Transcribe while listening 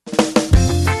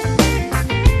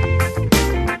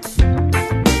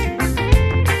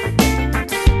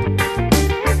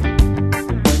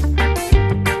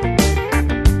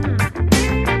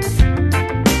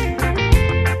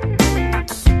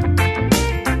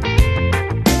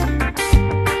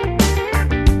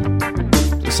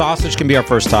sausage can be our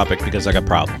first topic because I got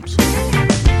problems.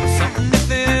 Something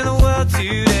different in the world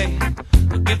today.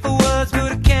 Looking for words,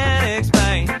 but I can't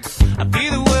explain. I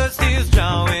feel the words still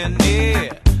drawing near,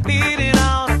 beating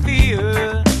on a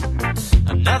fear.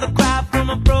 Another cry from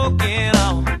a broken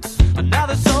heart.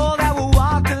 Another soul that will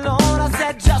walk alone. I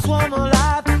said just one more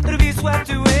life to be swept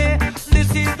away. This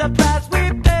is the price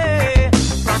we pay.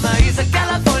 From the east of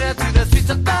California to the streets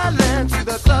of Berlin, to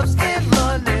the clubs in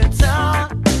London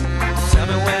town. Tell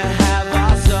me where have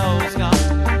our souls gone,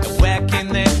 and where can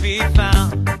they be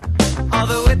found? All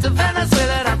the way to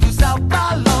Venezuela, down to Sao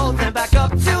Paulo, then back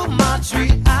up to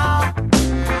Montreal.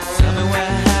 Tell me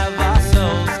where have our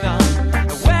souls gone,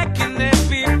 and where can they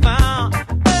be found?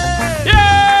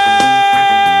 Hey!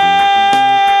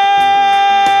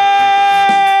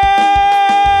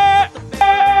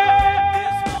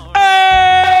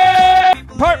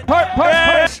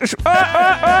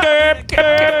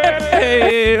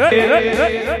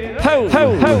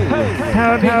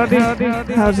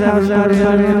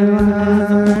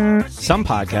 Some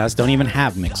podcasts don't even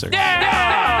have mixers.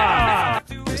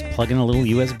 Just plug in a little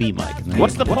USB mic. And then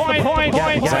What's the point? Yeah,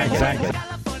 exactly.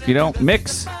 You don't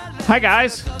mix. Hi,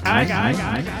 guys. Hi, guys.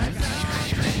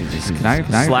 Can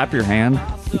I slap your hand?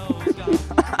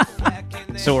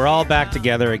 So we're all back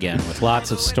together again with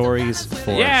lots of stories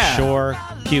for sure.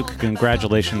 Puke,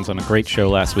 congratulations on a great show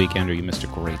last week. Andrew, you missed a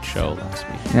great show last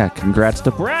week. Yeah, congrats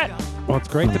to Brett. Well, it's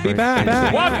great to be back.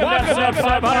 Welcome to the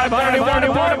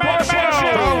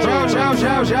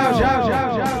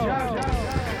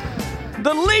 531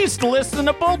 The least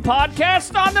listenable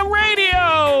podcast on the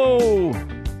radio.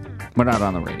 We're not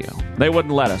on the radio. They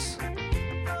wouldn't let us.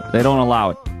 They don't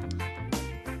allow it.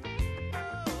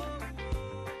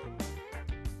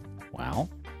 Wow.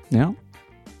 Yeah.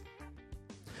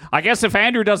 I guess if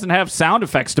Andrew doesn't have sound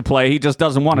effects to play, he just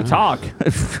doesn't want to talk.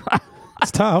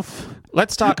 It's tough.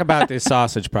 Let's talk about the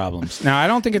sausage problems. Now, I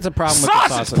don't think it's a problem with the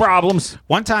Sausage problems.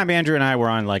 One time, Andrew and I were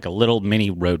on like a little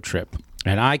mini road trip,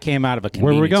 and I came out of a convenience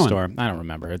Where were we going? store. I don't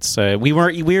remember. It's we were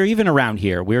even around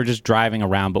here. We were just driving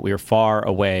around, but we were far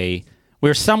away. We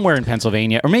were somewhere in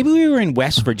Pennsylvania, or maybe we were in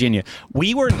West Virginia.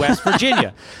 We were in West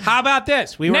Virginia. How about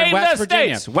this? We were in Name West the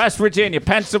Virginia. states. West Virginia,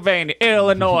 Pennsylvania,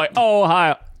 Illinois,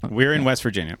 Ohio. We're in West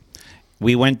Virginia.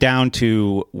 We went down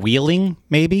to Wheeling,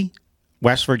 maybe,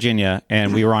 West Virginia,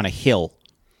 and we were on a hill,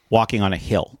 walking on a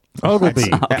hill.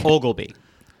 Ogleby. At Ogleby.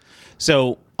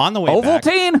 So on the way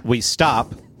Ovaltine? back, we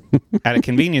stop at a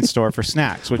convenience store for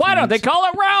snacks. Which Why don't they means- call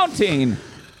it Roundtine?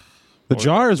 The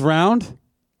jar is round.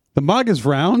 The mug is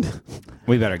round.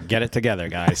 We better get it together,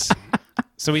 guys.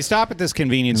 So we stop at this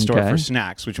convenience store Okay. for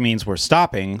snacks, which means we're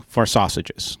stopping for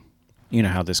sausages. You know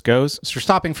how this goes. So we're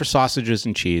stopping for sausages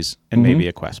and cheese and maybe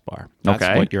a Quest bar. That's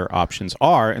Okay. what your options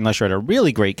are, unless you're at a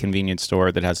really great convenience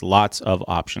store that has lots of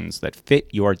options that fit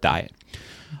your diet.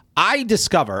 I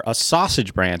discover a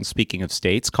sausage brand, speaking of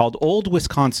states, called Old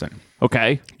Wisconsin.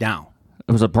 Okay. Now,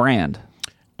 It was a brand.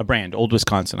 a brand, Old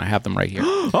Wisconsin. I have them right here.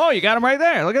 Oh, you got them right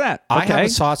there. Look at that. I Okay. have a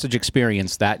sausage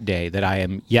experience that day that I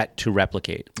am yet to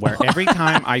replicate, where every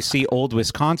time I see Old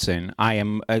Wisconsin, I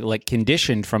am like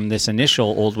conditioned from this initial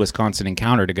Old Wisconsin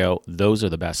encounter to go, those are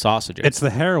the best sausages. It's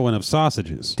the heroin of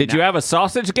sausages. Did you have a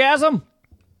sausage-gasm?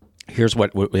 Here's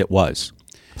what it was.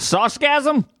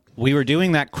 Sauce-gasm? We were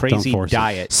doing that crazy Don't force it.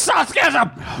 diet.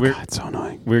 Sauce-gasm! It's so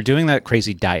annoying. We were doing that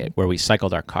crazy diet where we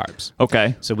cycled our carbs.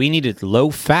 Okay. So we needed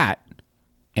low fat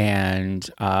and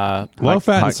Low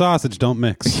fat and sausage don't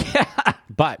mix.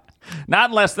 but Not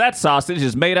unless that sausage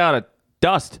is made out of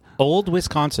dust. Old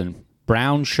Wisconsin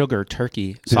brown sugar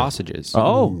turkey sausages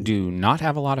do not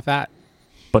have a lot of fat.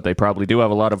 But they probably do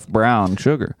have a lot of brown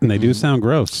sugar. And they do sound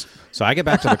gross. So I get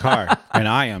back to the car and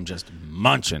I am just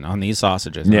munching on these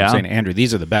sausages. And Yeah. I'm saying, Andrew,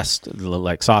 these are the best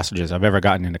like sausages I've ever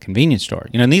gotten in a convenience store.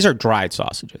 You know, and these are dried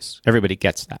sausages. Everybody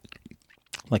gets that.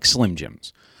 Like Slim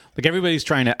Jims. Like everybody's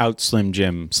trying to out Slim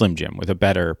Jim with a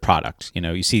better product. You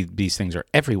know, you see these things are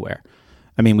everywhere.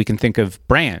 I mean, we can think of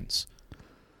brands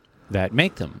that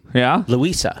make them. Yeah?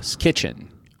 Louisa's Kitchen,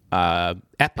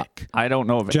 Epic, I don't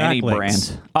know of Jack any Link's.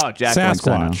 brand. Oh, Jack Link's,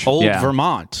 I know. Sasquatch. Old Yeah.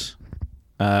 Vermont,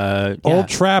 Old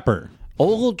Trapper.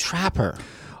 Old Trapper.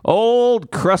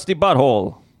 Old Crusty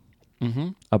Butthole. Mm-hmm.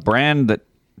 A brand that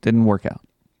didn't work out.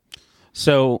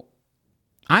 So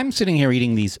I'm sitting here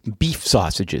eating these beef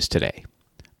sausages today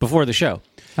before the show.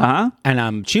 Uh-huh. And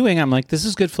I'm chewing. I'm like, this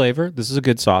is good flavor. This is a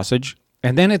good sausage.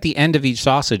 And then at the end of each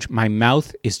sausage, my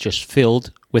mouth is just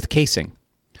filled with casing.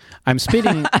 I'm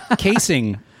spitting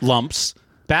casing lumps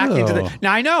back into the...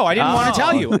 Now, I know. I didn't want to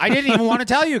tell you. I didn't even want to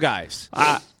tell you guys.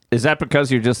 Is that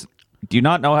because you're just Do you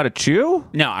not know how to chew?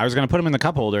 No, I was going to put them in the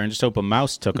cup holder and just hope a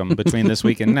mouse took them between this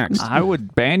week and next. I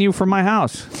would ban you from my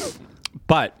house.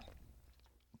 But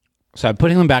so I'm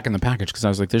putting them back in the package because I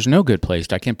was like, there's no good place.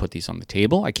 I can't put these on the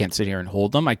table. I can't sit here and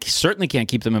hold them. I certainly can't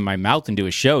keep them in my mouth and do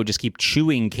a show. Just keep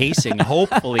chewing casing.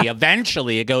 Hopefully,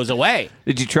 eventually it goes away.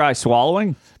 Did you try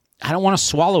swallowing? I don't want to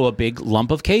swallow a big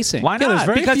lump of casing. Why not? there's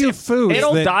very Because few foods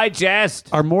it'll that digest.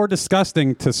 are more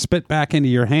disgusting to spit back into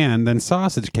your hand than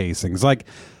sausage casings. Like,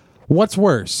 what's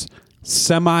worse?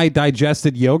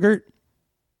 Semi-digested yogurt?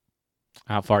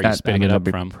 How far are you spitting it up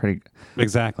from? Pretty...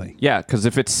 Exactly. Yeah, because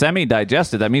if it's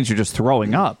semi-digested, that means you're just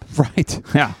throwing up. Right.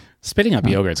 Yeah. Spitting up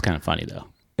yogurt's kind of funny, though.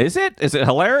 Is it? Is it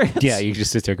hilarious? Yeah, you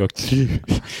just sit there and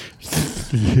go...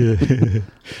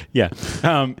 yeah.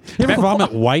 You ever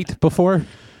vomit white before?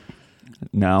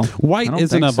 No. White I don't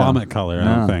isn't think a so. vomit color,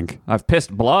 I don't think. I've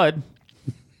pissed blood.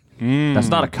 That's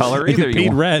not a color You either. could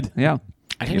peed red. Yeah.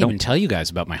 I didn't even tell you guys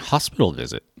about my hospital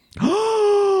visit.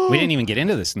 We didn't even get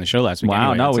into this in the show last week.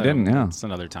 Wow, anyway. no, That's we didn't, yeah. It's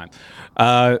another time.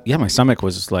 Yeah, my stomach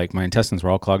was like, my intestines were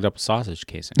all clogged up with sausage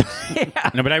casing.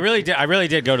 No, but I really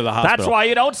did go to the hospital. That's why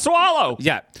you don't swallow.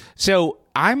 Yeah. So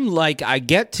I'm like, I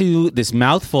get to this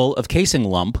mouthful of casing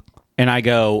lump, and I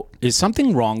go, is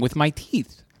something wrong with my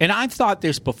teeth? And I've thought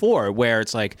this before, where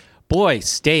it's like, boy,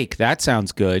 steak, that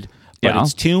sounds good, but Yeah.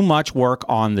 it's too much work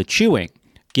on the chewing.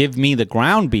 Give me the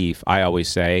ground beef, I always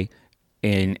say,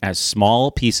 in as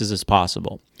small pieces as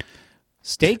possible.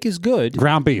 Steak is good.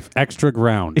 Ground beef, extra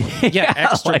ground. Yeah,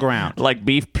 extra ground. Like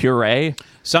beef puree.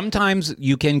 Sometimes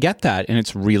you can get that, and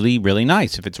it's really, really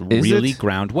nice if it's really it?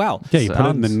 ground well. Yeah, you put it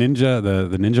in the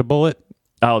ninja bullet.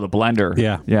 Oh, the blender.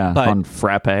 Yeah. Yeah. But- on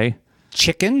frappe.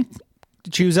 Chicken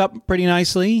chews up pretty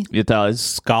nicely. It does.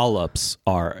 Scallops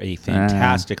are a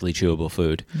fantastically chewable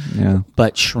food. Yeah.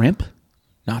 But shrimp,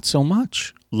 not so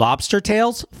much. Lobster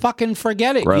tails, fucking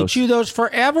forget it. Gross. You chew those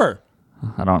forever.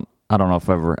 I don't know if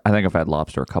I've ever. I think I've had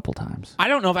lobster a couple times. I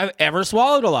don't know if I've ever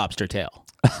swallowed a lobster tail.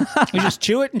 You just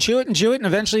chew it and chew it and chew it, and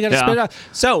eventually you got to spit it out.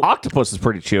 So, Octopus is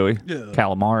pretty chewy.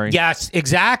 Calamari. yes,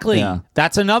 exactly. Yeah.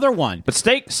 That's another one. But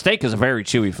steak is a very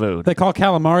chewy food. They call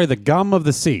calamari the gum of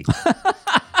the sea.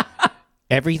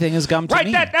 Everything is gum to Write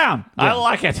me. that down. I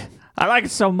like it. I like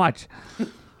it so much.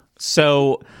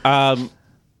 So,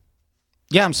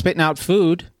 yeah, I'm spitting out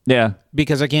food Yeah.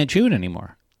 because I can't chew it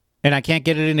anymore. And I can't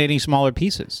get it into any smaller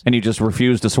pieces. And you just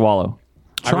refuse to swallow.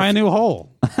 Try a new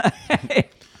hole.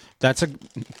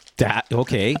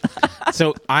 Okay.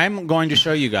 So I'm going to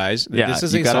show you guys that this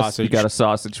is a sausage. You got a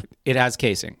sausage. It has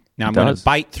casing. Now I'm going to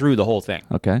bite through the whole thing.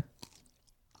 Okay.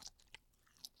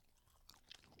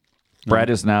 Brad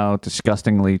is now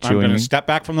disgustingly I'm chewing. going to step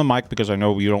back from the mic because I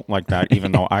know you don't like that,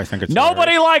 even though I think it's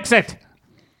Nobody hilarious. likes it.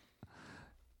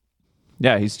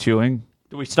 Yeah, he's chewing.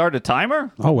 Do we start a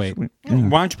timer? Oh, wait. Why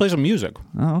don't you play some music?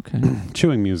 Oh, okay.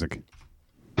 Chewing music.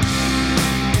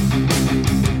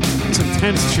 It's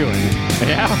intense chewing.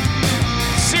 Yeah.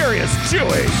 Serious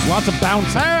chewing. Lots of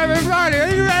bounce. Hey, everybody.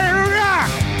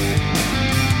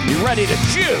 You ready to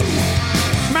chew?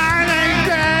 My name's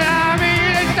Brad, I'm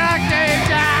eating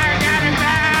sausage. I got a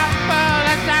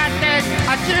mouthful of sausage.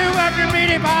 I chew up the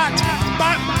meaty part,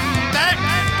 but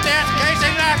that's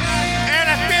casing left, and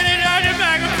I spit it on the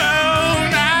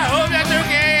microphone. I hope that's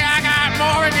okay. I got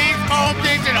more of these home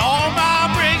things at home.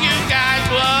 I'll bring you guys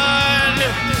one.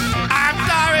 I'm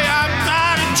sorry, I'm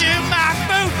trying to chew my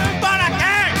food, but I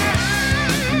can't.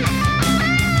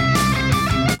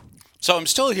 So I'm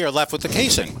still here left with the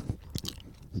casing.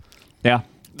 Yeah.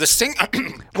 The sing.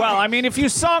 Well, I mean, if you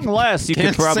sung less, you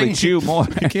could probably chew more.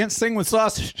 You can't sing with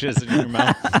sausages in your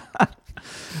mouth.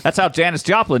 That's how Janis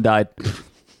Joplin died.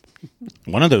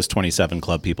 One of those 27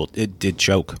 Club people did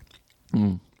choke.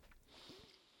 Are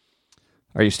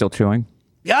you still chewing?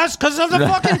 Yes, because of the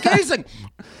fucking casing.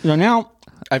 So now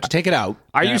I have to take it out.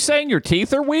 Are you saying your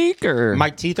teeth are weak, or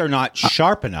My teeth are not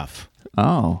sharp enough.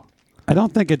 Oh, I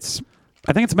think it's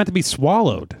meant to be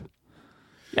swallowed.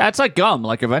 yeah, it's like gum.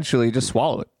 Like eventually, you just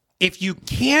swallow it. If you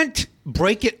can't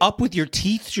break it up with your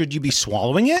teeth, should you be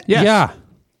swallowing it? Yes. Yeah.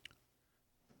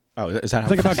 Oh, is that how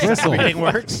Think about gristle. everything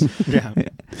works? Yeah.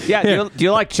 Yeah. Do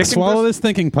you like chicken? Swallow this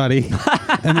thinking putty,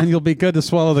 and then you'll be good to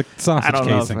swallow the sausage I don't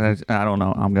know. casing. I don't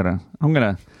know. I'm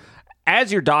gonna.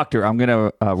 As your doctor, I'm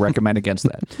gonna recommend against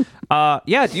that.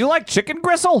 Yeah. Do you like chicken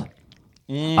gristle?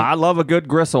 I love a good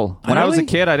gristle. When I was a Really?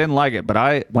 kid, I didn't like it,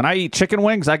 but when I eat chicken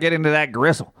wings, I get into that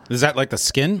gristle. Is that like the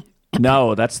skin?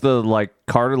 No, that's the like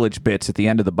cartilage bits at the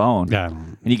end of the bone. Yeah.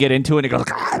 And you get into it, and it goes.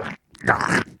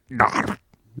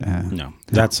 No.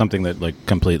 That's something that like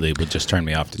completely would just turn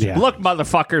me off. To Yeah. Look,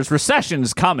 motherfuckers,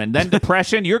 recession's coming, then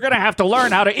depression. You're gonna have to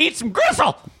learn how to eat some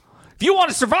gristle. If you want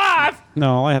to survive,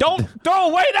 No, don't throw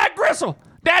away that gristle.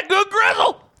 That good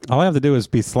gristle. all I have to do is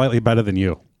be slightly better than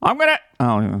you. I'm gonna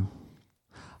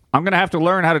have to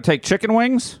learn how to take chicken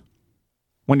wings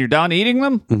when you're done eating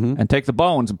them, and take the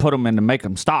bones and put them in to make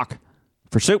them stock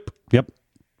for soup. Yep.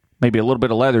 Maybe a little bit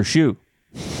of leather shoe.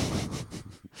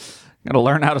 Got to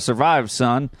learn how to survive,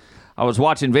 son. I was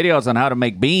watching videos on how to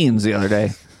make beans the other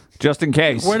day, just in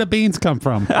case. Where do beans come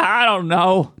from? I don't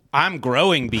know. I'm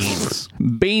growing beans.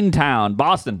 Beantown,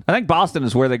 Boston. I think Boston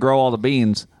is where they grow all the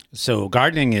beans. So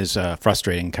gardening is a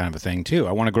frustrating kind of a thing, too.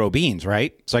 I want to grow beans,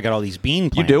 right? So I got all these bean You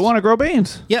plants. do want to grow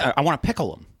beans? Yeah, I want to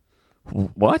pickle them.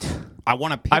 What? I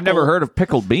want to pickle. I've never heard of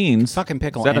pickled beans. Fucking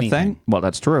pickle Is that anything. a thing? Well,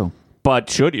 that's true. But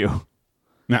should you?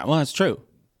 Yeah, well, that's true.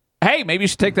 Hey, maybe you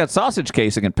should take that sausage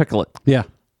casing and pickle it. Yeah.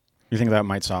 You think that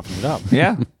might soften it up?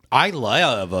 Yeah. I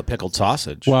love a pickled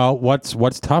sausage. Well, what's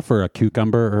tougher, a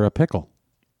cucumber or a pickle?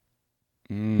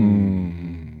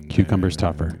 Cucumber's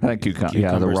tougher. I think cucumber.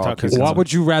 Yeah, the Cucumber's raw tough 'cause cucumber. What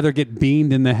would you rather get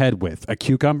beamed in the head with, a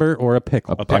cucumber or a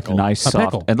pickle? A pickle. Nice A soft.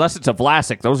 pickle. Unless it's a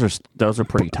Vlasic, those are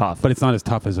pretty tough. But it's not as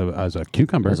tough as a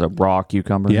cucumber. As a raw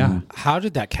cucumber. Yeah. How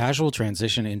did that casual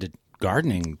transition into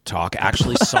gardening talk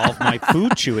actually solve my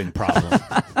food chewing problem?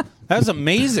 That was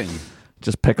amazing.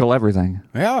 Just pickle everything.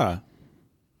 Yeah.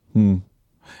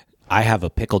 I have a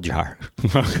pickle jar.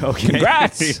 Okay.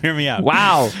 Congrats. Hear me out.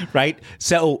 Wow. Right?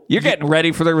 So You're getting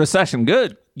ready for the recession.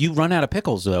 Good. you run out of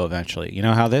pickles, though, eventually. You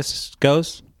know how this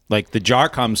goes? Like the jar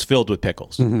comes filled with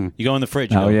pickles. You go in the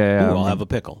fridge. You Oh, go, yeah, yeah. Ooh, I'll have a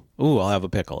pickle. Ooh, I'll have a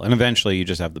pickle. And eventually you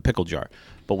just have the pickle jar.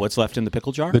 But what's left in the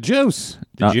pickle jar? The juice,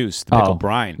 The juice, the pickle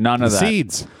brine. None the of that.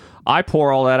 seeds. I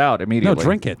pour all that out immediately. No,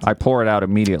 drink it. I pour it out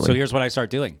immediately. So here's what I start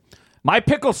doing. My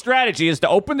pickle strategy is to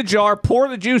open the jar, pour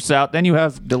the juice out, then you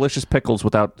have delicious pickles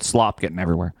without slop getting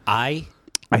everywhere. I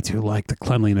I do like the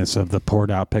cleanliness of the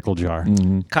poured out pickle jar.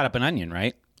 cut up an onion,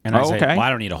 right? And I say, okay. well, I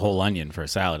don't need a whole onion for a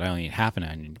salad. I only need half an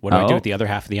onion. What do I do with the other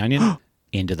half of the onion?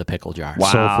 Into the pickle jar.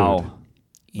 Wow.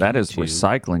 That is Into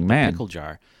recycling, man. Pickle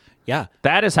jar. Yeah.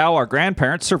 That is how our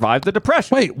grandparents survived the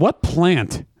Depression. Wait, what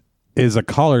plant is a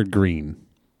collard green?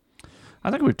 I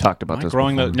think we've talked about I'm this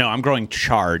growing before. no, I'm growing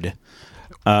chard.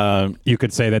 You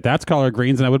could say that's collard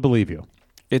greens, and I would believe you.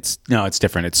 It's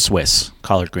different. It's Swiss.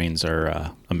 Collard greens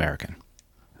are American.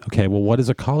 Okay, well, what is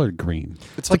a collard green?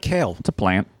 It's like kale. It's a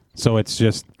plant. So it's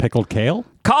just pickled kale?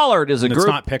 Collard is a It's group.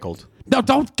 not pickled. No,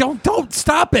 don't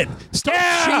stop it. Stop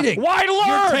cheating. Why learn?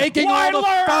 You're taking Why all the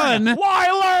learn? fun.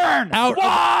 Why learn? Out of-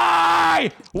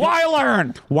 Why? Why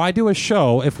learn? Why do a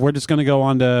show if we're just going to go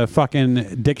on to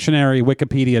fucking dictionary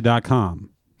wikipedia.com?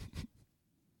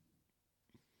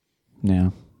 Yeah.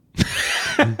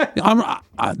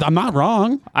 I'm not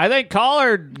wrong. I think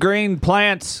collard green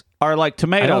plants are like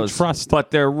tomatoes, trust-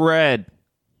 but they're red,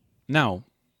 No.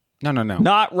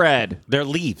 not red. They're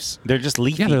leaves. They're just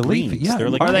leafy Yeah, they're greens. leafy, yeah. They're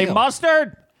like Are they kale.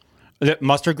 mustard? The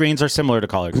mustard greens are similar to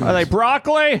collard greens. Are they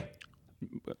broccoli?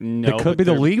 No, It could but be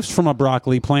the they're- leaves from a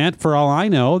broccoli plant. For all I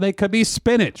know, they could be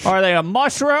spinach. Are they a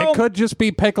mushroom? It could just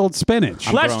be pickled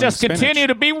spinach. Let's growing just spinach. continue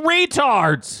to be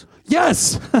retards.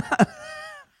 Yes.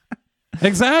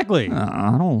 Exactly.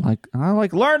 I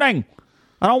like learning.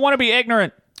 I don't want to be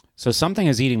ignorant. So something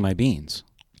is eating my beans.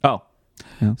 Oh.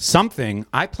 Something.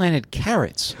 I planted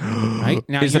carrots. Right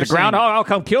now, Is it you're a groundhog? saying- I'll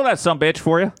come kill that sumbitch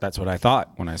for you. That's what I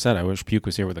thought when I said I wish Puke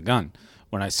was here with a gun.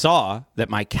 When I saw that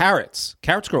my carrots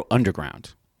grow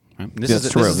underground. Right? This That's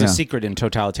is true, a yeah. secret in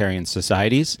totalitarian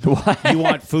societies. You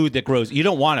want food that grows. You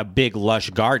don't want a big lush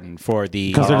garden for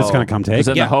the. Because they're just going to come take Because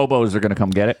then it. the hobos are going to come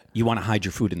get it. You want to hide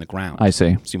your food in the ground. I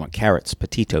see. So you want carrots,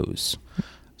 potatoes,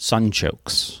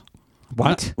 sunchokes,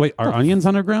 What? Wait, are onions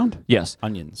underground? Yes.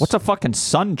 onions. What's a fucking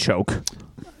sun choke?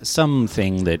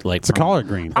 something that like It's a collard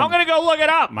green. I'm going to go look it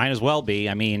up. might as well be.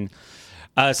 I mean,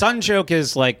 sunchoke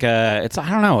is like it's I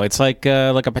don't know. It's like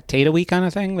a potato-y kind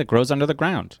of thing that grows under the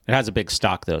ground. It has a big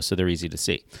stalk though, so they're easy to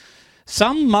see.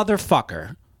 Some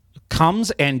motherfucker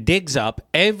comes and digs up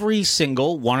every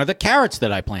single one of the carrots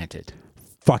that I planted.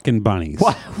 Fucking bunnies.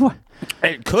 What?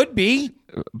 It could be.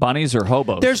 Bunnies or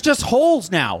hobos? There's just holes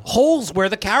now. Holes where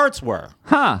the carrots were.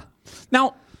 Huh.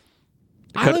 Now,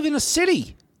 I live in a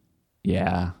city.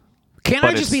 Yeah. Can't But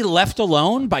I just it's- be left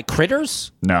alone by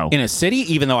critters? No. In a city,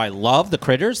 even though I love the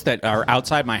critters that are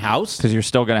outside my house? Because you're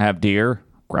still going to have deer,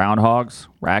 groundhogs,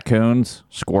 raccoons,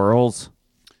 squirrels,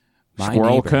 My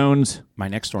squirrel neighbor, coons, my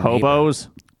next door hobos.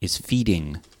 neighbor, is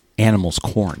feeding animals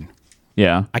corn.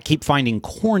 Yeah. I keep finding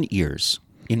corn ears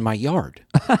in my yard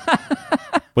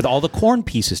with all the corn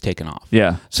pieces taken off.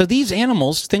 Yeah. So these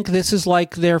animals think this is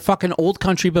like their fucking old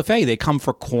country buffet. They come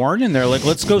for corn and they're like,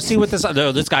 let's go see what this...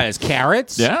 Oh, this guy has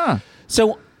carrots. Yeah.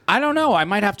 So I don't know. I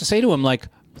might have to say to him, like,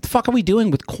 what the fuck are we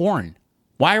doing with corn?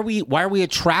 Why are we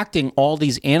attracting all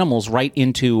these animals right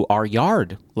into our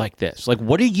yard like this? Like,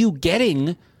 what are you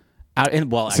getting out?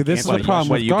 And well, See, this is the problem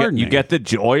with gardening. You get the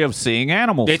joy of seeing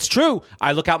animals. It's true.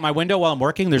 I look out my window while I'm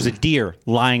working. There's a deer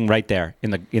lying right there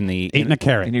in Eating a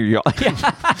carrot. in your yard.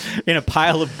 in a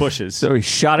pile of bushes. So he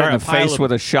shot it in the face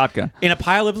with a shotgun. In a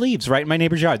pile of leaves right in my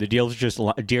neighbor's yard. The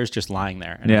deer's just lying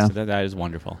there. And Yeah. that is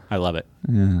wonderful. I love it.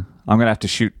 Yeah. I'm gonna have to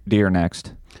shoot deer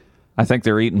next. I think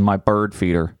they're eating my bird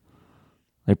feeder.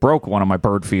 They broke one of my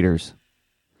bird feeders.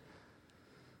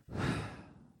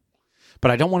 But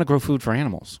I don't want to grow food for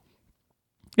animals.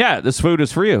 Yeah, this food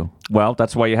is for you. Well,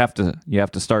 that's why you have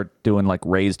to start doing like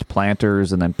raised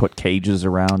planters and then put cages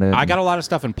around it. I got a lot of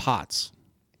stuff in pots.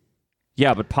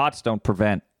 Yeah, but pots don't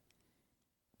prevent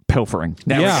pilfering.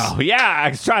 There we Yeah. go. Yeah, I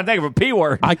was trying to think of a P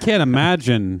word. I can't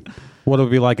imagine what it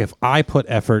would be like if I put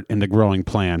effort into growing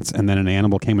plants and then an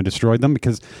animal came and destroyed them,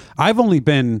 because I've only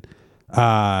been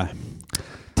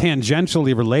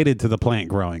tangentially related to the plant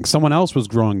growing. Someone else was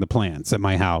growing the plants at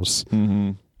my house,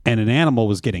 and an animal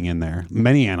was getting in there.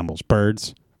 Many animals,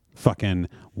 birds, fucking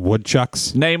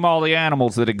woodchucks, Name all the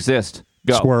animals that exist.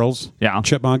 Go. squirrels, Yeah.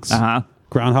 chipmunks, Uh-huh.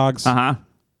 groundhogs. Uh-huh.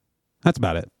 That's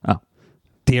about it. Oh.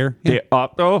 Deer. Yeah.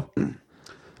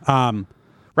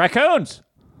 Raccoons.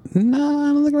 No,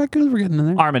 I don't think raccoons were getting in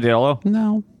there. Armadillo.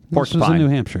 No. This was in Porcupine. New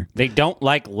Hampshire. They don't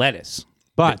like lettuce.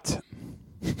 But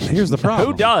here's the problem.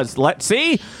 Who does?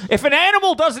 See? If an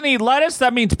animal doesn't eat lettuce,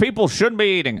 that means people shouldn't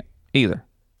be eating it either.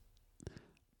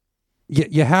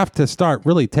 You have to start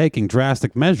really taking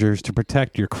drastic measures to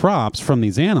protect your crops from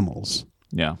these animals.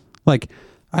 Yeah. Like,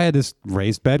 I had this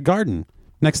raised bed garden.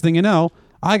 Next thing you know,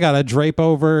 I got to drape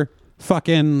over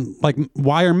fucking, like,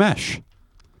 wire mesh.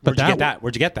 But Where'd you get that?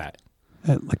 Where'd you get that?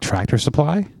 Like Tractor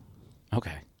Supply?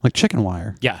 Okay. Like chicken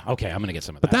wire. Yeah, okay, I'm going to get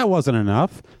some of But that. that wasn't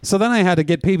enough. So then I had to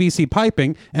get PVC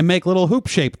piping and make little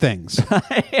hoop-shaped things.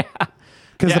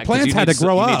 Because the plants had to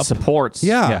grow you up. Need supports.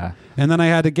 Yeah. And then I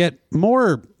had to get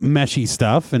more meshy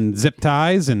stuff and zip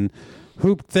ties and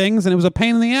hoop things, and it was a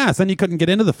pain in the ass. Then you couldn't get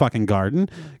into the fucking garden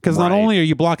because not Right. only are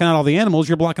you blocking out all the animals,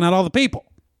 you're blocking out all the people.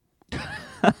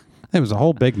 It was a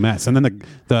whole big mess. And then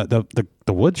the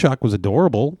woodchuck was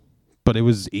adorable, but it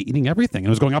was eating everything. It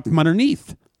was going up from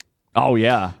underneath. Oh,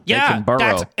 yeah. They Yeah, can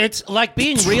burrow. it's like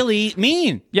being really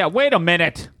mean. Yeah, wait a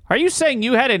minute. Are you saying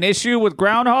you had an issue with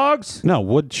groundhogs? No,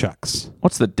 woodchucks.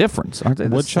 What's the difference? Aren't they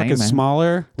the Woodchuck same, is man?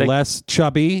 smaller, less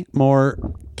chubby, more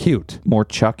cute. More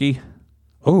chucky?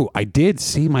 Oh, I did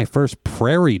see my first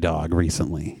prairie dog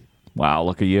recently. Wow,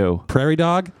 look at you. Prairie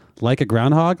dog, like a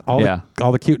groundhog. All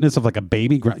the cuteness of like a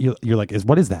baby. You're like,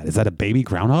 what is that? Is that a baby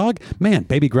groundhog? Man,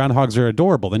 baby groundhogs are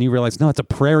adorable. Then you realize, no, it's a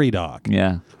prairie dog.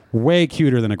 Yeah. Way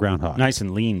cuter than a groundhog. Nice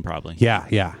and lean, probably. Yeah.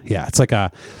 It's like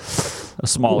a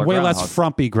smaller way groundhog. less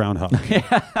frumpy groundhog.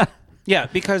 Yeah,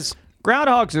 because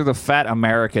Groundhogs are the fat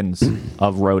Americans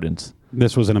of rodents.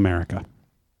 This was in America.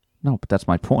 No, but that's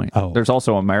my point. Oh. There's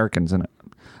also Americans in it.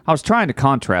 I was trying to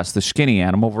contrast the skinny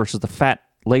animal versus the fat,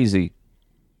 lazy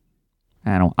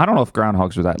animal. I don't know if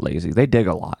groundhogs are that lazy. They dig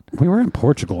a lot. We were in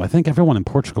Portugal. I think everyone in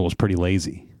Portugal was pretty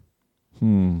lazy.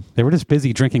 They were just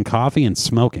busy drinking coffee and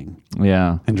smoking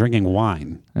Yeah. and drinking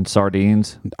wine. And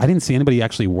sardines. I didn't see anybody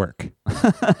actually work.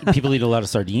 people eat a lot of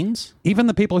sardines. Even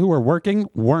the people who were working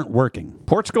weren't working.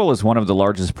 Portugal is one of the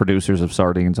largest producers of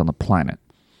sardines on the planet.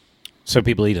 So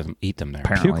people eat them there.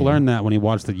 Apparently. Puke learned that when he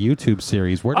watched the YouTube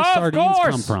series. Where do Of sardines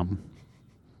course! come from?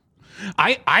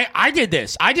 I did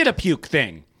this. I did a puke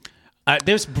thing.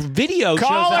 This video shows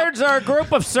up. Collards are a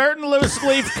group of certain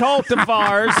loose-leaf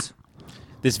cultivars.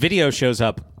 This video shows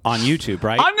up on YouTube,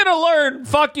 right? I'm going to learn.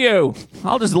 Fuck you.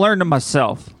 I'll just learn to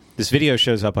myself. This video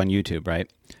shows up on YouTube,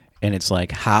 right? And it's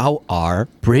like, how are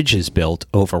bridges built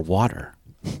over water?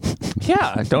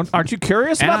 Yeah. Aren't you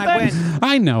curious And about I that? went,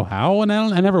 I know how, and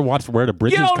I never watched Where Do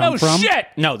Bridges You don't Come know From. shit.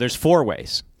 no, there's 4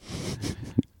 ways.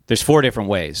 There's 4 different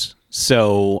ways.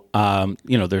 So,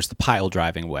 there's the pile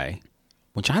driving way,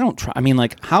 which I don't try. I mean,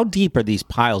 like, how deep are these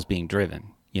piles being driven?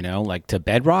 Like to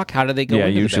bedrock? How do they go Yeah,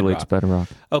 into the usually bedrock? it's bedrock.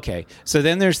 Okay, so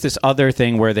then there's this other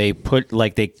thing where they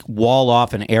they wall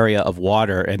off an area of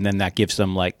water, and then that gives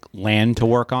them like land to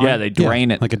work on. Yeah, they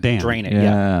drain it. Like a dam. drain it.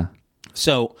 Yeah.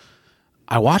 So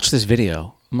I watched this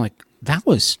video. I'm like, that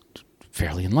was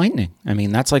fairly enlightening. I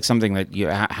mean, that's like something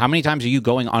that how many times are you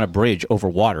going on a bridge over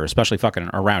water, especially fucking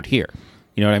around here?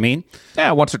 You know what I mean?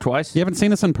 Yeah, once or twice. You haven't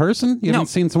seen this in person? You No. haven't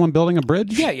seen someone building a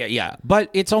bridge? Yeah. But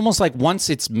it's almost like once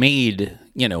it's made,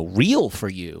 real for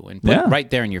you and put Yeah. right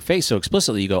there in your face so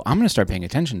explicitly, you go, I'm going to start paying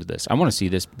attention to this. I want to see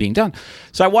this being done.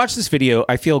 So I watch this video.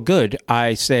 I feel good.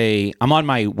 I say, I'm on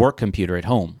my work computer at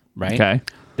home, right? Okay.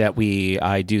 That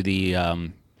I do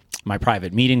the my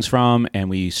private meetings from, and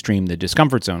we stream the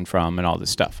Discomfort Zone from, and all this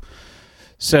stuff.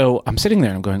 So I'm sitting there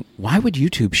and I'm going, why would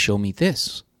YouTube show me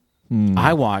this?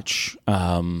 I watch,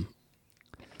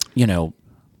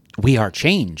 We Are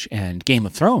Change and Game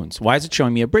of Thrones. Why is it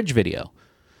showing me a bridge video?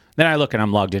 Then I look and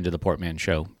I'm logged into the Portman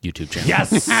Show YouTube channel.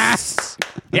 Yes.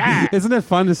 Yeah. Isn't it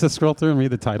fun just to scroll through and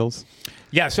read the titles?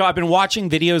 Yeah, so I've been watching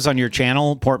videos on your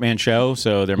channel, Portman Show,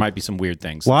 so there might be some weird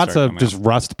things. Lots of just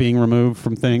rust being removed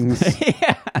from things.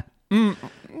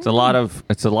 It's a lot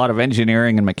of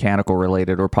engineering and mechanical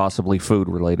related, or possibly food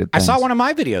related things. I saw one of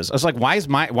my videos. I was like, why is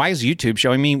YouTube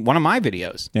showing me one of my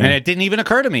videos? Yeah. And it didn't even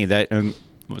occur to me that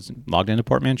was logged into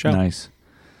Portman Show. Nice.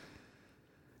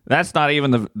 That's not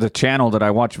even the channel that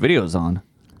I watch videos on.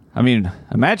 I mean,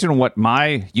 imagine what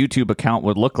my YouTube account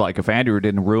would look like if Andrew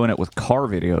didn't ruin it with car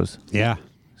videos. Yeah.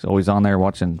 He's always on there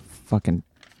watching fucking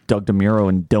Doug DeMuro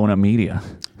and Donut Media.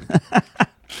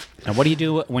 And what do you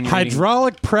do when you're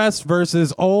hydraulic press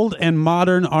versus old and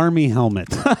modern army helmet?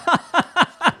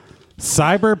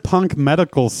 Cyberpunk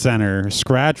Medical Center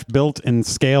scratch built in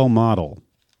scale model.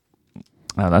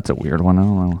 Oh, that's a weird one. I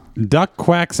don't know. Duck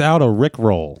quacks out a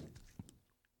Rickroll.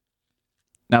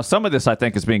 Now, some of this I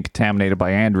think is being contaminated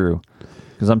by Andrew,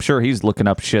 because I'm sure he's looking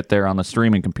up shit there on the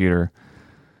streaming computer.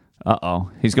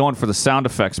 Uh-oh. He's going for the sound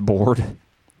effects board.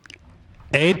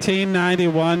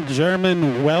 1891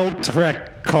 German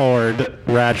Weltrekord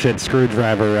ratchet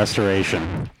screwdriver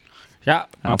restoration. Yeah.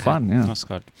 How fun, yeah. That's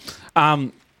good.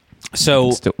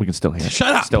 So We can still hear it.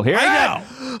 Shut up. Still hear it?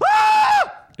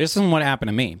 This isn't what happened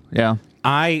to me. Yeah.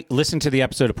 I listened to the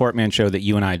episode of Portman Show that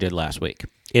you and I did last week.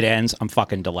 It ends. I'm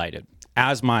fucking delighted.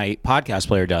 As my podcast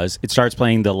player does, it starts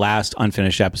playing the last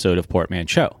unfinished episode of Portman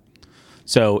Show.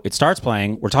 So it starts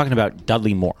playing. We're talking about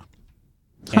Dudley Moore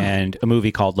and a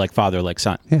movie called Like Father, Like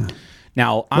Son. Yeah.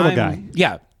 Now, Little guy.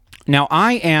 Yeah. Now,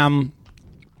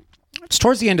 it's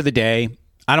towards the end of the day.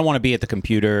 I don't want to be at the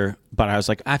computer, but I was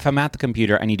like, if I'm at the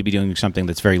computer, I need to be doing something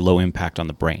that's very low impact on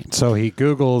the brain. So he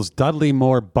Googles Dudley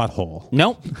Moore butthole.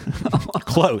 Nope.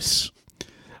 Close.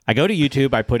 I go to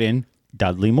YouTube. I put in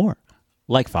Dudley Moore,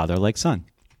 Like Father, Like Son.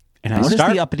 And What is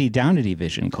the uppity downity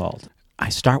vision called? I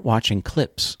start watching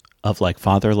clips of Like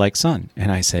Father, Like Son.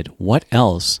 And I said, what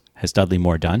else has Dudley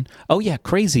Moore done? Oh, yeah,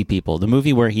 Crazy People, the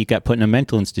movie where he got put in a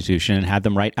mental institution and had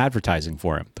them write advertising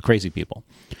for him, The Crazy People.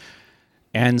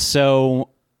 And so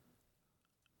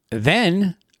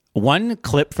then one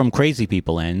clip from Crazy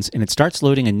People ends, and it starts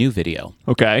loading a new video.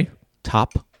 Okay.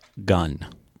 Top Gun.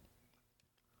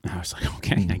 I was like,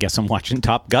 okay, I guess I'm watching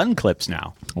Top Gun clips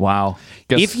now. Wow.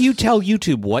 If you tell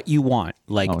YouTube what you want,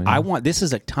 like yeah. this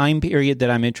is a time period that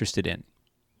I'm interested in.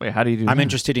 Wait, how do you do that? I'm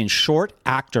interested in short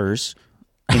actors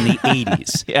in the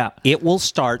 80s. Yeah. It will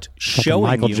start showing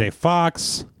Michael you. J.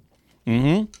 Fox.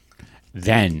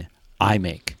 Then I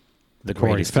make the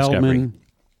Corey greatest Feldman. discovery.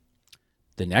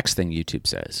 The next thing YouTube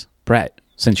says, Brett,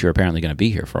 since you're apparently going to be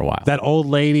here for a while, That old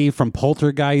lady from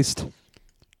Poltergeist.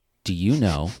 do you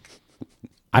know?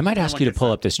 I might ask you to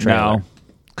pull up this trailer. No.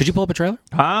 Could you pull up a trailer?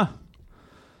 Huh?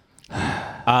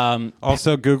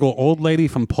 Also Google old lady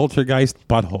from Poltergeist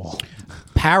butthole.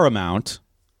 Paramount.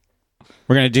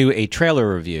 We're going to do a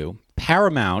trailer review.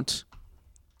 Paramount,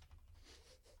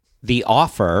 The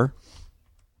Offer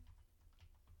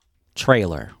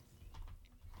trailer.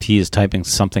 He is typing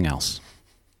something else.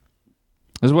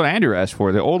 This is what Andrew asked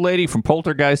for. The old lady from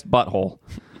Poltergeist butthole.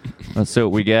 Let's see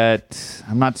what we get.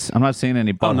 I'm not seeing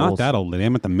any buttholes. Oh, not that old lady.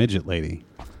 I'm at the midget lady.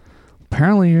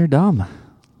 Apparently you're dumb.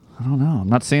 I don't know. I'm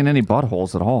not seeing any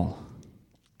buttholes at all.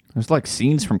 There's like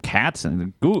scenes from Cats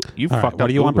and you All right, fucked up. what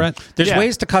do you want, Google. Brett? There's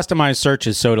ways to customize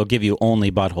searches so it'll give you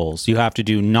only buttholes. You have to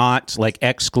do not like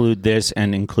exclude this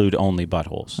and include only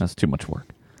buttholes. That's too much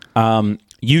work.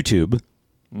 YouTube,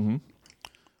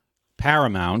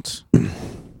 Paramount,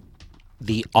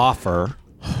 The Offer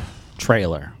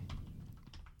trailer.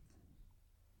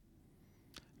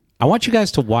 I want you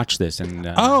guys to watch this. And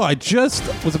Oh, I just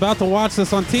was about to watch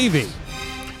this on TV.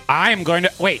 I am going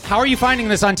to wait. How are you finding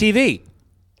this on TV?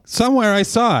 Somewhere I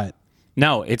saw it.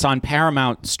 No, it's on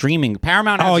Paramount streaming.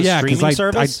 Paramount has a streaming I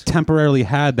service. temporarily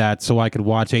had that so I could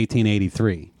watch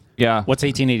 1883. Yeah. What's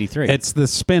 1883? It's the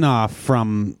spin-off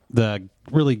from the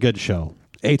really good show.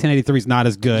 1883 is not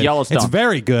as good. Yellowstone. It's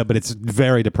very good, but it's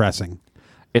very depressing.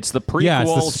 It's the prequel Yeah,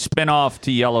 it's the spin-off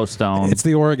to Yellowstone. It's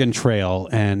the Oregon Trail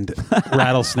and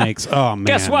rattlesnakes. Oh, man.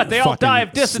 Guess what? They all Fucking die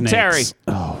of dysentery. snakes.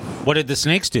 Oh. What did the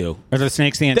snakes do? Are the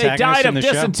snakes the They antagonists died in of the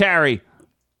show? dysentery.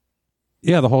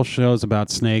 Yeah, the whole show's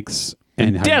about snakes.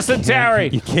 And how Dysentery.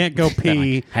 You can't go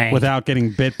pee Hey. without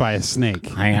getting bit by a snake.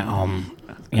 Hey,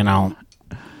 you know,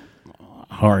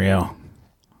 who are you?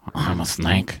 I'm a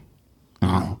snake.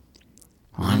 Oh,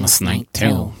 I'm a snake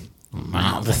too.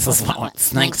 Well, this is what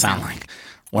snakes sound like.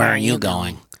 Where are you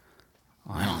going?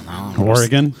 I don't know.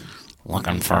 Oregon?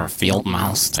 Looking for a field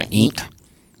mouse to eat.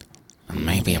 And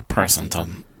maybe a person to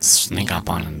sneak up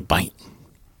on and bite.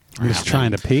 I'm just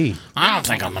trying to pee. I don't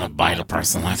think I'm going to bite a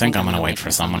person. I think I'm going to wait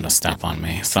for someone to step on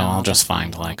me. So I'll just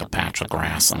find, like, a patch of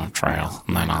grass and a trail.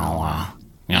 And then I'll,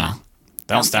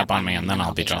 they'll step on me and then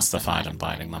I'll be justified in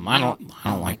biting them. I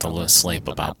don't like to lose sleep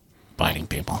about biting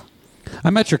people. I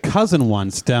met your cousin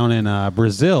once down in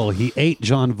Brazil. He ate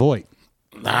John Voight.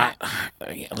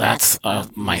 That's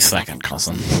my second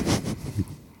cousin.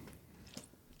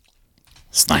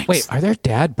 Snakes. Wait, are there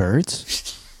dad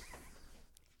birds?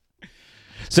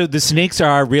 So the snakes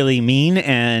are really mean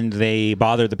and they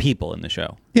bother the people in the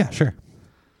show. Yeah, sure.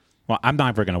 Well, I'm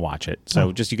never going to watch it.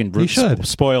 So just you can You should.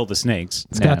 spoil the snakes.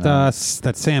 It's got that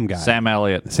Sam guy. Sam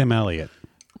Elliott. Sam Elliott.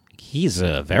 He's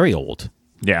very old.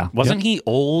 Yeah. Wasn't he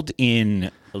old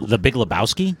in The Big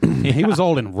Lebowski? He was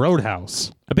old in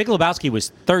Roadhouse. The Big Lebowski was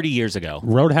 30 years ago.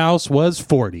 Roadhouse was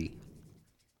 40.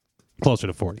 Closer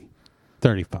to 40.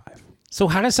 35. So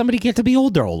how does somebody get to be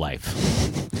old their whole life?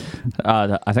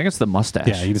 I think it's the mustache.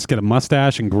 Yeah, you just get a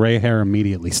mustache and gray hair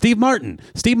immediately. Steve Martin.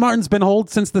 Steve Martin's been old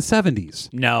since the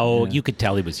 70s. No, you could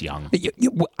tell he was young.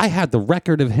 I had the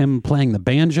record of him playing the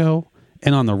banjo,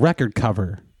 and on the record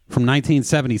cover from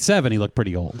 1977, he looked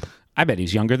pretty old. I bet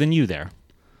he's younger than you there.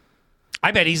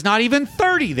 I bet he's not even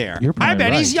 30 there. You're probably I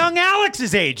bet he's right. young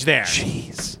Alex's age there.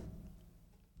 Jeez.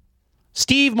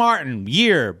 Steve Martin,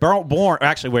 year, born.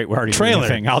 Actually, wait, we're already Trailer. doing the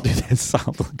thing. I'll do this.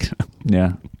 I'll look it up.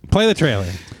 Yeah. Play the trailer.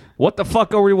 What the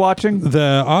fuck are we watching?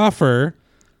 The offer.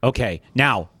 Okay,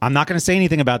 now, I'm not going to say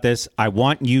anything about this. I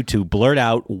want you to blurt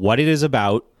out what it is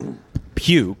about.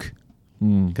 Puke.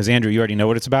 Because, Andrew, you already know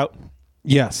what it's about?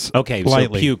 Yes. Okay,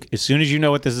 lightly. so Puke, as soon as you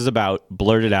know what this is about,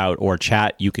 blurt it out, or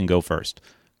chat, you can go first.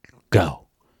 Go.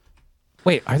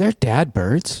 Wait, are there dad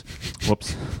birds?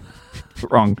 Whoops.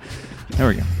 Wrong. There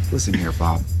we go. Listen here,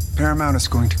 Bob. Paramount is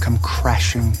going to come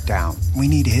crashing down. We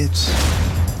need hits.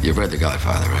 You've read The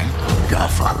Godfather, right?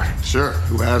 Godfather. Sure,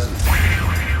 who hasn't?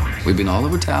 We've been all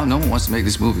over town. No one wants to make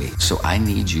this movie. So I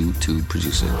need you to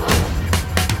produce it.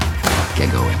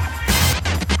 Get going.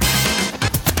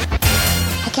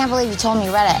 I can't believe you told me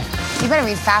you read it. You better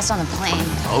read fast on the plane.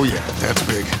 Oh yeah, that's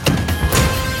big.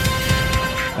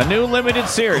 A new limited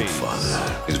series.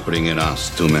 He's putting in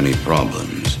us too many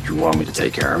problems. You want me to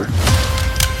take care of it?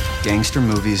 Gangster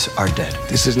movies are dead.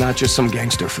 This is not just some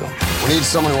gangster film. We need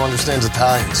someone who understands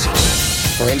Italians.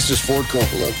 For instance, Ford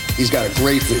Coppola. He's got a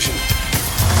great vision.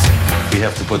 We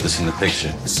have to put this in the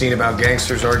picture. A scene about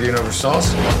gangsters arguing over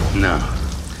sauce? No.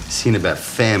 Scene about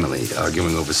family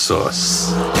arguing over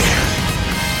sauce.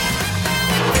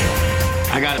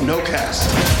 I got no cast.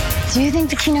 Do you think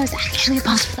Pacino is actually a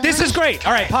possibility? This is great.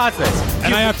 All right, pause this.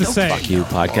 And I have to say, Fuck you,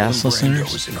 podcast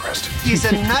listeners. was interested. He's a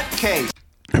nutcase.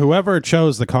 whoever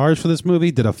chose the cars for this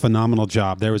movie did a phenomenal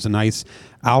job. There was a nice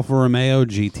Alfa Romeo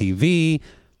GTV.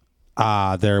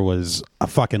 There was a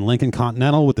fucking Lincoln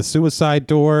Continental with the suicide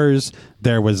doors.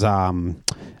 There was,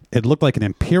 it looked like an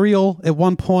Imperial at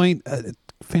one point.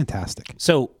 Fantastic.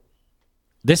 So,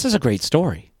 this is a great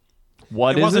story.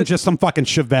 What It is wasn't it? just some fucking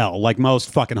Chevelle like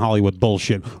most fucking Hollywood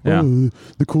bullshit. Yeah. Oh,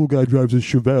 the cool guy drives a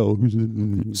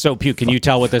Chevelle. So, Puke, can you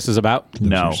tell what this is about?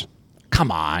 No.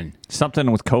 Come on. Something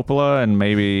with Coppola and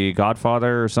maybe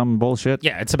Godfather or some bullshit?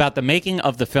 Yeah, it's about the making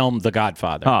of the film The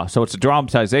Godfather. Oh, so it's a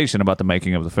dramatization about the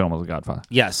making of the film of The Godfather.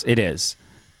 Yes, it is.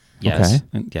 Yes.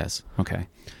 Okay. Yes. Okay.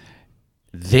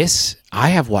 This, I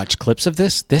have watched clips of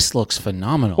this. This looks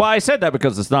phenomenal. Well, I said that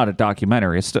because it's not a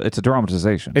documentary. It's a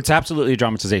dramatization. It's absolutely a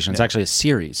dramatization. It's actually a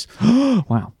series.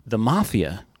 Wow. The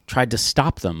Mafia tried to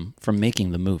stop them from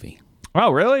making the movie.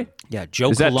 Oh, really? Yeah, Joe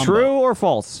Is that Colombo. true or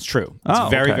false? It's true. It's Oh,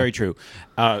 very, okay. very true.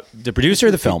 The producer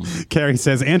of the film, Carrie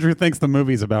says, Andrew thinks the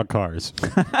movie's about cars.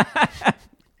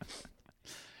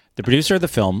 the producer of the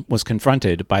film was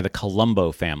confronted by the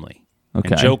Colombo family.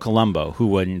 Okay. And Joe Colombo,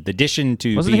 who, in addition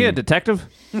to Wasn't being, he a detective?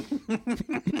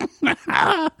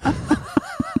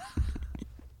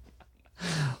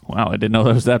 Wow, I didn't know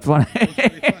that was that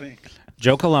funny.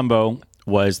 Joe Colombo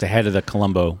was the head of the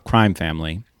Colombo crime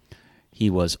family. He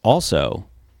was also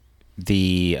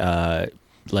the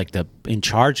in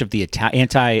charge of the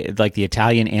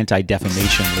Italian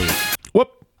Anti-Defamation League. Whoop.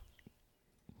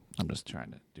 I'm just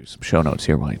trying to do some show notes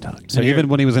here while you talk. So even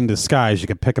when he was in disguise, you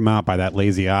could pick him out by that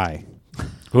lazy eye.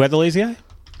 Who had the lazy eye?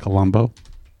 Columbo.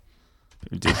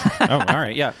 Oh, all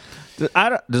right, yeah.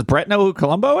 Does Brett know who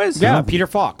Columbo is? Yeah, Peter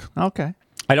Falk. Okay.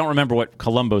 I don't remember what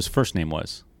Columbo's first name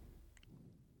was.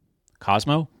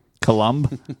 Cosmo? Columbo.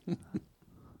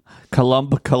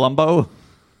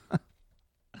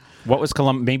 What was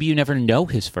Columbo? Maybe you never know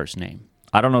his first name.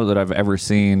 I don't know that I've ever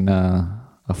seen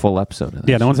a full episode of this.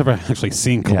 Yeah, no one's ever actually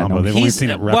seen Columbo. no, They've only seen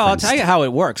it referenced. Well, I'll tell you how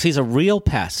it works. He's a real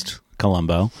pest,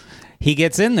 Columbo. He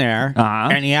gets in there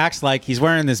and he acts like he's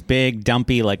wearing this big,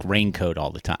 dumpy, like raincoat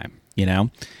all the time, you know?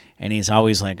 And he's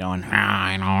always like going,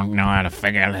 I don't know how to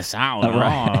figure this out.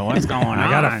 Right. Oh, what's going on? I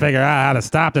got to figure out how to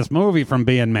stop this movie from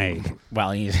being made.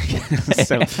 Well,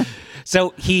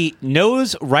 so he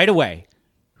knows right away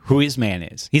who his man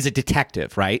is. He's a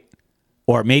detective, right?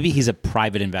 Or maybe he's a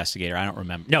private investigator. I don't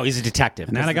remember. No, he's a detective.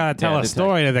 And then I got to tell a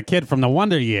story to the kid from the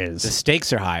Wonder Years. The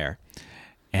stakes are higher.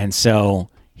 And so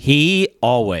he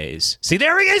always... See,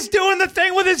 there he is doing the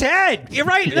thing with his head. You're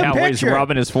right in the picture. He's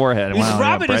rubbing his forehead. He's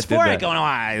rubbing his forehead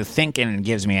going, thinking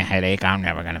gives me a headache. I'm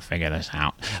never going to figure this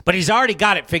out. But he's already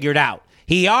got it figured out.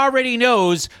 He already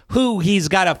knows who he's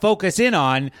got to focus in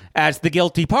on as the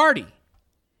guilty party.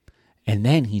 And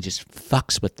then he just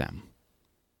fucks with them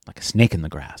like a snake in the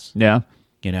grass. Yeah.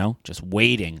 You know, just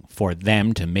waiting for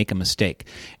them to make a mistake.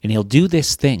 And he'll do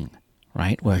this thing,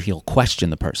 right, where he'll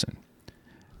question the person.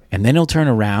 And then he'll turn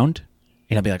around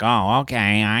and he'll be like, oh,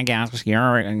 okay, I guess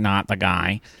you're not the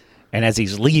guy. And as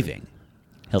he's leaving,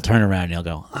 he'll turn around and he'll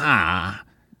go,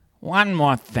 one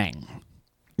more thing.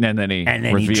 And then he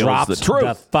reveals drops the truth.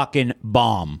 The fucking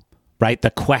bomb, right?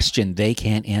 The question they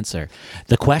can't answer.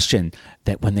 The question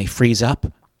that when they freeze up,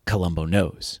 Columbo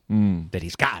knows that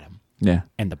he's got him. Yeah.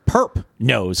 And the perp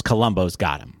knows Columbo's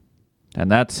got him.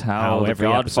 And that's how The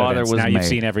Godfather was now made. You've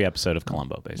seen every episode of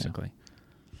Columbo, basically.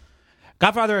 Yeah.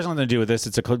 Godfather has nothing to do with this.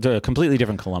 It's a completely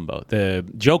different Columbo. The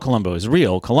Joe Columbo is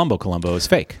real. Columbo is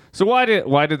fake. So why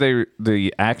did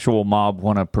the actual mob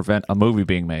want to prevent a movie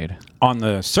being made? On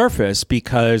the surface,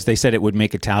 because they said it would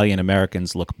make Italian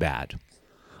Americans look bad.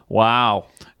 Wow.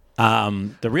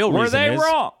 The real reason they is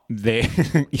wrong?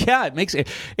 Yeah, it makes it.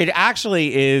 It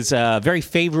actually is a very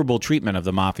favorable treatment of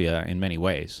the mafia in many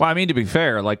ways. Well, I mean, to be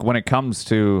fair, like when it comes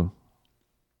to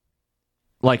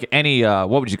like any what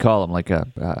would you call them? Like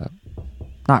a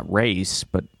not race,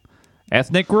 but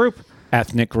ethnic group.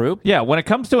 Ethnic group. Yeah, when it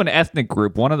comes to an ethnic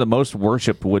group, one of the most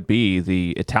worshipped would be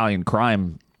the Italian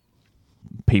crime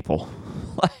people.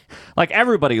 Like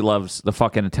everybody loves the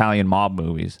fucking Italian mob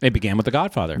movies. It began with The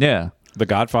Godfather. Yeah. The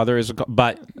Godfather is,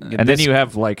 and then you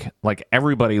have like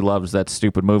everybody loves that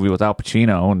stupid movie with Al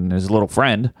Pacino and his little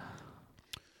friend.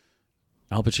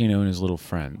 Al Pacino and his little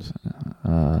friend.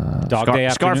 Dog Day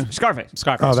Afternoon? Scarface.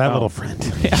 Oh, that little friend.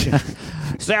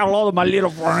 Say hello to my little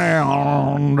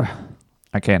friend.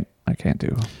 I can't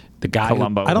do the guy.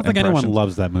 Columbo. I don't think impression. anyone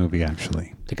loves that movie.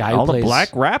 Actually, the guy all who plays the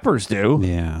black rappers do.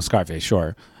 Yeah, Scarface,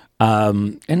 sure.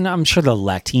 And I'm sure the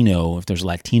Latino, if there's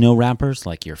Latino rappers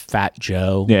like your Fat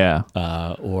Joe, yeah,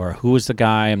 or who was the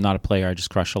guy? I'm not a player. I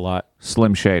just crush a lot.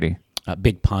 Slim Shady,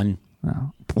 Big Pun.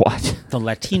 Oh, what? The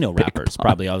Latino rappers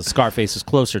probably. The Scarface is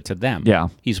closer to them. Yeah,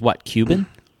 he's what, Cuban?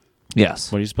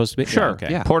 Yes. What are you supposed to be? Sure. Yeah,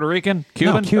 okay. Yeah. Puerto Rican,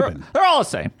 Cuban, No, Cuban. They're all the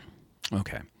same.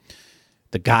 Okay.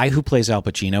 The guy who plays Al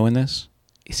Pacino in this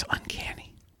is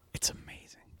uncanny. It's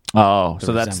amazing. Oh,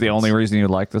 so that's the only reason you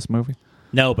like this movie?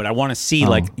 No, but I want to see,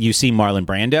 like, you see Marlon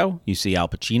Brando, you see Al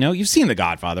Pacino, you've seen The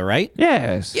Godfather, right?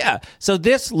 Yes. Yeah. So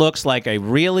this looks like a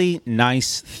really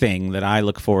nice thing that I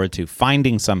look forward to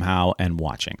finding somehow and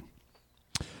watching.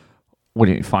 What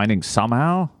are you finding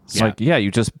somehow? Yeah. Like, yeah,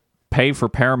 you just pay for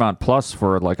Paramount Plus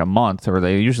for like a month, or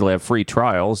they usually have free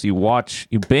trials. You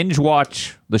binge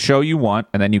watch the show you want,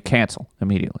 and then you cancel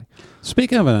immediately.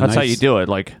 Speaking of That's how you do it.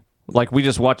 Like we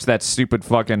just watched that stupid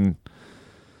fucking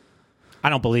I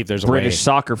don't believe there's a British way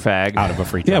soccer fag out of a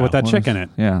free trial. Yeah, with that chick in it.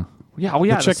 Yeah. Yeah, oh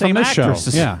yeah, the chick same from this show.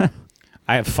 actress. Yeah.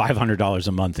 I have $500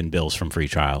 a month in bills from free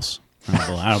trials.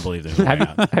 I don't believe there's a way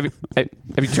out. Have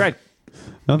you tried? I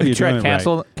don't think you're doing it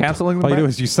right. Canceling them? All you do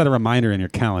is you set a reminder in your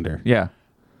calendar. Yeah.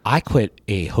 I quit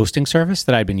a hosting service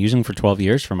that I'd been using for 12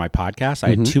 years for my podcast. I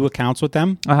had 2 accounts with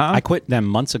them. I quit them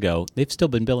months ago. They've still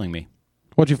been billing me.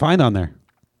 What'd you find on there?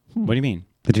 What do you mean?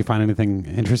 Did you find anything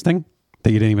interesting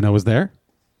that you didn't even know was there?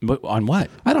 But on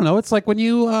what? I don't know. It's like when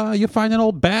you find an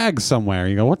old bag somewhere.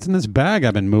 You go, "What's in this bag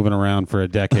I've been moving around for a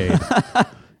decade?"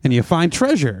 And you find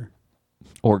treasure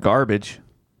Or garbage.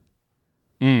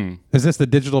 Is this the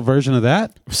digital version of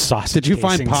that? Sausage Did you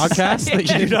find casings. podcasts that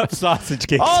you Chewed up sausage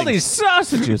casings. All these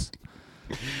sausages.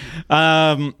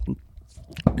 No,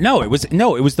 it was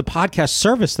the podcast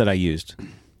service that I used.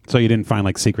 So you didn't find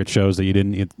like secret shows that you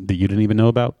didn't even know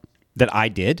about? That I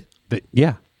did.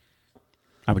 Yeah.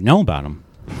 I would know about them.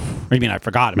 Or you mean I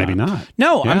forgot about Maybe them? not.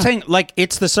 No, Yeah. I'm saying like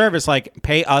it's the service. Like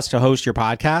pay us to host your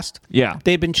podcast. Yeah.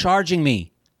 They've been charging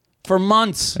me for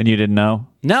months. And you didn't know?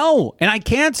 No, and I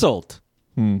canceled.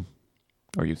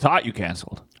 Or you thought you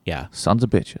canceled? Yeah. Sons of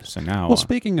bitches. So now, Well,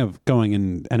 speaking of going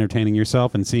and entertaining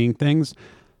yourself and seeing things,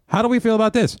 how do we feel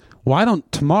about this? Why don't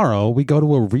tomorrow we go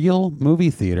to a real movie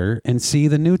theater and see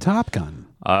the new Top Gun?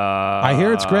 I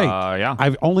hear it's great. Yeah.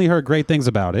 I've only heard great things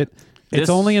about it. It's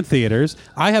only in theaters.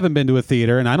 I haven't been to a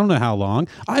theater in I don't know how long.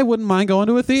 I wouldn't mind going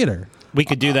to a theater. we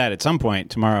could do that at some point.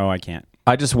 Tomorrow, I can't.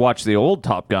 I just watched the old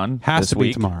Top Gun Has this to week.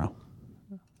 be tomorrow.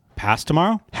 Past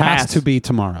tomorrow? Has to be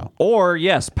tomorrow. Or,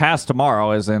 yes, past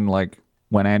tomorrow, as in, like,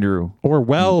 when Andrew... Or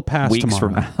well past weeks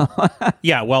tomorrow. from now.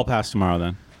 Yeah, well past tomorrow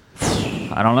then.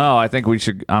 I don't know. I think we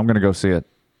should... I'm going to go see it.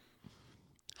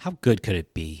 How good could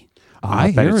it be?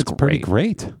 I bet hear it's it's pretty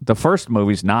great. The first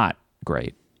movie's not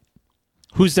great.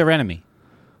 Who's their enemy?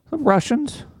 The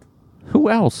Russians? Who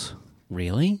else?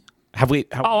 Really? Have we?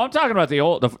 Oh, I'm talking about the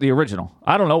original.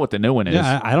 I don't know what the new one is.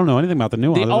 Yeah, I don't know anything about the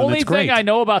new one. The other than only it's great. thing I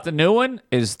know about the new one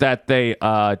is that they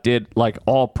did like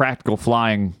all practical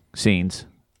flying scenes,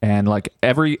 and like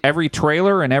every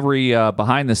trailer and every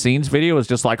behind the scenes video is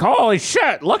just like, holy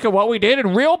shit! Look at what we did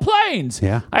in real planes.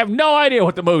 Yeah. I have no idea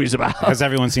what the movie's about. Has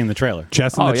everyone seen the trailer?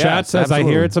 Jess in the chat says, I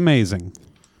hear it's amazing.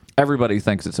 Everybody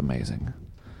thinks it's amazing,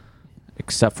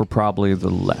 except for probably the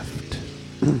left.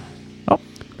 Oh,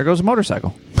 there goes a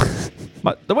motorcycle.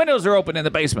 But the windows are open in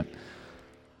the basement.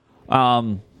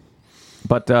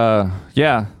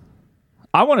 Yeah,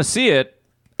 I want to see it,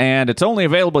 and it's only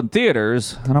available in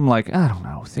theaters. And I'm like, I don't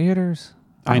know, theaters.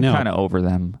 I know. I'm kind of over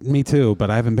them. Me too,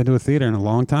 but I haven't been to a theater in a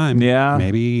long time. Yeah.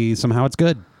 Maybe somehow it's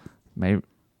good. Maybe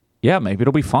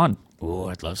it'll be fun. Ooh,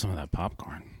 I'd love some of that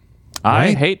popcorn. I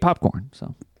Right? hate popcorn,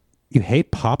 so You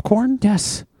hate popcorn?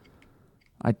 yes.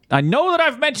 I know that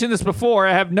I've mentioned this before.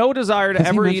 I have no desire to Has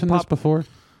ever he eat mentioned this popcorn. before?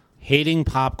 Hating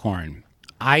popcorn.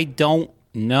 I don't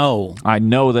know. I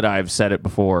know that I've said it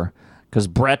before because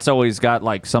Brett's always got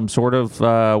like some sort of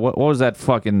what was that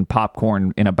fucking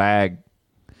popcorn in a bag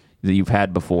that you've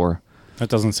had before? That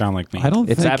doesn't sound like me. I don't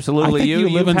It's think, absolutely I think you. you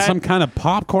live You've in had- some kind of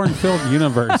popcorn-filled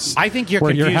universe. I think you're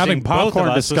where you're confusing having both of popcorn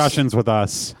us with- discussions with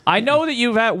us. I know that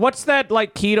you've had. What's that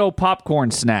like keto popcorn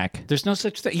snack? There's no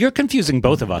such thing. You're confusing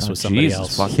both of us with somebody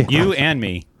Jesus else. fucking You and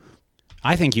me.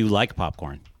 I think you like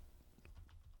popcorn.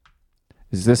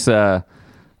 Is this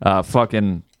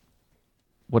fucking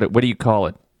what do you call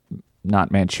it?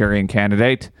 Not Manchurian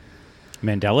Candidate.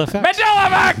 Mandela effect?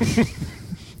 Mandela effect.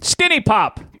 Skinny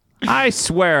Pop. I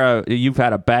swear you've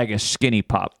had a bag of Skinny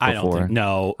Pop before. I don't think.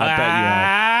 No. I bet you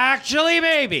have. Actually,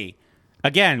 maybe.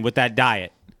 Again, with that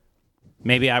diet.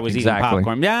 Maybe I was Exactly. eating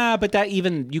popcorn. Yeah, but that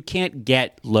even, you can't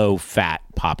get low-fat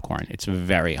popcorn. It's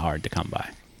very hard to come by.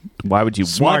 Why would you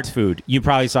Smart what? food. You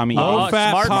probably saw me eat.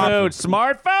 Low-fat smart popcorn. food.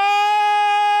 Smart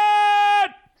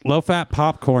food. Low-fat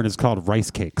popcorn is called rice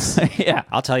cakes. Yeah.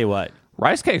 I'll tell you what.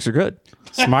 Rice cakes are good.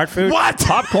 Smart food. What?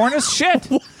 Popcorn is shit.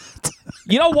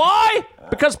 You know why?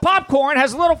 Because popcorn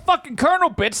has little fucking kernel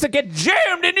bits that get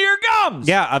jammed into your gums.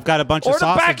 Yeah, I've got a bunch Or of the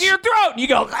sausage. back of your throat, and you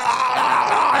go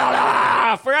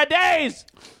for days.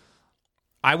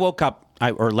 I woke up,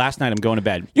 or last night I'm going to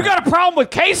bed. You got a problem with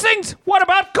casings? What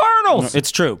about kernels? It's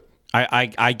true.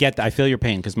 I get that. I feel your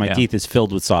pain because my teeth is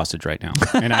filled with sausage right now.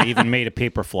 And I even made a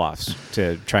paper floss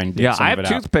to try and dig Yeah, some I of have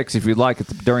it out. toothpicks if you'd like it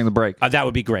during the break. That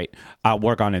would be great. I'll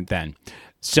work on it then.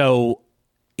 So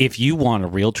if you want a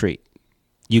real treat,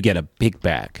 you get a big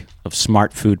bag of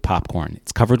Smart Food popcorn.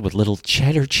 It's covered with little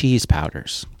cheddar cheese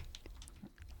powders.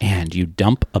 And you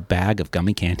dump a bag of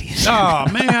gummy candies. Oh,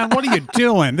 man, what are you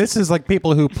doing? This is like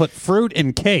people who put fruit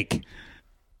in cake.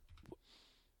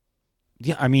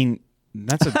 Yeah, I mean,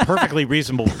 that's a perfectly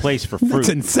reasonable place for fruit. That's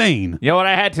insane. You know what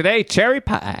I had today? Cherry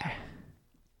pie.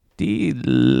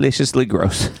 Deliciously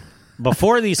gross.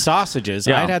 Before these sausages,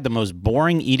 Yeah. I'd had the most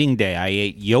boring eating day. I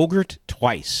ate yogurt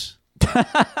twice.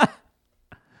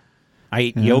 I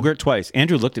ate yogurt twice.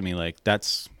 Andrew looked at me like, I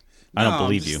don't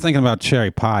believe I'm you. just thinking about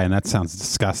cherry pie, and that sounds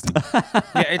disgusting.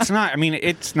 Yeah, it's not. I mean,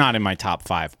 it's not in my top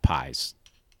 5 pies.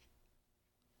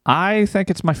 I think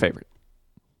it's my favorite.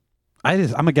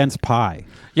 I'm against pie.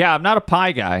 Yeah, I'm not a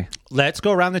pie guy. Let's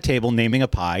go around the table naming a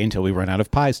pie until we run out of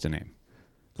pies to name.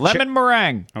 Lemon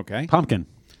meringue. Okay. Pumpkin,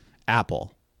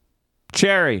 Apple.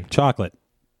 Cherry. chocolate,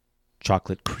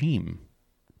 Chocolate cream.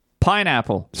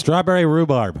 Pineapple. strawberry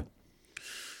rhubarb,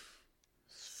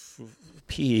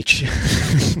 Peach.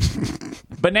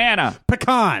 Banana.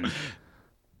 pecan.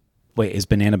 Wait, is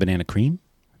banana cream?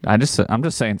 I'm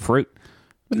just saying fruit.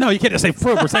 No, you can't just say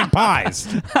fruit. We're saying pies.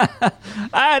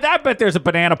 I bet there's a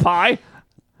banana pie.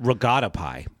 Regatta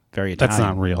pie. Very Italian. That's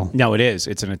not real. No, it is.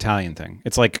 It's an Italian thing.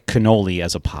 It's like cannoli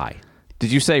as a pie.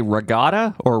 Did you say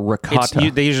regatta or ricotta?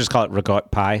 They usually just call it regatta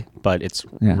pie, but it's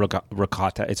Yeah.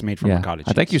 ricotta. It's made from ricotta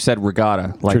cheese. I think you said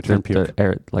regatta, like True term puke.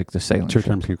 like the sailing. True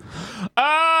ship. term puke.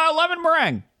 Lemon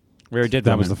meringue. We already did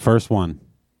That was the first one.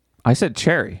 I said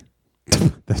cherry.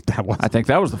 That was. I think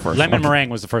that was the first lemon one. meringue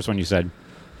was the first one you said.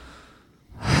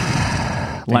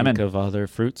 Lemon. Think of other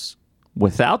fruits.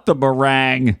 Without the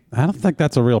meringue. I don't think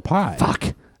that's a real pie.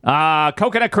 Fuck.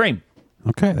 Coconut cream.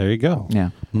 Okay, there you go. Yeah.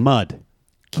 Mud.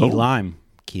 Key lime.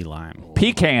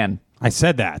 Pecan. I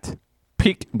said that.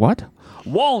 What?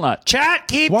 Walnut. Chat,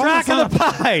 keep Walnut's track of the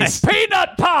not- pies.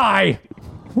 Peanut pie.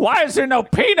 Why is there no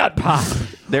peanut pie?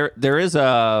 There is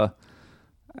a.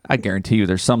 I guarantee you,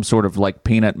 there's some sort of like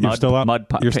peanut You're mud. still up. Mud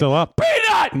pie. You're still up.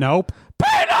 Peanut. Nope.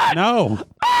 Peanut. No.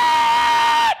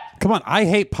 Come on, I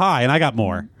hate pie, and I got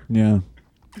more. Yeah.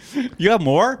 You have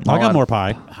more? I got more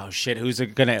pie. Oh shit! Who's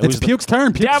it gonna? It's Who's the, Puke's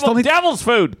turn. Puke still needs- Devil's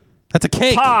food. That's a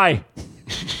cake. Pie.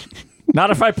 Not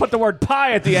if I put the word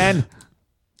pie at the end.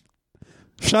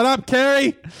 Shut up,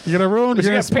 Carrie. You're gonna ruin. You're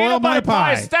gonna Peanut spoil my butter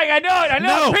pie. pie. Stang. I know it. I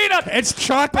know No, peanut. it's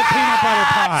chocolate peanut butter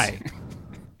pie.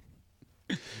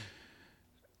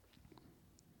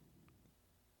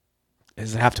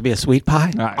 Does it have to be a sweet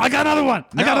pie? All right. I got another one.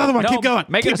 I got another one. no, Keep going.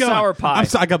 make it Keep a going. sour pie.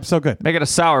 I'm so good. Make it a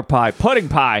sour pie. Pudding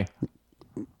pie.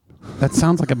 That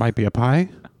sounds like it might be a pie.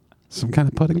 Some kind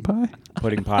of pudding pie.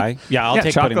 Pudding pie. Yeah, I'll Yeah,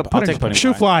 take chocolate pudding. I'll pudding take pudding.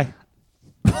 Shoe pie.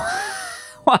 fly.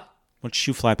 What? What's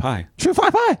shoe fly pie? Shoe fly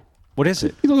pie. What is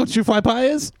it? You know what shoe fly pie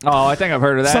is? Oh, I think I've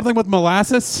heard of that. Something with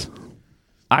molasses.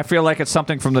 I feel like it's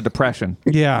something from the Depression.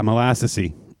 Yeah,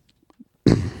 molassesy.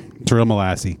 It's real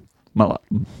molassy.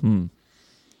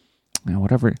 Yeah,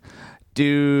 whatever.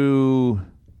 Do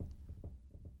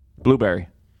blueberry.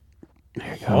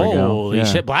 Holy Yeah.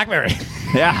 shit! Blackberry.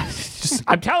 Yeah.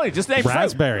 I'm telling you, just name fruit.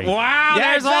 Raspberry. Wow,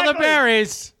 Yeah, there's all the exactly.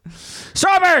 berries.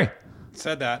 Strawberry.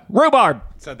 Said that. Rhubarb.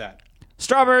 Said that.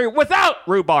 Strawberry without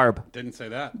rhubarb. Didn't say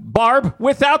that. Barb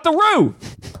without the rue.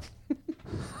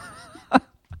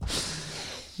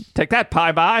 Take that,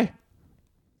 pie bye.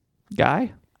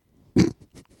 Guy?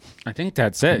 I think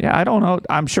that's it. Yeah, I don't know.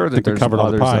 I'm sure that think we there's covered all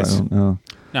the others. pies. I don't know.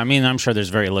 I mean, I'm sure there's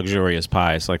very luxurious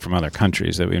pies, like from other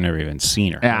countries that we've never even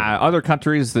seen. Or Yeah, other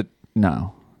countries that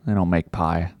no, they don't make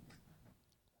pie.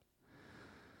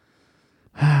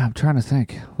 I'm trying to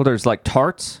think. Well, there's like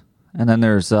tarts, and then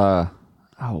there's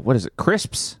what is it?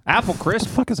 Crisps, apple crisp.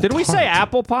 fuck is a Did we say tart?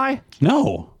 apple pie?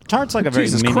 No. tart's like a very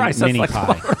Jesus mini, Christ, that's mini like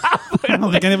pie. I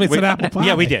don't think anybody said apple pie.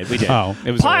 Yeah, we did. We did. Oh.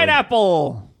 It was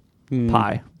Pineapple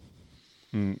pie.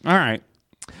 All right.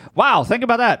 Wow, think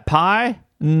about that. Pie,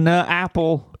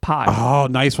 apple pie. Oh,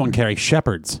 nice one, Carrie.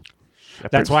 Shepherds.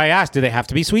 That's why I asked, do they have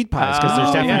to be sweet pies? Because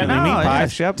there's definitely meat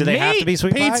pies. Do they have to be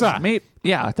sweet Pizza. pies? Meat.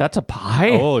 Yeah, that's a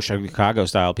pie. Oh,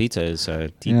 Chicago-style pizza is a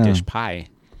deep dish pie.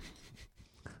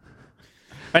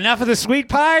 Enough of the sweet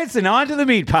pies and on to the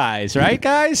meat pies, right,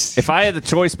 guys? If I had the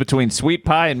choice between sweet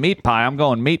pie and meat pie, I'm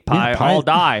going meat pie. pie. I'll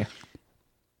die.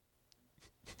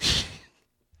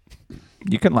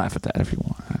 You can laugh at that if you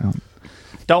want.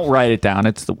 Don't write it down.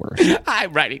 It's the worst.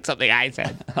 I'm writing something I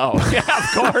said. Oh, yeah,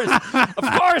 of course.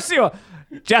 Of course you will.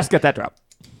 Just get that drop.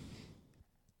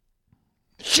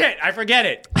 Shit, I forget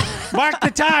it. Mark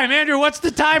the time. Andrew, what's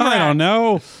the timer I at? don't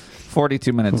know.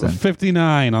 42 minutes in.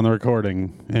 59 on the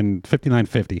recording and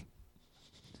 59.50.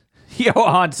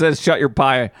 Johan says, shut your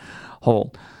pie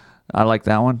hole. I like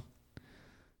that one.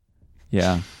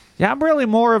 Yeah. Yeah, I'm really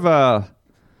more of a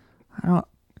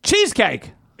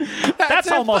cheesecake. That's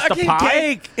almost a fucking pie.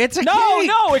 cake. It's a no, cake.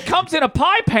 No, it comes in a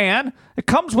pie pan. It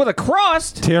comes with a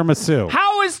crust. Tiramisu.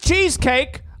 How is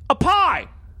cheesecake a pie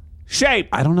shape?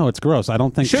 I don't know. It's gross. I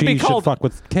don't think Should be cheese called- should fuck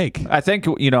with cake. I think,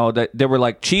 that they were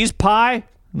like cheese pie.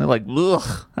 And they're like,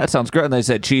 ugh, that sounds great. And they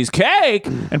said cheesecake.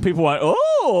 And people went,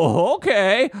 oh,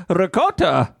 okay.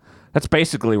 Ricotta. That's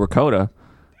basically ricotta.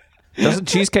 Doesn't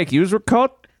cheesecake use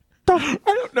ricotta? I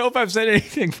don't know if I've said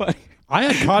anything funny. I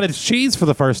had cottage cheese for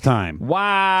the first time.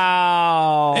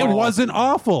 Wow. It wasn't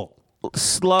awful.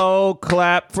 Slow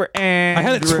clap for Andrew. I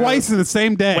had it twice in the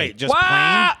same day. Wait, just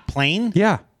What? plain?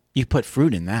 Yeah. You put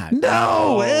fruit in that.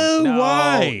 No. Ew,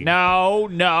 why? No.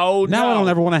 Now I don't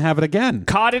ever want to have it again.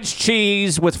 Cottage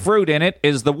cheese with fruit in it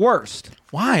is the worst.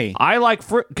 Why? I like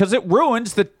fruit because it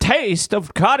ruins the taste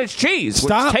of cottage cheese,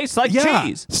 which tastes like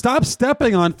cheese. Stop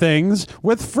stepping on things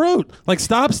with fruit. Like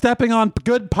stop stepping on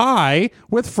good pie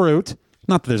with fruit.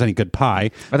 Not that there's any good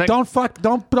pie.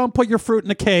 Don't put your fruit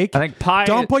in a cake. I think pie.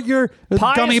 Don't put your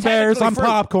pie gummy is bears technically on fruit.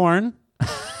 popcorn.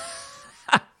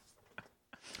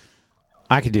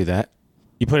 I could do that.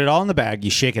 You put it all in the bag.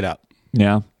 You shake it up.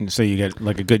 Yeah. So you get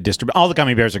like a good distribution. All the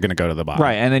gummy bears are going to go to the bottom.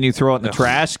 Right, and then you throw it in the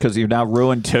trash because you've now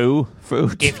ruined 2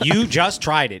 foods. If you just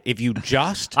tried it,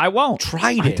 I won't.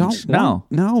 tried I it. don't. No.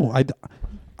 No.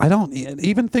 I don't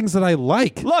even things that I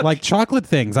like. Look. Like chocolate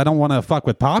things. I don't want to fuck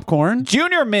with popcorn.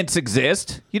 Junior mints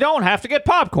exist. You don't have to get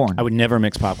popcorn. I would never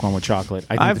mix popcorn with chocolate.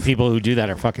 I think the people who do that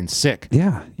are fucking sick.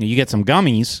 Yeah. You get some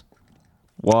gummies.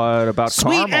 What about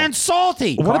Sweet caramel? and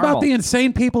salty. What Caramel. about the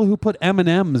insane people who put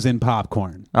M&Ms in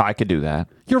popcorn? Oh, I could do that.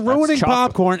 You're ruining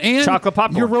popcorn, and chocolate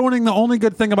popcorn. you're ruining the only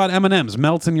good thing about M&Ms.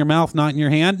 Melts in your mouth, not in your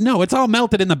hand. No, it's all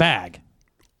melted in the bag.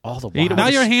 All the while. Now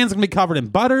your hand's going to be covered in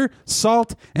butter,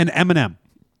 salt, and M&M.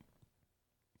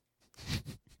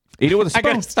 Eat it with a I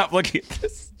spoon. gotta stop looking at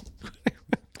this.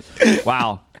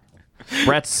 Wow.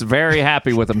 Brett's very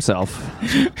happy with himself.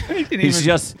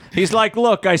 He's like,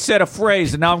 look, I said a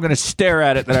phrase, and now I'm going to stare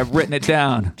at it that I've written it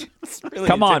down. Really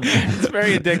Come on, man. It's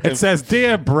very addictive. It says,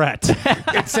 "Dear Brett."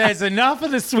 It says, enough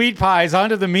of the sweet pies,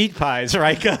 onto the meat pies,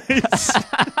 right, guys?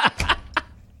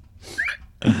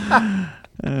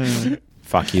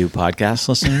 Fuck you, podcast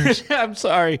listeners. I'm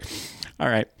sorry. All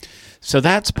right. So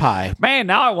that's pie. Man,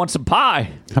 now I want some pie.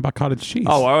 How about cottage cheese?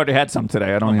 Oh, I already had some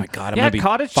today. I don't. Oh, my even... God, I'm yeah, gonna be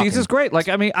cottage cheese is great. Like,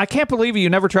 I mean, I can't believe you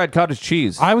never tried cottage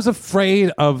cheese. I was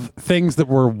afraid of things that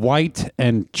were white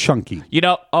and chunky. You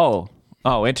know? Oh,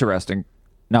 interesting.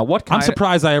 Now, what kind? I'm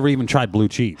surprised I ever even tried blue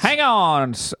cheese. Hang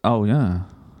on. Oh,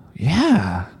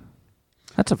 yeah.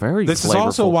 That's a very. This is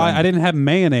also flavorful why thing. I didn't have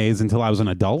mayonnaise until I was an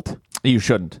adult. You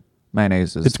shouldn't.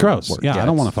 Mayonnaise is. It's gross. the worst. Yeah, I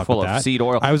don't want to it's fuck full with of that. seed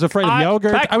oil. I was afraid of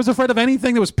yogurt. I was afraid of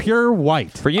anything that was pure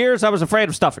white. For years, I was afraid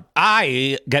of stuffing.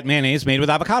 I get mayonnaise made with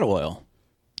avocado oil.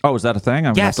 Oh, is that a thing?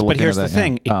 I'm gonna have Yes, to look but here's into the that,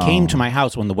 thing. yeah. It came to my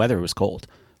house when the weather was cold,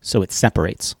 so it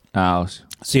separates. Oh,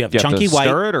 So you have you chunky have to white,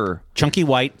 stir it, or chunky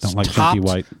white, Don't like topped chunky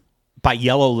white. by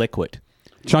yellow liquid.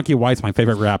 Chunky white's my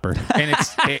favorite rapper. And it's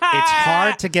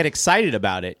hard to get excited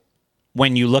about it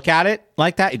when you look at it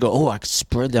like that. You go, oh, I could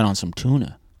spread that on some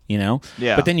tuna, you know?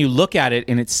 Yeah. But then you look at it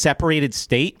in its separated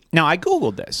state. Now, I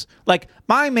Googled this. Like,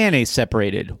 my mayonnaise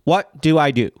separated. What do I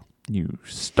do? you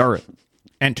stir it.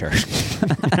 Enter.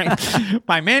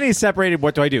 My mayonnaise separated.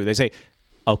 What do I do? They say,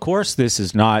 of course, this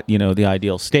is not, the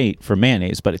ideal state for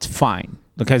mayonnaise, but it's fine.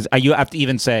 Because you have to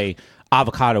even say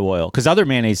avocado oil, because other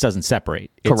mayonnaise doesn't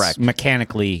separate. It's Correct.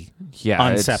 mechanically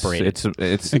unseparated.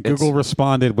 It's And Google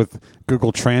responded with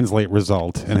Google Translate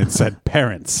result, and it said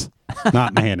parents,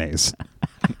 not mayonnaise.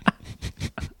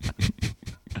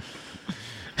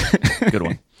 good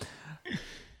one.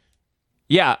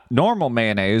 Yeah, normal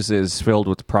mayonnaise is filled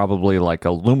with probably like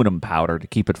aluminum powder to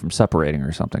keep it from separating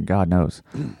or something. God knows.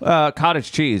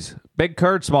 Cottage cheese, big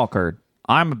curd, small curd.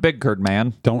 I'm a big curd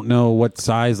man. Don't know what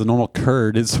size the normal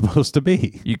curd is supposed to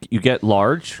be. You get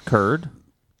large curd.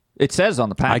 It says on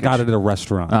the package. I got it at a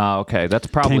restaurant. Oh, okay. That's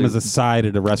probably Came as a side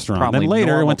at a restaurant. probably Then later,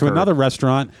 I normal went to curd. another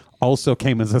restaurant, also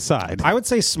came as a side. I would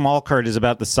say small curd is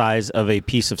about the size of a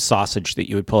piece of sausage that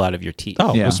you would pull out of your teeth.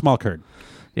 Oh, Yeah. a small curd.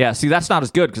 Yeah, see, that's not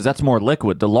as good because that's more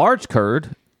liquid. The large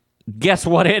curd, guess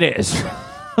what it is?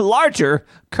 Larger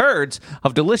curds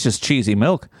of delicious cheesy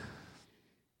milk.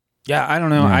 Yeah, I don't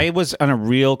know. I was on a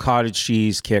real cottage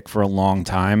cheese kick for a long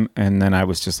time, and then I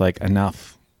was just like,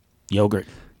 enough. Yogurt.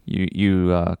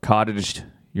 You cottaged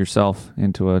yourself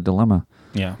into a dilemma.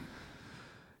 Yeah.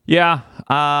 Yeah,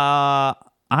 I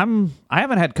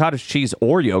haven't had cottage cheese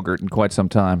or yogurt in quite some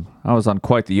time. I was on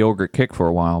quite the yogurt kick for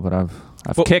a while, but I've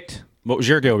kicked. What was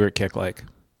your yogurt kick like?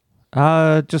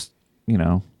 Just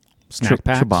Snack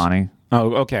packs? Chobani.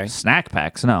 Oh, okay. Snack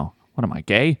packs? No. What am I,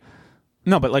 gay?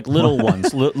 No, but like little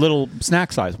ones, little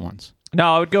snack size ones.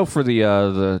 No, I would go for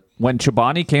the when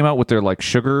Chobani came out with their like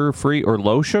sugar free or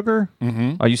low sugar.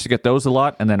 Mm-hmm. I used to get those a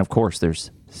lot, and then of course there's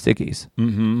Siggies.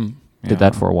 Mm-hmm. Did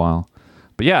that for a while,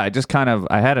 but yeah, I just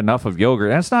I had enough of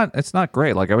yogurt, and it's not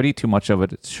great. Like I would eat too much of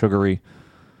it; it's sugary.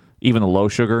 Even the low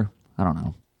sugar, I don't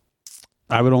know.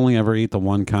 I would only ever eat the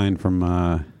one kind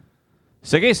from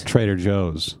Siggies? Trader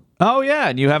Joe's. Oh yeah,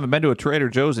 and you haven't been to a Trader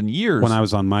Joe's in years. When I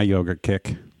was on my yogurt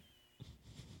kick.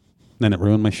 Then it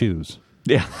ruined my shoes.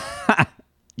 Yeah.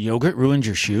 Yogurt ruined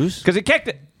your shoes? Because he kicked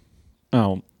it.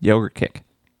 Oh. Yogurt kick.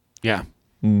 Yeah.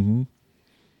 Mm-hmm.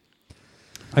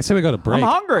 I say we go to break. I'm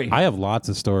hungry. I have lots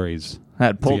of stories.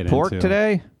 Had pulled get pork into.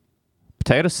 today.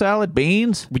 Potato salad,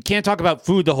 beans. We can't talk about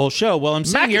food the whole show. Well, I'm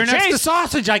sitting Mac here and next to cheese.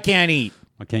 sausage I can't eat.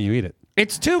 Why can't you eat it?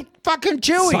 It's too fucking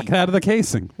chewy. Suck it out of the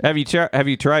casing. Have you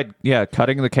tried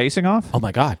cutting the casing off? Oh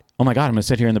my god. I'm going to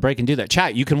sit here in the break and do that.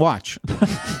 Chat, you can watch.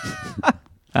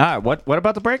 All right, what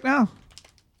about the break now?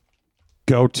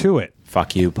 Go to it.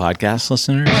 Fuck you, podcast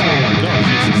listeners.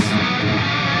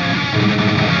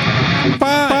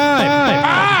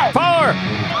 Five. Four.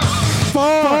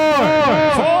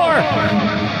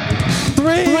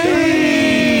 3.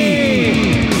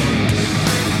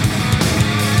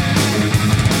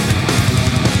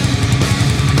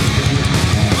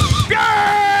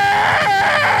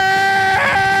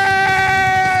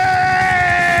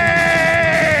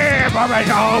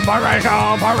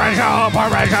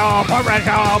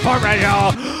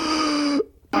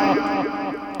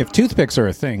 If toothpicks are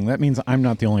a thing, that means I'm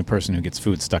not the only person who gets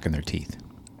food stuck in their teeth.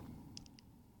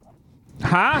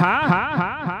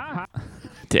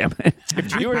 Damn it.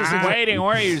 You were just waiting,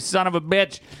 were you, son of a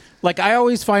bitch? Like, I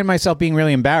always find myself being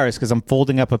really embarrassed because I'm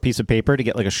folding up a piece of paper to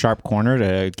get like a sharp corner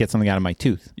to get something out of my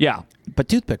tooth. Yeah. But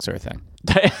toothpicks are a thing.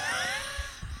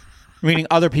 Meaning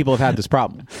other people have had this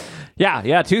problem.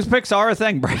 Yeah, toothpicks are a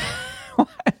thing, bro.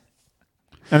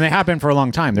 And they happen for a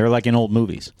long time. They're like in old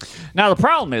movies. Now, the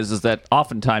problem is that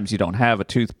oftentimes you don't have a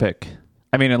toothpick.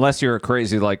 I mean, unless you're a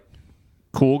crazy, like,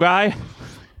 cool guy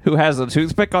who has a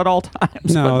toothpick at all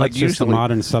times. No, but, like, that's just a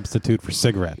modern substitute for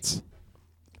cigarettes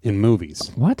in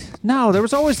movies. What? No, there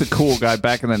was always the cool guy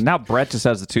back in the... Now Brett just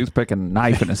has a toothpick and a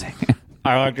knife in his hand.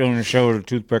 I like doing a show with a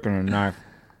toothpick and a knife.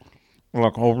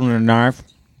 Like holding a knife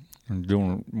and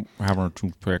having a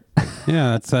toothpick.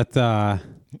 Yeah, that's that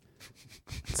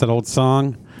old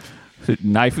song.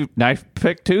 Knife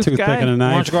pick toothpick guy? And a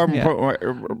knife. Why don't you go up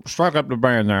and strike up the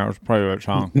band there? Let's play that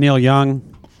song. Neil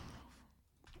Young.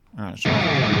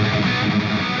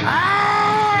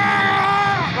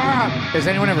 Has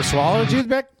anyone ever swallowed a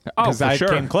toothpick? Oh, because I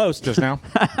came close just now.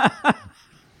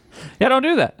 Yeah, don't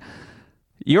do that.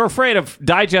 You're afraid of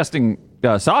digesting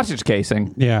sausage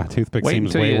casing. Yeah, toothpick Wait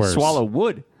seems until way you worse. swallow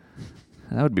wood.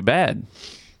 That would be bad.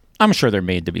 I'm sure they're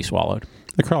made to be swallowed.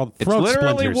 They're called It's throat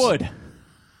literally splinters.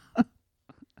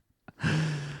 wood.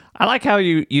 I like how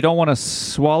you don't want to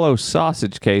swallow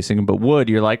sausage casing, but wood,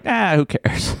 you're like, who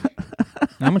cares?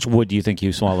 How much wood do you think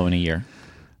you swallow in a year?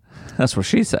 That's what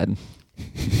she said.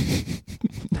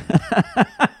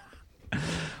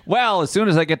 Well, as soon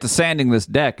as I get to sanding this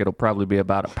deck, it'll probably be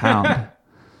about a pound.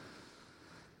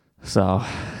 So,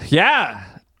 yeah.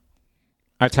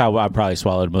 That's how I probably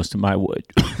swallowed most of my wood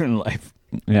in life.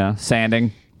 Yeah,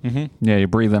 sanding. Mm-hmm. Yeah, you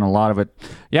breathe in a lot of it.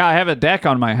 Yeah, I have a deck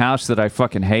on my house that I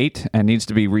fucking hate and needs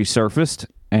to be resurfaced.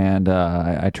 And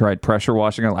I tried pressure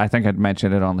washing it. I think I'd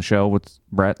mentioned it on the show with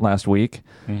Brett last week.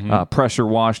 Mm-hmm. Pressure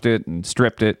washed it and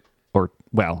stripped it.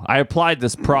 I applied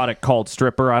this product called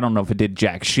Stripper. I don't know if it did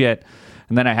jack shit.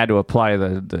 And then I had to apply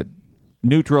the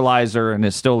neutralizer, and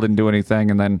it still didn't do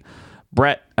anything. And then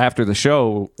Brett, after the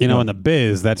show... You know, in the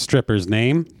biz, that stripper's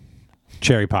name?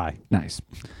 Cherry Pie. Nice.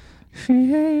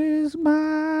 She is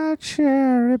my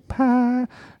cherry pie,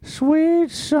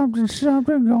 sweet something,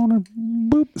 gonna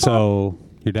boop. So,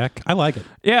 your deck? I like it.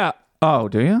 Yeah. Oh,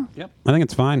 do you? Yep. I think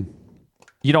it's fine.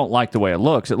 You don't like the way it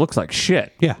looks. It looks like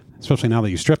shit. Yeah, especially now that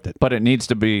you stripped it. But it needs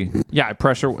to be,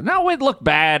 pressure. No, it looked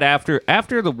bad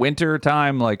after the winter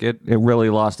time. Like, it really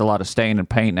lost a lot of stain and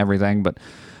paint and everything. But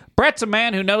Brett's a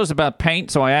man who knows about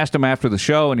paint, so I asked him after the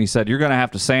show, and he said, you're going to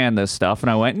have to sand this stuff. And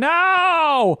I went,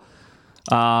 no!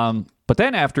 But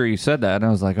then after he said that, I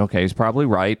was like, okay, he's probably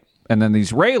right. And then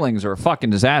these railings are a fucking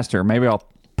disaster. Maybe I'll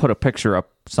put a picture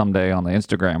up someday on the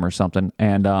Instagram or something.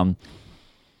 And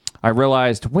I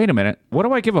realized, wait a minute, what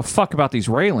do I give a fuck about these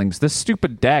railings? This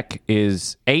stupid deck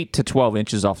is 8 to 12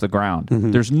 inches off the ground.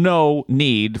 Mm-hmm. There's no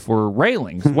need for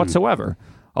railings whatsoever,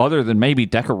 other than maybe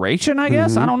decoration, I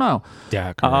guess. I don't know.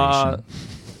 Decoration.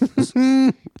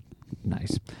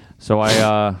 Nice. So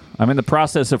I'm in the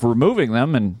process of removing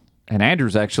them, and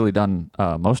Andrew's actually done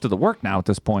most of the work now at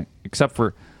this point, except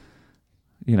for,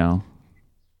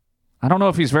 I don't know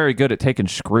if he's very good at taking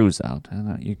screws out.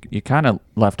 You kind of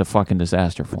left a fucking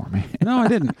disaster for me. No, I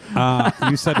didn't.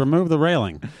 You said remove the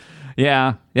railing.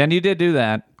 Yeah, and you did do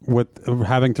that. With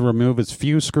having to remove as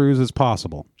few screws as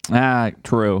possible.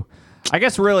 True. I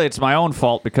guess really it's my own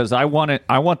fault because I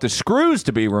want the screws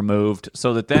to be removed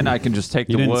so that then I can just take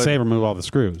the wood. You didn't say remove all the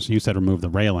screws. You said remove the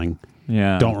railing.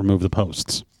 Yeah. Don't remove the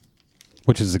posts,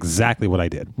 which is exactly what I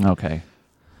did. Okay.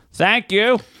 Thank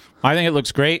you. I think it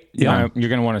looks great. Yeah. You're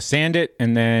going to want to sand it,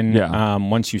 and then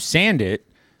once you sand it,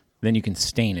 then you can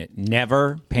stain it.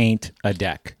 Never paint a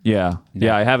deck. Yeah.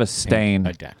 Never I have a stain.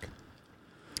 paint a deck.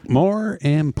 More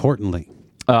importantly.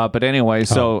 But anyway,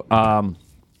 so I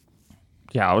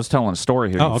was telling a story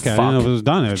here. Oh, okay. I didn't know if it was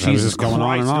done. I was just going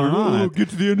Christ, on and on. Get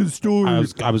to the end of the story.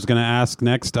 I was going to ask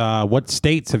next, what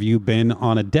states have you been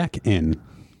on a deck in?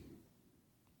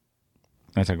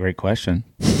 That's a great question.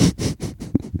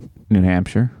 New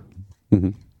Hampshire.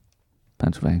 Mm-hmm.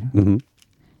 Pennsylvania. Mm-hmm.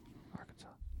 Arkansas.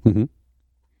 Mm-hmm.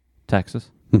 Texas.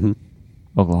 Mm-hmm.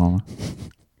 Oklahoma.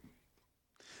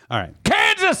 All right.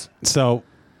 Kansas! So,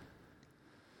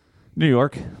 New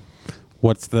York.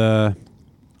 what's the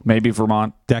Maybe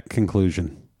Vermont. deck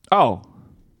conclusion? Oh.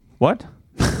 What?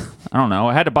 I don't know.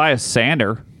 I had to buy a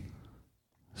sander.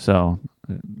 So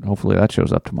hopefully that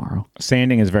shows up tomorrow.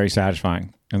 Sanding is very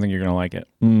satisfying. I think you're going to like it.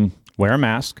 Wear a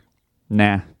mask.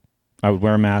 Nah. I would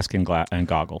wear a mask and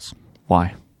goggles.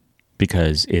 Why?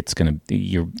 Because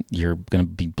you're gonna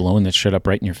be blowing this shit up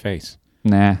right in your face.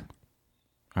 Nah.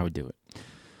 I would do it.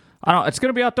 I don't. It's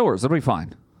gonna be outdoors. It'll be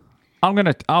fine.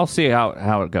 I'll see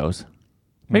how it goes.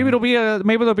 Maybe there'll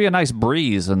be a nice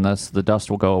breeze and the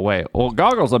dust will go away. Well,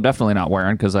 goggles I'm definitely not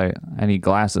wearing because I need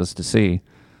glasses to see.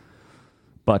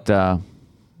 But I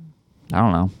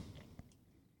don't know.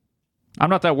 I'm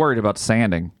not that worried about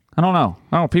sanding. I don't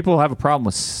know. People have a problem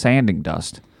with sanding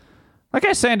dust. Like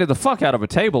I sanded the fuck out of a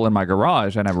table in my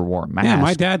garage. I never wore a mask. Yeah,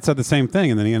 my dad said the same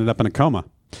thing, and then he ended up in a coma.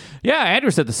 Yeah,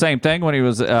 Andrew said the same thing when he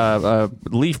was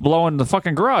leaf blowing the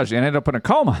fucking garage. He ended up in a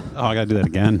coma. Oh, I got to do that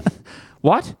again.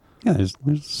 What? Yeah, there's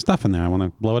stuff in there. I want to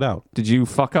blow it out. Did you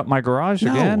fuck up my garage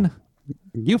again?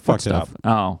 You fucked it up.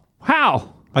 Oh.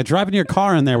 How? By driving your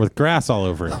car in there with grass all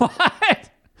over it. What?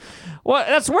 Well,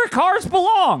 that's where cars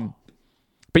belong.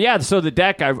 But yeah, so the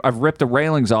deck, I've ripped the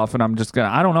railings off, and I'm just going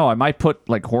to, I don't know, I might put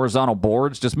like horizontal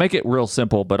boards, just make it real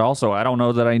simple, but also I don't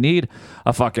know that I need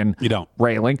a fucking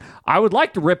railing. I would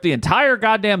like to rip the entire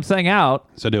goddamn thing out.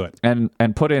 So do it. And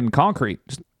put in concrete.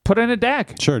 Just put in a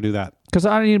deck. Sure, do that. Because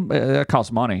I need, it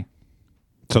costs money.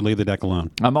 So leave the deck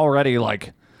alone. I'm already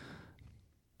like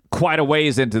quite a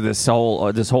ways into this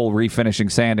whole refinishing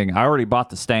sanding. I already bought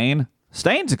the stain.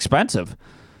 Stain's expensive.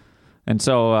 And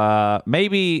so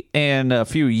maybe in a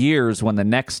few years when the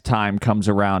next time comes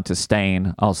around to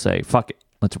stain, I'll say, fuck it.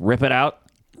 Let's rip it out.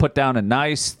 Put down a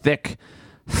nice, thick,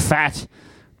 fat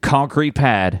concrete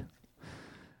pad.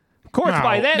 Of course,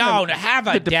 by then... to have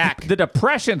a deck. The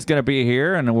depression's going to be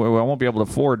here, and we won't be able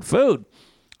to afford food.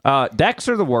 Decks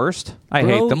are the worst. I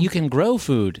hate them. You can grow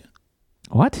food.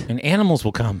 What? And animals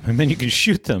will come, and then you can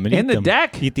shoot them and in eat the them.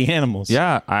 deck. Eat the animals.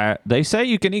 Yeah, they say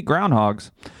you can eat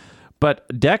groundhogs, but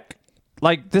deck,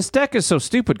 like this deck is so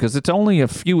stupid because it's only a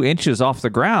few inches off the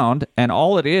ground, and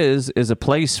all it is a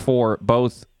place for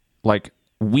both like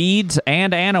weeds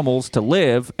and animals to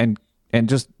live and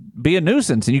just be a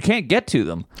nuisance, and you can't get to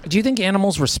them. Do you think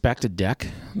animals respect a deck,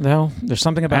 though? There's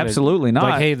something about Absolutely it. not.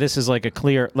 Like, hey, this is like a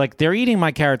clear... Like, they're eating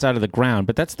my carrots out of the ground,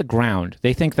 but that's the ground.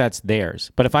 They think that's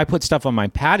theirs. But if I put stuff on my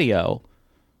patio,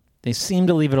 they seem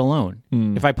to leave it alone.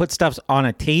 If I put stuff on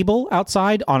a table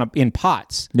outside in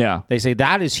pots, they say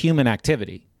that is human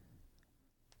activity.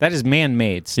 That is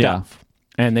man-made stuff.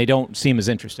 Yeah. And they don't seem as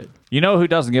interested. You know who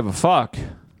doesn't give a fuck?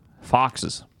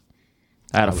 Foxes.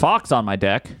 I had a fox on my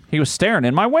deck. He was staring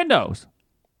in my windows.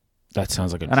 That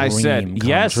sounds like a dream. And I said,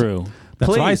 yes, true. That's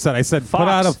please, what I said. I said, fox. Put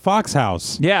out a fox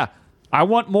house. Yeah. I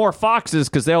want more foxes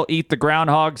because they'll eat the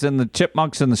groundhogs and the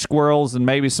chipmunks and the squirrels and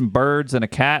maybe some birds and a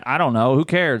cat. I don't know. Who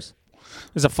cares?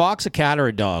 Is a fox a cat or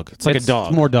a dog? It's like a dog.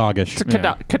 It's more doggish. It's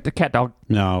a cat dog.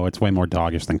 No, it's way more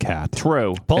doggish than cat.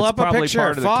 True. Pull it's up a probably picture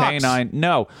part of of fox. the canine.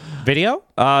 No. Video?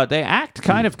 They act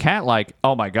kind of cat-like.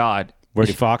 Oh, my God. Where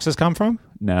do foxes come from?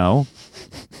 No.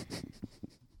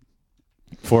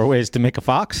 4 ways to make a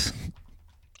fox?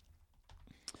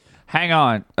 Hang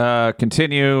on.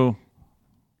 Continue.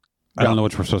 I don't know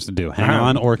what we're supposed to do. Hang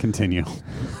on or continue.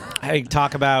 Hey,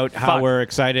 talk about how we're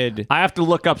excited. I have to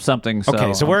look up something. So.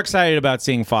 Okay, so we're excited about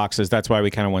seeing foxes. That's why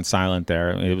we kind of went silent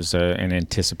there. It was an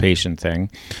anticipation thing.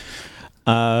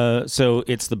 So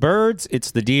it's the birds,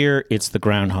 it's the deer, it's the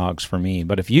groundhogs for me.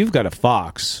 But if you've got a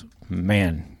fox,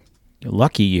 man,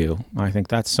 lucky you. I think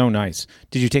that's so nice.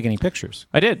 Did you take any pictures?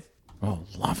 I did. Oh,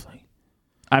 lovely.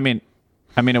 I mean,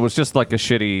 it was just like a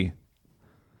shitty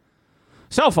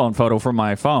cell phone photo from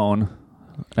my phone.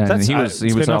 And he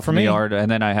was off in the yard,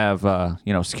 and then I have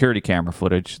security camera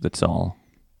footage that's all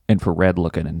infrared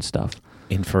looking and stuff.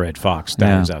 Infrared fox,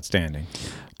 that is outstanding.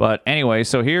 But anyway,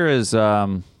 so here is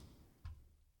a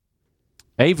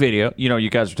video. You know, you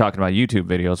guys are talking about YouTube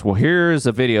videos. Well, here's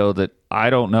a video that I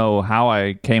don't know how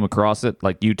I came across it.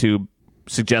 Like YouTube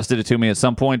suggested it to me at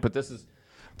some point, but this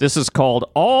is called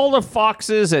 "All the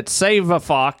Foxes at Save a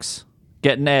Fox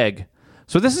Get an Egg."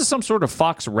 So this is some sort of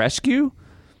fox rescue.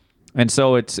 And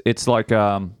so it's like, you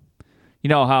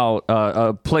know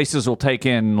how places will take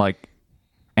in like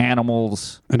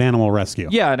animals. An animal rescue.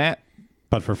 Yeah,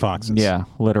 but for foxes. Yeah,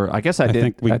 literally. I guess I did. I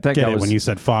think we get it when you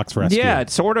said fox rescue. Yeah, it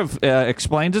sort of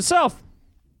explains itself.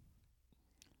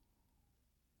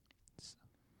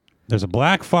 There's a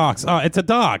black fox. Oh, it's a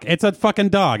dog. It's a fucking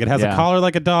dog. It has a collar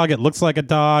like a dog. It looks like a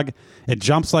dog. It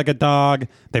jumps like a dog.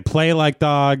 They play like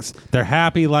dogs. They're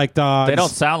happy like dogs. They don't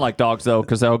sound like dogs, though,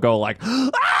 because they'll go like,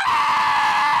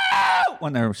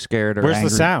 when they're scared or Where's angry.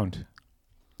 the sound?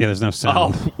 Yeah, there's no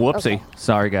sound. Oh, whoopsie. Okay.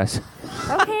 Sorry, guys. Okay.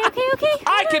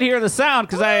 I could hear the sound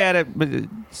because I had it. But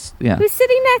yeah. Who's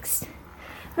sitting next?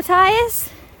 Matthias?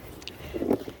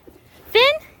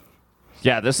 Finn?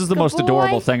 Yeah, this is the most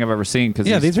adorable thing I've ever seen. Cause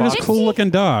these are just cool-looking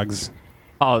dogs.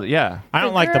 Oh, yeah. I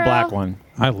don't like the black one.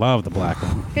 I love the black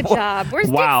one. Good job. Where's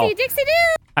Wow. Dixie? Dixie,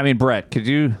 dude. I mean, Brett, could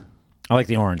you I like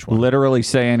the orange one. literally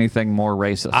say anything more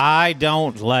racist? I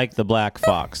don't like the black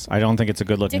fox. I don't think it's a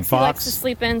good-looking Dixie likes fox. to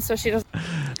sleep in, so she doesn't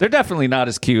They're definitely not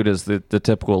as cute as the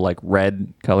typical, like,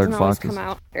 red-colored always foxes. come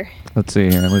out. Let's see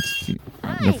here.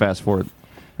 Let's fast forward.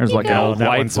 There's like an Oh, old that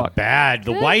white one's fox. bad.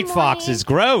 The Good white fox morning. is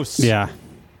gross. Yeah.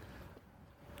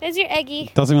 There's your eggie.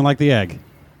 Doesn't even like the egg.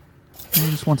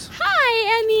 Just once.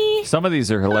 Hi, Emmy. Some of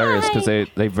these are hilarious because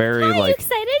they vary, Hi, you like...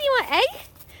 excited? You want egg?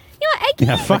 You want egg?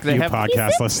 Yeah, fuck they you, have-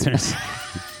 podcast listeners.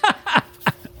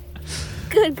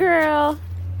 Good girl.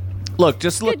 Look,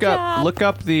 just look Good up job. look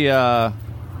up the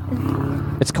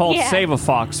it's called Yeah. Save a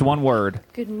Fox, one word.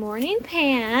 Good morning,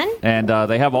 Pan. And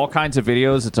they have all kinds of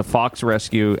videos. It's a fox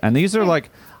rescue. And these are like,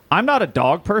 I'm not a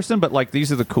dog person, but like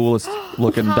these are the coolest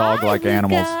looking dog-like Luca.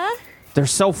 animals. They're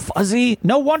so fuzzy.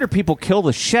 No wonder people kill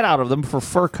the shit out of them for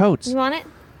fur coats. You want it?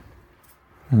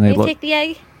 And they You look, take the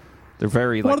egg? they're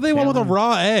very What like, do they want with a family.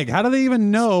 raw egg? How do they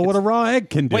even know what a raw egg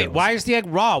can do? Wait, why is the egg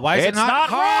raw? Why is it It's not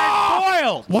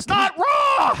hard-boiled? It's not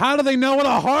raw! How do they know what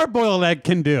a hard-boiled egg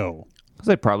can do? Because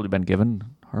they've probably been given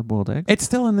hard-boiled eggs. It's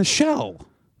still in the shell.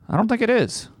 I don't think it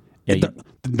is. Yeah,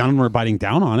 None of them are biting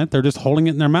down on it. They're just holding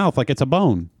it in their mouth like it's a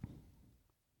bone.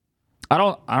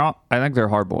 I think they're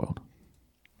hard-boiled.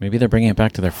 maybe they're bringing it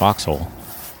back to their foxhole.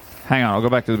 Hang on, I'll go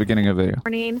back to the beginning of the video.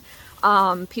 Morning.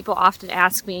 People often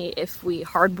ask me if we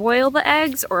hard boil the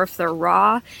eggs or if they're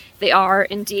raw. They are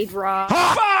indeed raw.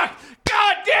 Fuck!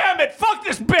 God damn it! Fuck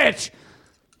this bitch!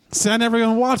 Send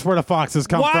everyone watch where the foxes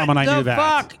come from, and I knew that.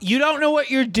 Fuck? You don't know what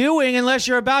you're doing unless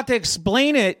you're about to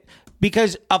explain it.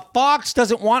 Because a fox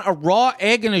doesn't want a raw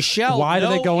egg in a shell. Why do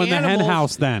No they go in the hen animals-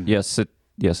 house then? Yes, it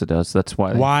does. That's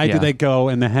why. Why yeah. do they go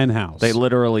in the hen house? They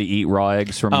literally eat raw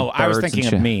eggs from Oh, I was birds and thinking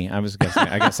shit. of me. I was guessing.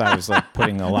 I guess I was like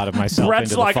putting a lot of myself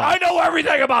Brett's into like, the I fox. know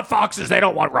everything about foxes. They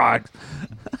don't want raw eggs.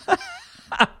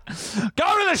 Go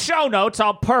to the show notes.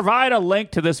 I'll provide a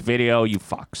link to this video, you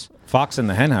fucks. Fox in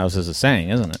the hen house is a saying,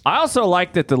 isn't it? I also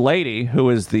like that the lady who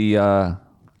is the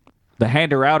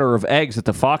hander-outer of eggs at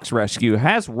the fox rescue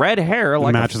has red hair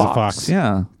like matches a a fox. fox.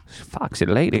 Yeah, foxy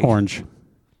lady. Orange.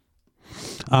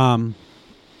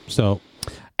 So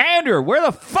Andrew, where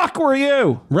the fuck were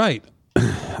you? right.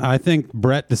 I think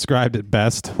Brett described it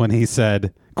best when he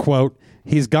said, quote,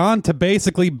 he's gone to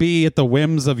basically be at the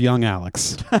whims of young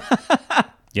Alex.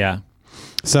 Yeah.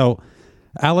 So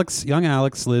young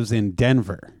Alex lives in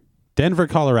Denver,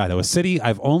 Colorado, a city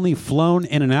I've only flown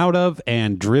in and out of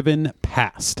and driven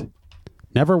past.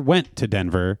 Never went to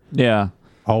Denver. Yeah.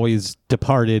 Always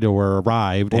departed or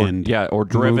arrived or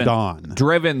driven moved on.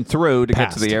 driven through to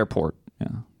get to Past. the airport. Yeah.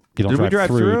 You don't Did we drive, drive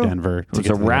through through? Denver to It was get to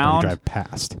the airport. around? You drive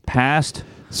past. Past.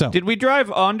 So Did we drive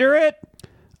under it?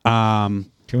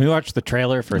 Can we watch the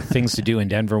trailer for Things to Do in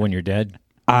Denver When You're Dead?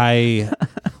 I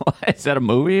Is that a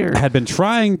movie? Or? had been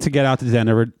trying to get out to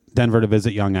Denver to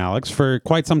visit young Alex for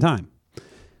quite some time.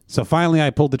 So finally I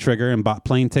pulled the trigger and bought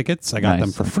plane tickets. I got Nice.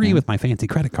 them for free with my fancy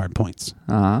credit card points.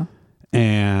 Uh-huh.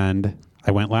 And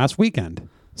I went last weekend.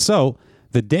 So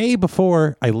the day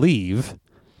before I leave,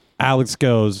 Alex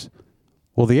goes,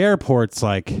 well, the airport's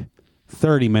like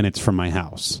 30 minutes from my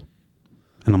house.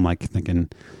 And I'm like thinking,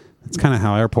 that's kind of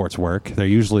how airports work. They're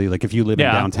usually like, if you live in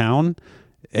downtown,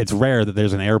 it's rare that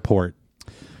there's an airport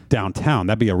downtown.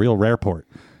 That'd be a real rare port.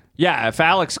 Yeah, if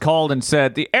Alex called and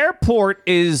said, the airport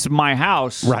is my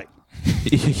house. Right.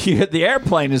 The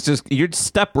airplane is just, you'd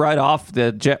step right off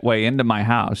the jetway into my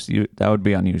house. That would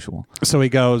be unusual. So he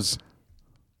goes,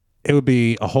 it would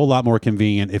be a whole lot more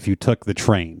convenient if you took the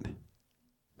train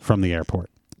from the airport.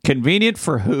 Convenient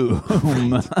for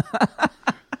whom?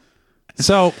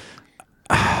 So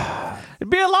it'd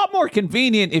be a lot more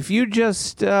convenient if you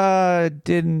just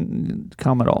didn't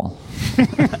come at all.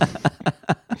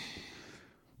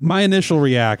 my initial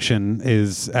reaction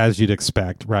is, as you'd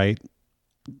expect, right?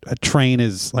 A train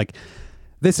is like,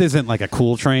 this isn't like a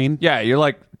cool train. Yeah, you're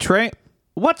like, train.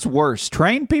 What's worse,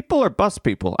 train people or bus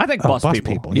people? I think bus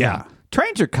people. yeah.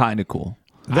 Trains are kind of cool.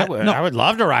 I would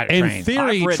love to ride a train. In theory,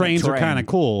 I've ridden a trains are train. kind of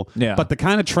cool. Yeah. But the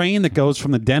kind of train that goes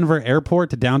from the Denver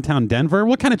airport to downtown Denver,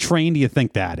 what kind of train do you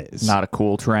think that is? Not a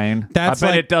cool train. That's I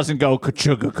bet like- it doesn't go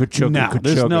ka-chugga, ka-chugga, No, ka-chugga.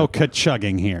 there's no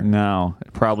ka-chugging here. No,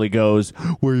 it probably goes,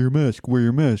 wear your mask, wear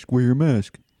your mask, wear your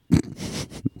mask.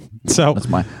 So That's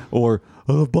my, or,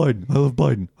 I love Biden, I love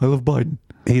Biden, I love Biden.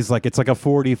 he's like, it's like a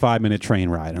 45-minute train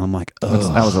ride. And I'm like,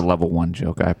 ugh. That was a level 1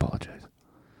 joke. I apologize.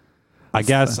 I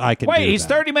guess I could Wait, do he's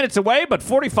that. 30 minutes away, but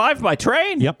 45 by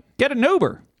train? Yep. Get an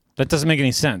Uber. That doesn't make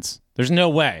any sense. There's no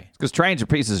way. Because trains are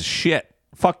pieces of shit.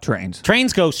 Fuck trains.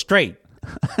 Trains go straight.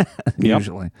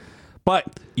 usually.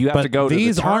 But you have to go to the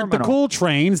these aren't the terminal. cool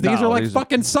trains. These No, are like these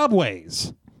fucking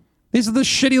subways. These are the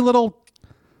shitty little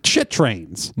shit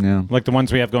trains. Yeah. Like the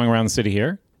ones we have going around the city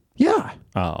here? Yeah.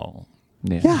 Oh.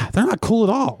 Yeah, they're not cool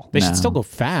at all. They should still go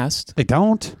fast. They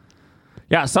don't.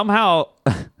 Yeah, somehow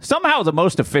the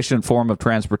most efficient form of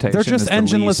transportation. They're just is the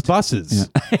engineless least. buses.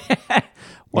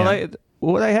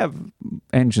 Well, they have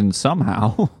engines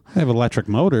somehow. They have electric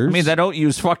motors. I mean, they don't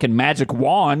use fucking magic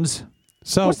wands.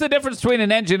 So what's the difference between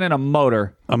an engine and a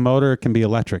motor? A motor can be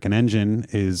electric. An engine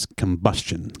is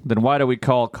combustion. Then why do we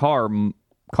call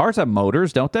cars have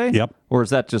motors, don't they? Yep. Or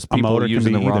is that just people motor can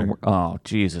using be the wrong either. word? Oh,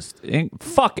 Jesus.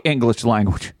 Fuck English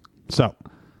language. So,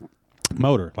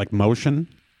 motor, like motion.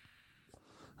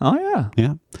 Oh,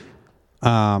 yeah.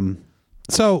 Yeah.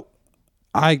 So,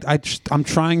 I'm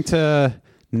trying to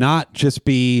not just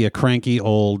be a cranky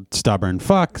old stubborn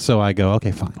fuck. So I go,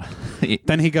 okay, fine.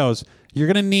 Then he goes, you're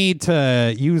going to need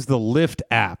to use the Lyft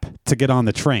app to get on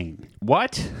the train.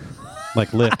 What? Like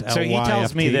Lyft. So he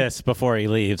tells me LYFT. this before he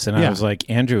leaves, and I was like,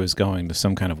 Andrew is going to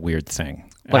some kind of weird thing.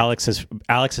 Alex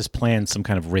has planned some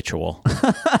kind of ritual.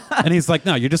 And he's like,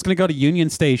 no, you're just going to go to Union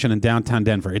Station in downtown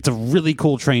Denver. It's a really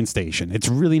cool train station. It's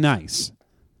really nice.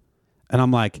 And I'm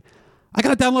like, I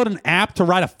got to download an app to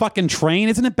ride a fucking train?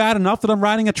 Isn't it bad enough that I'm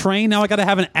riding a train? Now I got to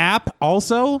have an app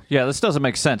also? Yeah, this doesn't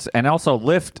make sense. And also,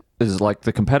 Lyft is like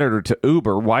the competitor to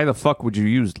Uber. Why the fuck would you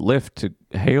use Lyft to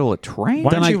hail a train?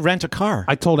 Why don't you rent a car?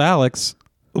 I told Alex,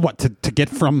 what, to get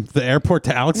from the airport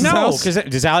to Alex's No, house? because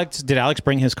did Alex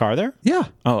bring his car there? Yeah.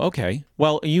 Oh, okay.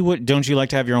 Well, don't you like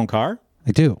to have your own car?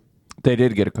 I do. They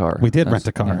did get a car. We did rent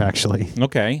a car, actually.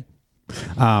 Okay.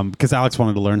 Because Alex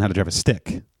wanted to learn how to drive a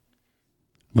stick.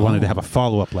 We wanted to have a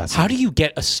follow-up lesson. How do you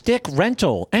get a stick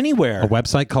rental anywhere? A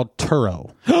website called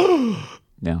Turo.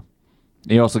 Yeah.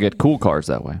 You also get cool cars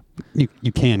that way.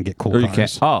 You can get cool Or you cars.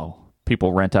 can't. Oh,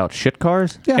 people rent out shit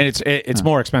cars? Yeah. And it's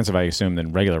more expensive, I assume,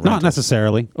 than regular rental. Not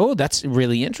necessarily. Oh, that's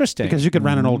really interesting. Because you could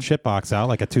rent an old shitbox out,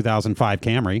 like a 2005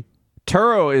 Camry.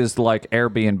 Turo is like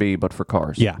Airbnb, but for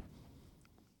cars. Yeah.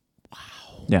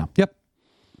 Yeah. Yep.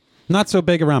 Not so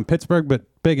big around Pittsburgh, but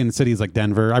big in cities like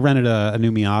Denver. I rented a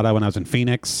new Miata when I was in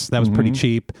Phoenix. That was pretty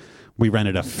cheap. We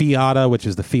rented a Fiata, which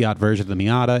is the Fiat version of the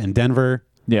Miata in Denver.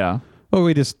 Yeah. Well,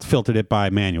 we just filtered it by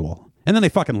manual. And then they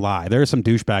fucking lie. There are some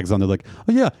douchebags on there like,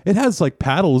 oh yeah, it has like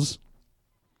paddles.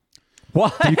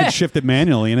 What? You can shift it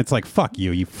manually, and it's like, fuck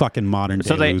you fucking modern day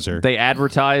So loser. they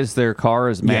advertise their car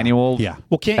as manual. Yeah.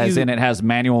 Well, can't as you? in it has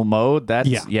manual mode. That's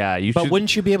you But should.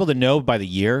 wouldn't you be able to know by the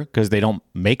year because they don't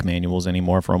make manuals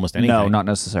anymore for almost anything? No, not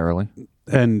necessarily.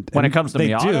 And When it comes to they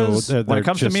Miatas- do, when it they're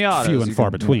comes to just Miatas, few you and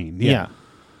far can- between. Yeah.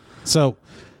 So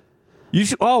We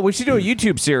should do a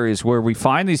YouTube series where we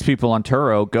find these people on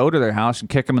Turo, go to their house, and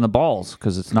kick them in the balls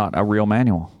because it's not a real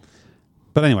manual.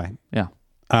 but anyway, Yeah.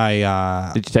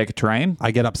 Did you take a train?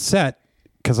 I get upset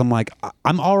because I'm like,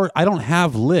 I don't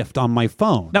have Lyft on my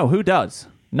phone. No, who does?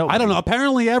 No, I don't know.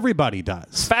 Apparently everybody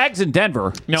does. Fags in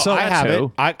Denver. No, So I have it.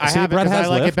 too. I See, have it Brett because I has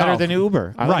like Lyft. it better Oh. than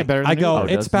Uber. I like it better I than go,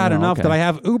 Uber. it's bad enough okay. that I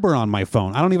have Uber on my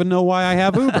phone. I don't even know why I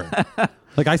have Uber.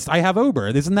 Like, I have Uber.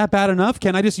 Isn't that bad enough?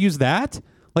 Can I just use that?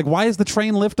 Like, why is the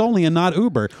train Lyft only and not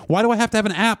Uber? Why do I have to have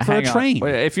an app for Hang a on. train?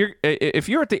 Wait, if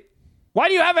you're at the, why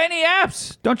do you have any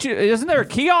apps? Don't you? Isn't there a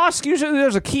kiosk? Usually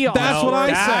there's a kiosk. That's what I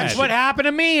That's said. what happened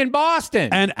to me in Boston.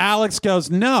 And Alex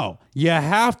goes, no, you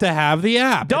have to have the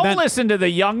app. Don't And then listen to the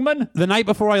youngman. The night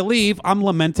before I leave, I'm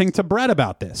lamenting to Brett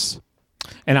about this.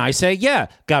 And I say, yeah,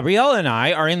 Gabrielle and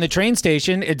I are in the train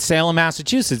station in Salem,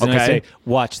 Massachusetts. And I Okay. say,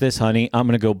 watch this, honey. I'm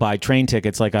going to go buy train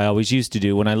tickets like I always used to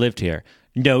do when I lived here.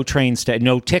 No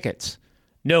no tickets.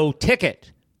 No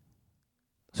ticket.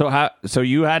 So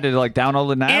you had to like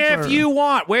download an app? If you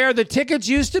want, where the tickets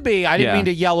used to be. I didn't Yeah. mean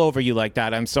to yell over you like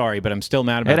that. I'm sorry, but I'm still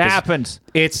mad about It this. happens.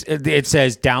 It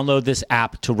says download this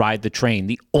app to ride the train.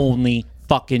 The only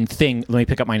fucking thing. Let me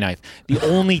pick up my knife. The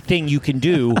only thing you can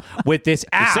do with this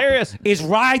app serious? is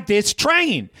ride this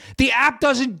train. The app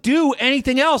doesn't do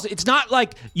anything else. It's not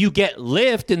like you get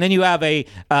Lyft and then you have a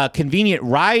convenient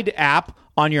ride app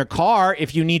on your car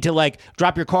if you need to like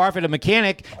drop your car off at a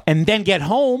mechanic and then get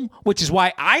home, which is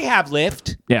why I have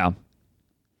Lyft. Yeah.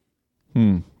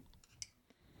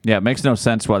 Yeah, it makes no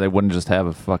sense why they wouldn't just have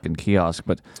a fucking kiosk.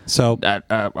 But So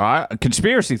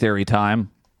conspiracy theory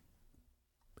time.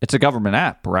 It's a government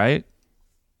app, right?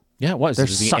 Yeah, it was. They're It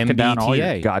was the sucking down all your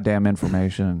MBTA. goddamn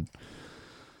information.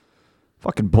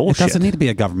 Fucking it bullshit. doesn't need to be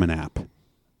a government app.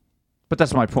 But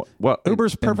that's my point. Well,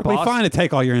 Uber's in perfectly Boston- fine to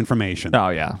take all your information. Oh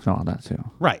yeah, no, that too.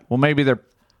 Right. Well, maybe the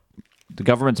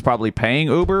government's probably paying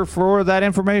Uber for that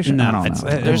information. No, I don't it's-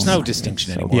 know. There's no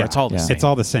distinction anymore. Yeah, It's all the same. It's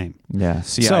all the same. Yeah,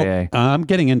 CIA. So I'm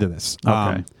getting into this.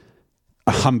 Okay.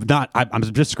 I'm not. I'm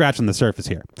just scratching the surface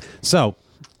here. So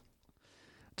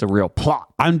It's a real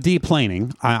plot. I'm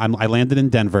deplaning. I landed in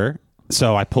Denver,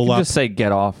 so I pull up. Just say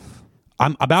get off.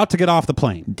 I'm about to get off the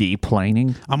plane.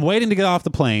 Deplaning. I'm waiting to get off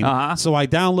the plane, so I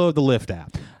download the Lyft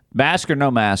app. Mask or no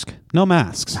mask? No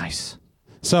masks. Nice.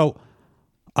 So,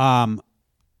 now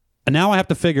I have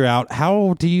to figure out,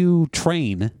 how do you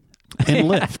train in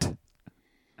Lyft?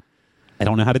 I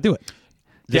don't know how to do it.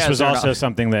 This was also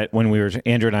something that when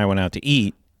Andrew and I went out to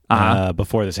eat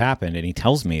before this happened, and he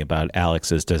tells me about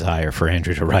Alex's desire for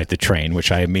Andrew to ride the train,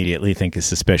 which I immediately think is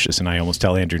suspicious, and I almost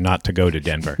tell Andrew not to go to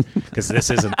Denver because this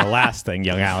isn't the last thing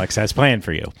young Alex has planned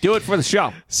for you. Do it for the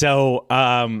show. So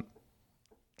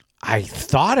I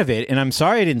thought of it, and I'm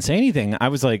sorry I didn't say anything. I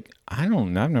was like, I've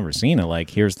never seen it. Like,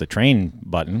 here's the train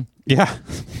button. Yeah,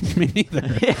 me neither.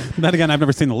 Then again, I've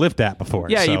never seen the Lyft app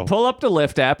before. Yeah, so. you pull up the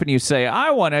Lyft app and you say,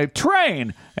 I want a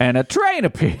train, and a train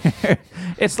appears.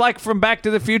 It's like from Back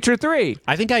to the Future 3.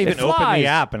 I think I even opened the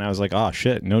app, and I was like, oh,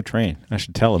 shit, no train. I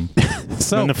should tell him.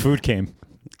 So then the food came.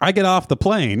 I get off the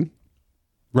plane,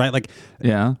 right? Like,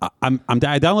 yeah, I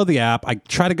download the app. I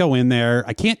try to go in there.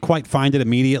 I can't quite find it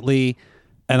immediately.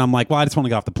 And I'm like, well, I just want to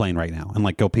get off the plane right now and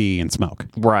like go pee and smoke.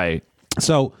 Right.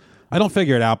 So I don't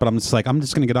figure it out, but I'm just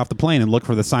going to get off the plane and look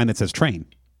for the sign that says train.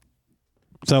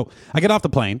 So I get off the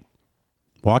plane,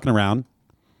 walking around,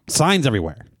 signs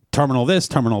everywhere. Terminal this,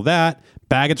 terminal that,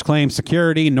 baggage claim,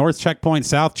 security, north checkpoint,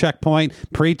 south checkpoint,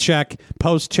 pre-check,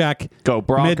 post-check, go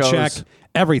Broncos, mid-check,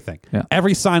 everything. Yeah.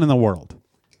 Every sign in the world.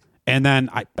 And then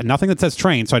nothing that says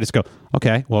train, so I just go,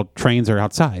 okay, well, trains are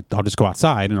outside. I'll just go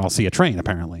outside and I'll see a train,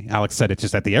 apparently. Alex said it's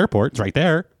just at the airport. It's right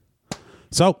there.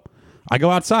 So I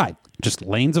go outside. Just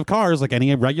lanes of cars like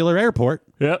any regular airport.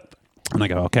 Yep. And I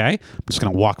go, okay, I'm just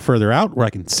going to walk further out where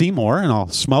I can see more, and I'll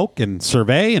smoke and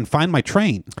survey and find my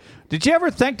train. Did you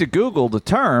ever think to Google the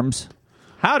terms,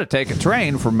 how to take a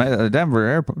train from Denver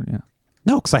airport? Yeah.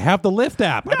 No, because I have the Lyft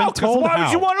app. No, because why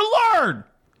would you want to learn?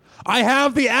 I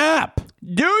have the app.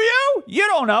 Do you? You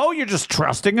don't know. You're just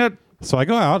trusting it. So I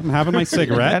go out. I'm having my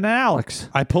cigarette. And Alex.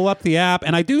 I pull up the app,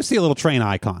 and I do see a little train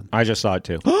icon. I just saw it,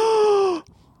 too.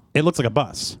 It looks like a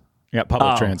bus. Yeah,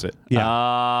 public transit. Yeah.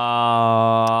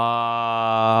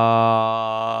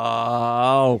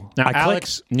 Now,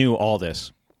 Alex knew all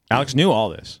this. Alex knew all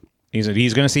this. He's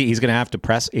going to have to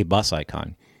press a bus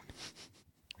icon.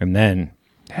 And then...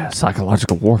 Yeah,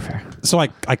 psychological warfare. So I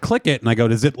click it and I go,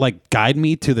 does it like guide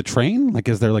me to the train? Like,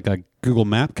 is there like a Google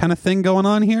Map kind of thing going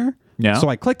on here? Yeah. So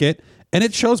I click it and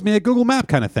it shows me a Google Map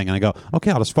kind of thing. And I go,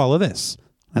 okay, I'll just follow this.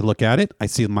 I look at it. I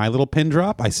see my little pin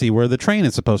drop. I see where the train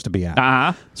is supposed to be at.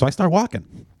 So I start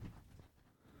walking.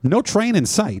 No train in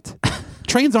sight.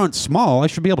 Trains aren't small. I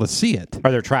should be able to see it.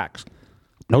 Are there tracks?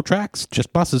 No tracks,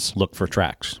 just buses. Look for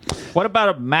tracks. What about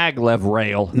a maglev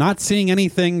rail? Not seeing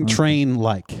anything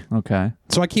train-like. Okay.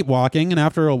 So I keep walking, and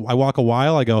after I walk a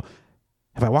while, I go,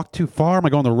 have I walked too far? Am I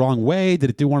going the wrong way?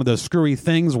 Did it do one of those screwy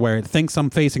things where it thinks I'm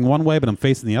facing one way, but I'm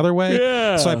facing the other way?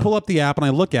 Yeah. So I pull up the app, and I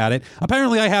look at it.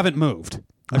 Apparently, I haven't moved,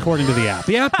 according to the app.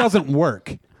 The app doesn't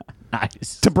work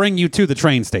to bring you to the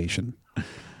train station.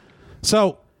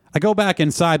 So I go back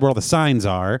inside where all the signs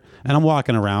are, and I'm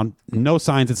walking around. No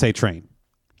signs that say train.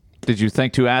 Did you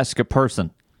think to ask a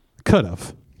person? Could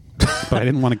have, but I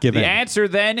didn't want to give in. The answer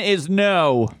then is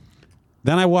no.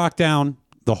 Then I walk down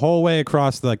the whole way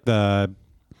across like the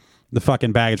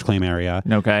fucking baggage claim area.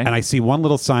 Okay. And I see one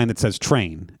little sign that says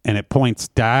train, and it points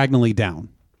diagonally down.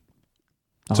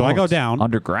 So I go down.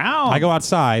 Underground. I go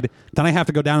outside. Then I have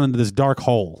to go down into this dark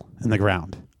hole in the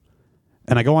ground.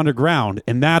 And I go underground,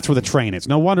 and that's where the train is.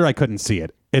 No wonder I couldn't see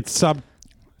it. It's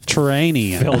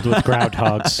subterranean. Filled with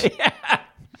groundhogs. Yeah.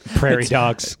 Prairie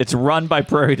dogs. It's run by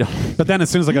prairie dogs. But then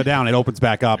as soon as I go down, it opens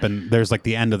back up, and there's like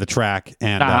the end of the track,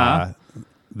 and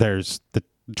there's the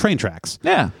train tracks.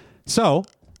 Yeah. So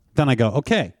then I go,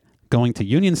 okay, going to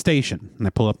Union Station. And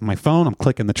I pull up my phone. I'm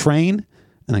clicking the train,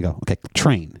 and I go, okay,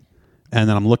 train. And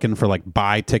then I'm looking for like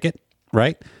buy ticket,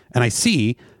 right? And I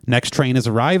see next train is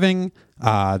arriving,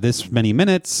 this many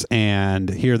minutes, and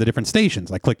here are the different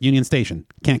stations. I click Union Station.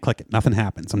 Can't click it. Nothing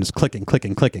happens. I'm just clicking.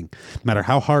 No matter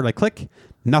how hard I click,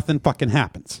 nothing fucking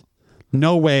happens.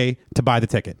 No way to buy the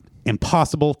ticket.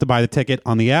 Impossible to buy the ticket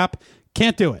on the app.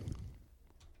 Can't do it.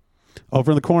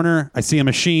 Over in the corner, I see a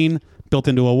machine built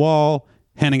into a wall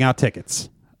handing out tickets.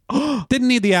 Didn't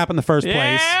need the app in the first place.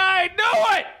 Yeah, I know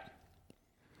it.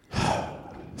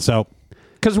 So,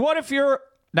 because what if you're...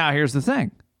 Now, here's the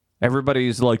thing.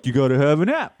 Everybody's like, you got to have an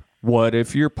app. What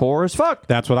if you're poor as fuck?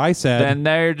 That's what I said. Then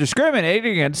they're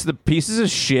discriminating against the pieces of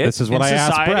shit. This is what I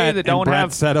asked Brett, that don't and Brett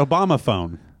have... said Obama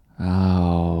phone.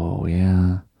 Oh,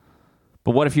 yeah.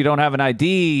 But what if you don't have an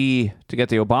ID to get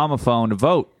the Obama phone to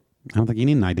vote? I don't think you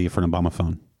need an ID for an Obama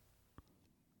phone.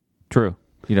 True.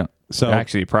 You don't. So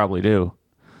actually, you probably do.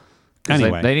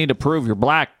 Anyway, they need to prove you're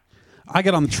black. I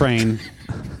get on the train.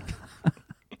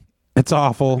 It's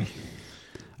awful.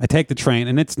 I take the train,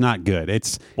 and it's not good.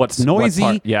 It's noisy,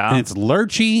 what part? Yeah. and it's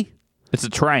lurchy. It's a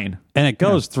train, and it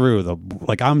goes through the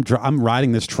I'm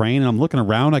riding this train, and I'm looking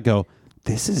around. I go,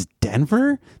 this is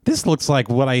Denver? This looks like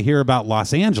what I hear about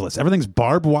Los Angeles. Everything's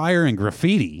barbed wire and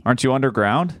graffiti. Aren't you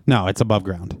underground? No, it's above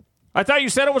ground. I thought you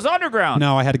said it was underground.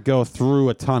 No, I had to go through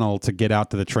a tunnel to get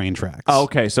out to the train tracks. Oh,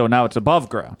 okay, so now it's above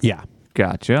ground. Yeah.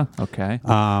 Gotcha. Okay.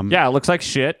 Yeah, it looks like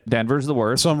shit. Denver's the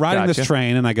worst. So I'm riding this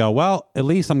train, and I go, well, at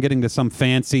least I'm getting to some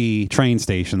fancy train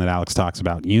station that Alex talks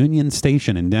about, Union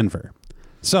Station in Denver.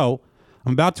 So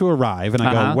I'm about to arrive, and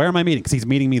I go, where am I meeting? Because he's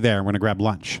meeting me there. I'm going to grab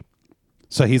lunch.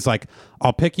 So he's like,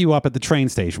 I'll pick you up at the train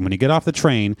station. When you get off the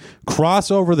train,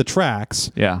 cross over the tracks,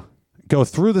 go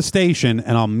through the station,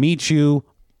 and I'll meet you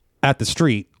at the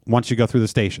street once you go through the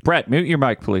station. Brett, mute your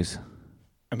mic, please.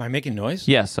 Am I making noise?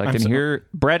 Yes, I can hear.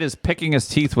 Brett is picking his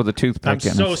teeth with a toothpick. I'm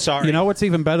so sorry. You know what's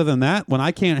even better than that? When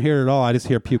I can't hear it at all, I just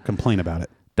hear Puke complain about it.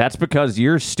 That's because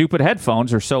your stupid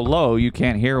headphones are so low you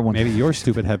can't hear when. Maybe your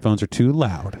stupid headphones are too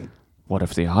loud. What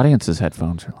if the audience's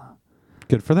headphones are loud?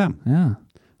 Good for them. Yeah.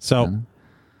 So,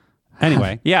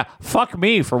 anyway. Yeah, fuck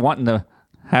me for wanting to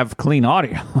have clean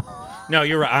audio. No,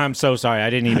 you're right. I'm so sorry. I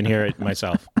didn't even hear it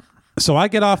myself. So I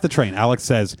get off the train. Alex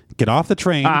says, get off the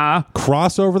train,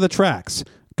 cross over the tracks,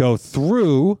 go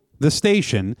through the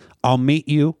station. I'll meet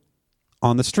you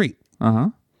on the street.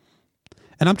 And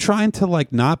I'm trying to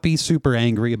not be super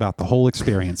angry about the whole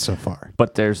experience so far.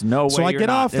 But there's no way. So I get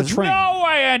off the train. No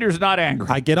way Andrew's not angry.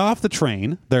 I get off the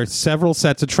train. There's several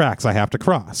sets of tracks I have to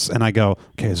cross. And I go,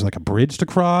 okay, is there a bridge to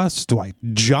cross? Do I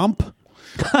jump?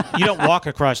 You don't walk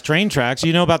across train tracks.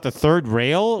 You know about the third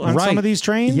rail on some of these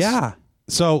trains? Yeah.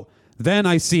 So then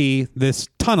I see this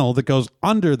tunnel that goes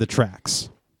under the tracks.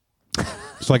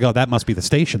 So I go, that must be the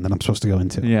station that I'm supposed to go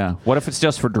into. Yeah. What if it's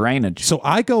just for drainage? So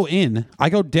I go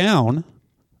down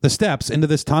the steps into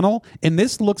this tunnel, and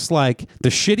this looks like the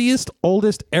shittiest,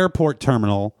 oldest airport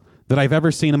terminal that I've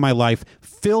ever seen in my life,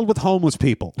 filled with homeless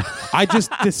people. I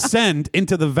just descend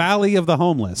into the valley of the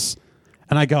homeless,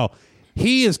 and I go,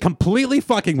 he is completely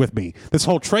fucking with me. This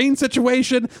whole train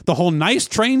situation, the whole nice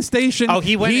train station. Oh,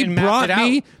 he went and mapped it out.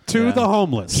 Me to the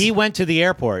homeless. He went to the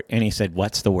airport and he said,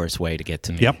 "What's the worst way to get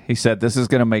to me?" Yep. He said, "This is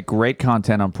going to make great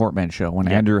content on Portman Show when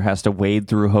Andrew has to wade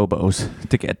through hobos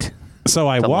to get." So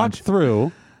I walked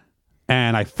through,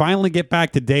 and I finally get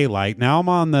back to daylight. Now I'm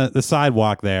on the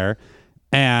sidewalk there,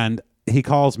 and he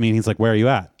calls me and he's like, "Where are you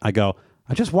at?" I go,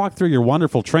 "I just walked through your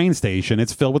wonderful train station.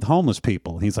 It's filled with homeless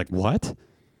people." And he's like, "What?"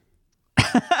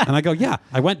 And I go, "Yeah,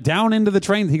 I went down into the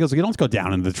train." He goes, "You don't go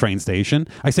down into the train station."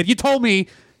 I said, "You told me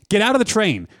get out of the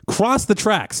train, cross the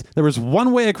tracks. There was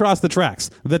one way across the tracks,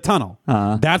 the tunnel.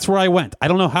 That's where I went. I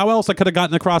don't know how else I could have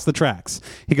gotten across the tracks."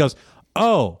 He goes,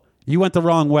 "Oh, you went the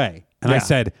wrong way." And I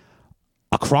said,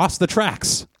 "Across the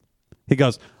tracks." He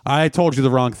goes, "I told you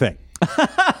the wrong thing."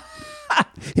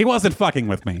 He wasn't fucking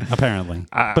with me, apparently.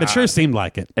 But it sure seemed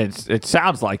like it. It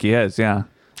sounds like he is, yeah.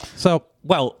 So,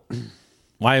 well,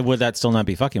 why would that still not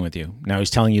be fucking with you? Now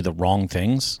he's telling you the wrong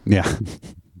things? Yeah.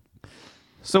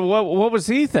 So what was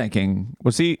he thinking?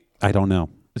 Was he... I don't know.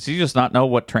 Does he just not know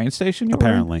what train station you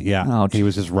Apparently, were in? yeah. Oh, he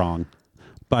was just wrong.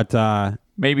 But...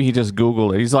 maybe he just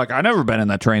Googled it. He's like, "I've never been in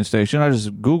that train station. I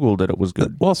just Googled it. It was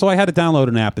good." Well, so I had to download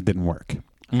an app that didn't work.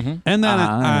 And then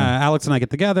Alex and I get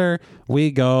together.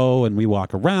 We go and we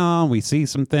walk around. We see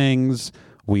some things.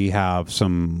 We have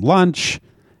some lunch.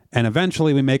 And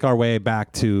eventually we make our way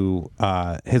back to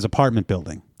his apartment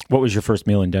building. What was your first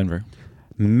meal in Denver?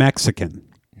 Mexican.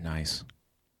 Nice.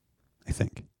 I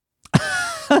think.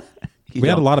 We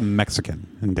had a lot of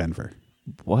Mexican in Denver.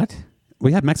 What?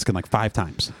 We had Mexican 5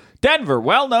 times. Denver,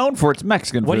 well known for its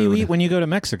Mexican What food. do you eat when you go to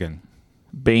Mexican?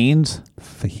 Beans.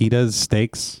 Fajitas,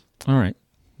 steaks. All right.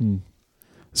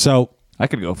 So I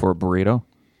could go for a burrito.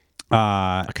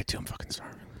 I could too. I'm fucking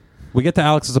starving. We get to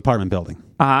Alex's apartment building.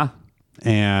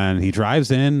 And he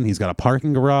drives in. He's got a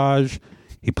parking garage.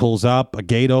 He pulls up. A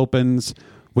gate opens.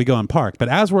 We go and park. But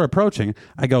as we're approaching,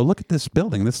 I go, "Look at this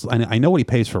building. I know what he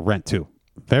pays for rent, too.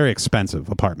 Very expensive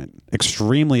apartment.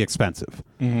 Extremely expensive."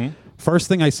 First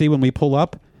thing I see when we pull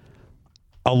up,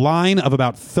 a line of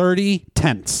about 30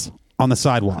 tents on the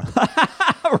sidewalk.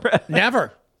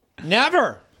 Never.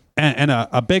 And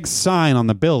a big sign on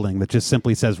the building that just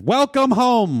simply says, "Welcome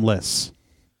homeless."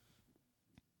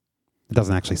 It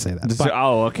doesn't actually say that. But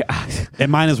okay. it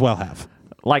might as well have.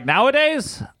 Like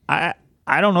nowadays, I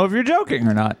don't know if you're joking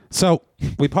or not. So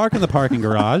we park in the parking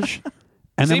garage,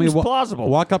 And then Seems we plausible.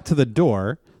 walk up to the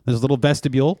door. There's a little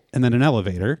vestibule and then an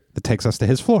elevator that takes us to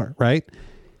his floor, right?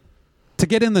 To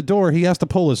get in the door, he has to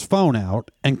pull his phone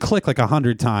out and click like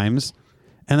 100 times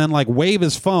and then like wave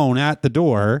his phone at the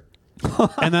door.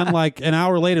 And then like an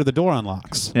hour later, the door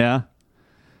unlocks. Yeah.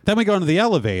 Then we go into the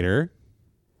elevator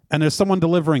and there's someone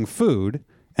delivering food.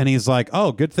 And he's like,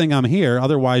 oh, good thing I'm here.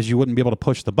 Otherwise, you wouldn't be able to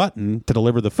push the button to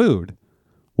deliver the food.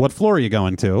 What floor are you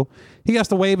going to? He has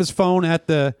to wave his phone at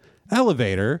the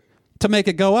elevator to make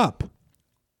it go up.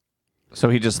 So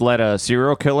he just let a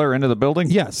serial killer into the building?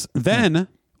 Yes. Then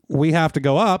we have to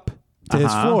go up to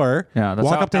his floor, Yeah, that's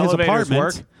walk how up to his elevators apartment,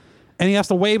 work. and he has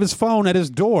to wave his phone at his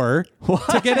door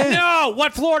to get in. No,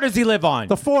 what floor does he live on?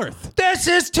 The 4th. This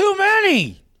is too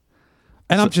many.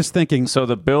 And I'm just thinking, So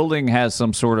the building has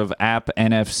some sort of app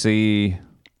NFC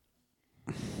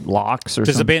locks or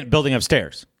There's a something? building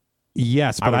upstairs.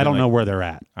 yes, but would I be don't like- know where they're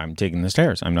at. I'm taking the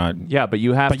stairs. I'm not. Yeah, but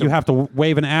you have But to... you have to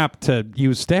wave an app to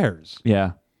use stairs.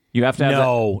 Yeah. You have to have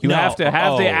No, you no. have to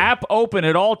have the Oh. app open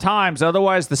at all times,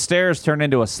 otherwise the stairs turn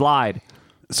into a slide.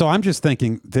 So I'm just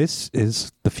thinking, this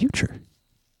is the future.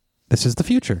 This is the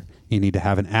future. You need to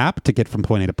have an app to get from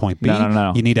point A to point B.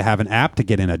 No. You need to have an app to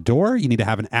get in a door. You need to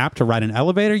have an app to ride an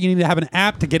elevator. You need to have an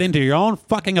app to get into your own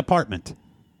fucking apartment.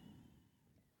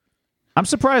 I'm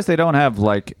surprised they don't have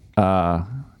like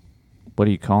what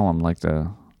do you call them? Like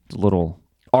the little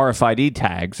RFID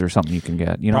tags or something you can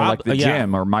get. You know, like the yeah.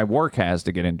 gym or my work has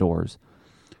to get indoors.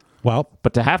 Well,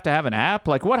 But to have an app,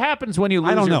 like what happens when you lose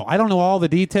I don't your- know. I don't know all the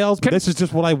details, but this is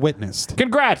just what I witnessed.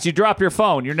 Congrats, you drop your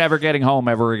phone. You're never getting home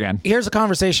ever again. Here's a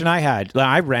conversation I had.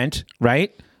 I rent,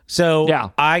 right? So Yeah.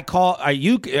 I call I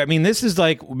mean, this is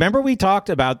like, remember we talked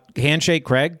about Handshake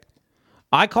Craig?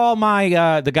 I call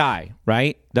my the guy,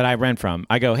 right, that I rent from.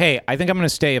 I go, hey, I think I'm going to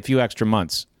stay a few extra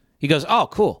months. He goes, oh,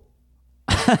 cool.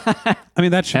 I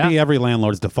mean, that should be every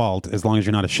landlord's default as long as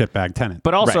you're not a shitbag tenant.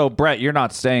 But also, Brett, you're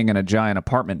not staying in a giant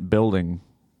apartment building,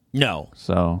 No.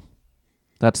 so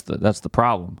that's the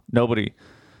problem. Nobody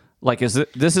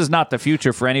this is not the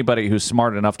future for anybody who's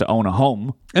smart enough to own a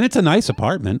home, And it's a nice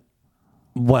apartment.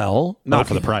 Well, Not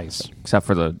for the price. except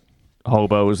for the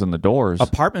hobos and the doors.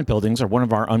 apartment buildings are one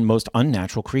of our most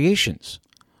unnatural creations.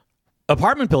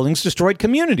 Apartment buildings destroyed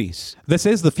communities. This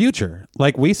is the future.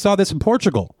 Like, we saw this in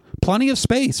Portugal. Plenty of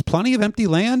space, plenty of empty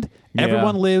land. Yeah.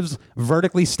 Everyone lives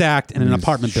vertically stacked in an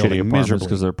apartment building miserably.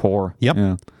 because they're poor. Yep.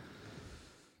 Yeah.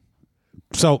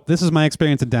 So this is my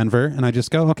experience in Denver, and I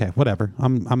just go, okay, whatever.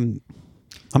 I'm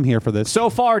here for this. So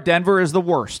far, Denver is the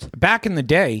worst. Back in the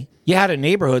day, you had a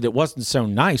neighborhood that wasn't so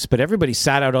nice, but everybody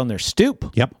sat out on their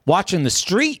stoop. Yep. Watching the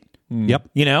street. Yep.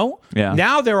 You know? Yeah.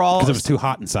 Now they're all. Because it was too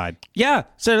hot inside. Yeah.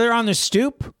 So they're on the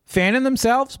stoop, fanning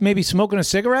themselves, maybe smoking a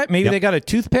cigarette. Maybe Yep. they got a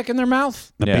toothpick in their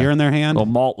mouth. The beer in their hand.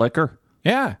 little malt liquor.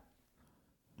 Yeah.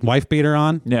 Wife beater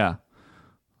on. Yeah.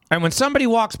 And when somebody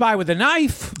walks by with a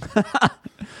knife,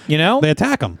 you know, They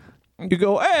attack them. You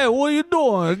go, hey, what are you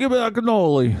doing? Give me that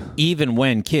cannoli. even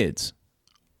when kids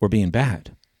were being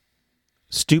bad,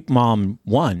 Stoop Mom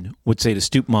 1 would say to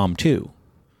Stoop Mom 2,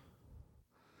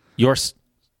 your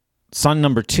son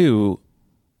number 2,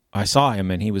 I saw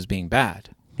him and he was being bad.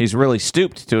 He's really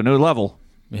stooped to a new level.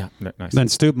 Yeah, nice. Then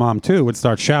Stoop Mom 2 would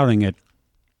start shouting at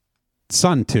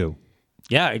Son 2.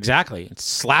 Yeah, exactly.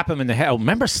 Slap him in the head. Oh,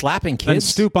 remember slapping Then kids?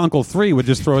 Stoop Uncle 3 would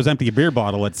just throw his empty beer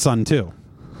bottle at Son 2.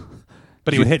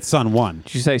 But he would hit Son 1.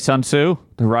 Did you say Sun Tzu,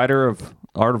 the writer of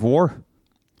Art of War?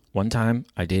 One time,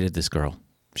 I dated this girl.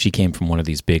 She came from one of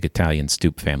these big Italian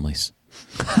stoop families.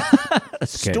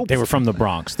 Okay, they were from the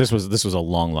Bronx. This was a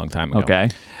long, long time ago. Okay.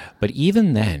 But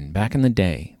even then, back in the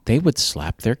day, they would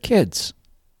slap their kids.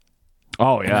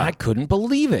 Oh, And yeah. I couldn't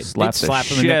believe it. Slap They'd the slap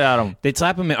him in shit the, out of 'em. They'd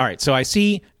slap him in. All right, so I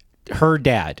see her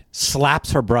dad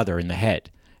slaps her brother in the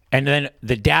head. And then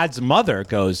the dad's mother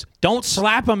goes, don't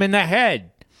slap him in the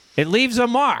head. It leaves a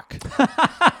mark.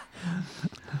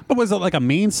 But was it like a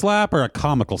mean slap or a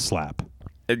comical slap?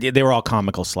 They were all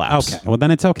comical slaps. Okay. Well,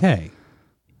 then it's okay.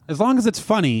 As long as it's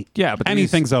funny, Yeah, but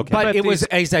anything's okay. But it was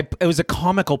a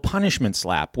comical punishment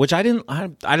slap, which I don't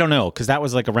know, because that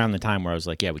was like around the time where I was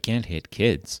like, yeah, we can't hit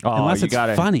kids. Oh, Unless you it's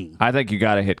gotta- funny. I think you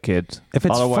got to hit kids. If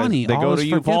it's Otherwise, funny, they all go is to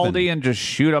Uvalde forgiven. and just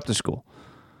shoot up the school.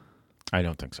 I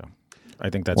don't think so. I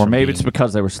think that's Or from maybe it's being-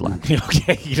 because they were slapped.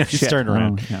 okay. You know, just turn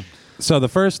around. Oh, yeah. So the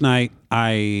first night,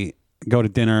 I go to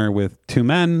dinner with two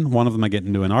men. One of them I get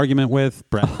into an argument with.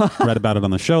 Brett read about it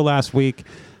on the show last week.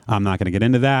 I'm not going to get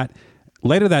into that.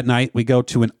 Later that night, we go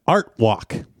to an art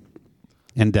walk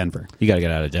in Denver. You got to get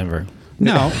out of Denver.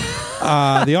 No,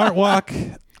 the art walk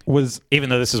was. Even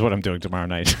though this is what I'm doing tomorrow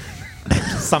night.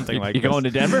 Something like You this. going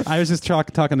to Denver? I was just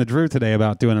talking to Drew today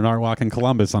about doing an art walk in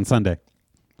Columbus on Sunday.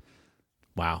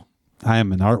 Wow. I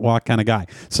am an art walk kind of guy.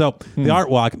 So the art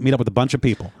walk, meet up with a bunch of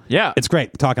people. Yeah. It's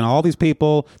great. Talking to all these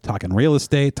people, talking real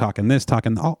estate, talking this,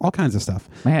 talking all kinds of stuff.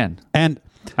 Man. And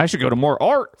I should go to more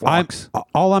art walks.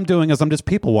 All I'm doing is I'm just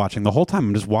people watching the whole time.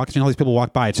 I'm just watching all these people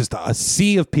walk by. It's just a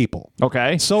sea of people.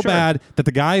 Okay. So bad that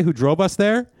the guy who drove us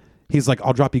there, he's like,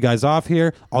 I'll drop you guys off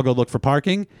here. I'll go look for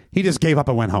parking. He just gave up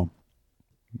and went home.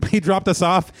 He dropped us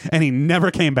off and he never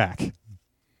came back.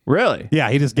 Really?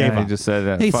 Yeah, he just gave up. He just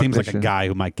said, he fuck seems this like a shit. guy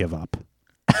who might give up.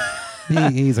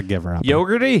 He's a giver up.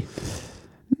 Yogurty?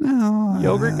 No.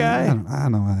 Yogurt guy? I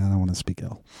don't want to speak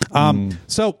ill.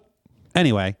 So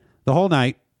anyway, the whole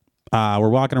night, we're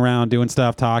walking around doing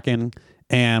stuff, talking,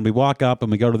 and we walk up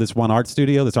and we go to this one art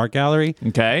studio, this art gallery.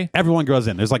 Okay. Everyone goes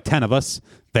in. There's like 10 of us.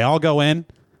 They all go in.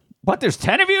 What? There's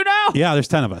 10 of you now? Yeah, there's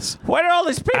 10 of us. Where did all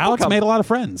these people Alex come? made a lot of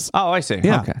friends. Oh, I see.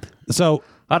 Yeah. Okay. So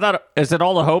I thought, is it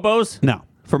all the hobos? No.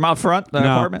 From out front, the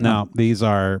apartment? No, these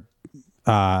are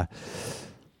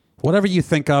whatever you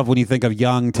think of when you think of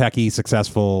young, techie,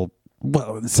 successful,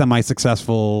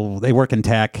 semi-successful. They work in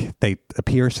tech. They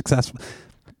appear successful.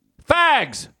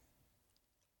 Fags!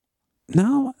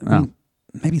 No,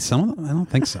 maybe some of them. I don't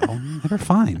think so. They're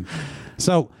fine.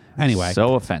 So anyway,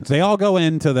 So offensive. they all go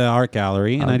into the art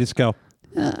gallery, and I just go,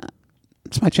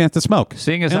 it's my chance to smoke.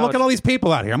 Seeing as and how look at all these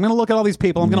people out here. I'm going to look at all these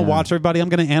people. I'm going to watch everybody. I'm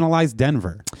going to analyze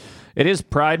Denver. It is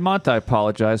Pride Month. I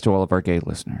apologize to all of our gay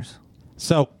listeners.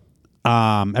 So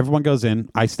everyone goes in.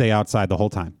 I stay outside the whole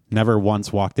time. Never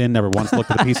once walked in. Never once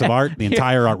looked at a piece of art. The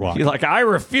entire art walk. You're like, I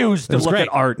refuse to It was look great.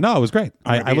 at art. No, it was great.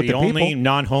 I looked the at only people.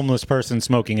 non-homeless person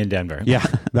smoking in Denver. Yeah,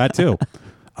 that too.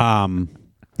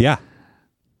 Yeah.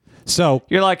 So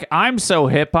You're like, I'm so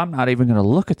hip, I'm not even going to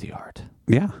look at the art.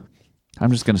 yeah,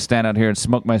 I'm just going to stand out here and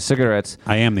smoke my cigarettes.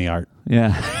 I am the art.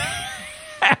 Yeah.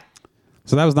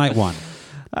 So that was night one.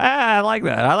 I like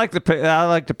that. I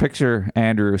like to picture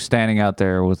Andrew standing out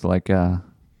there with like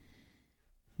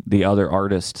the other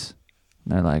artists.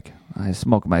 They're like, I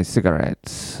smoke my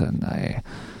cigarettes, and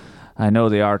I know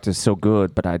the art is so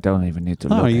good, but I don't even need to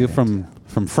look Are at you it. from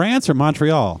France or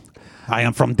Montreal? I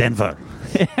am from Denver.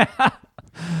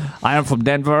 I am from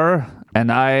Denver,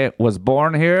 and I was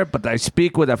born here, but I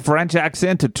speak with a French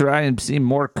accent to try and seem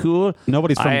more cool.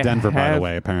 Nobody's from I Denver, by the have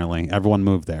way, apparently. Everyone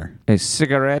moved there. A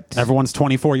cigarette. Everyone's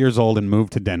 24 years old and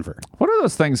moved to Denver. What are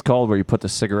those things called where you put the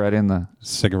cigarette in the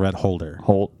Cigarette holder.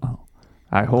 hold? Oh.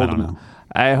 I don't know.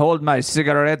 I hold my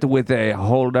cigarette with a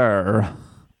holder.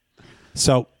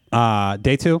 So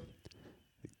day two,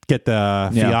 get the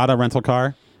Fiat rental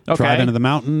car, drive into the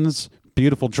mountains,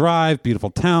 beautiful drive, beautiful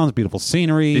towns, beautiful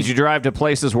scenery. Did you drive to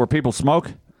places where people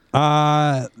smoke?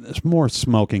 There's more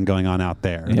smoking going on out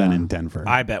there than in Denver.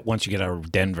 I bet once you get out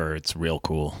of Denver, it's real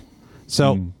cool.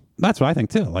 So that's what I think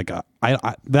too. Like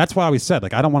I that's why I always said,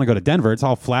 like, I don't want to go to Denver. It's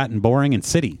all flat and boring and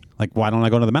city. Like, why don't I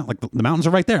go to the mountain? Like the mountains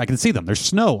are right there. I can see them. There's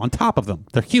snow on top of them.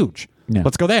 They're huge. Yeah.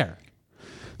 Let's go there.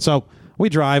 So we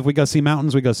drive. We go see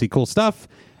mountains. We go see cool stuff.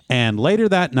 And later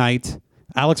that night,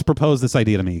 Alex proposed this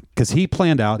idea to me because he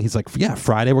planned out. He's like, yeah,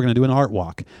 Friday we're going to do an art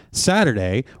walk.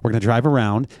 Saturday we're going to drive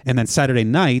around, and then Saturday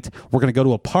night we're going to go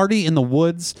to a party in the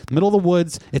woods, middle of the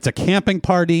woods. It's a camping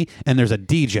party, and there's a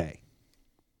DJ.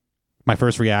 My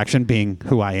first reaction, being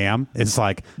who I am, is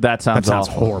like, that sounds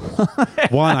horrible.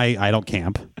 One, I don't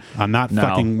camp. I'm not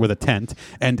fucking with a tent,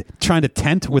 and trying to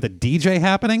tent with a DJ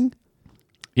happening.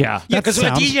 Yeah, Yeah, because the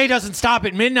DJ doesn't stop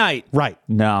at midnight. Right.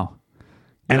 No.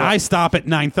 And I stop at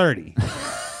 9:30.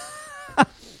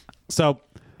 So,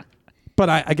 but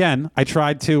I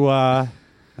tried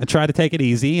to take it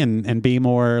easy and be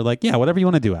more like, yeah, whatever you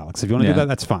want to do, Alex. If you want to do that,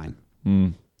 that's fine.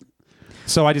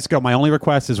 So I just go, my only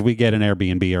request is we get an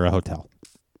Airbnb or a hotel.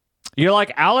 You're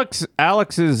like,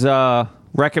 Alex's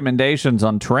recommendations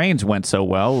on trains went so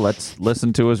well. Let's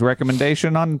listen to his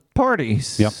recommendation on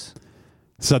parties. Yep.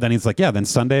 So then he's like, yeah, then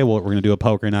Sunday we're going to do a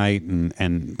poker night.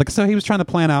 And like, so he was trying to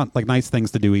plan out like nice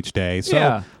things to do each day. So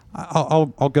Yeah.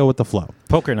 I'll go with the flow.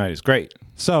 Poker night is great.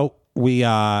 So we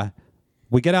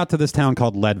get out to this town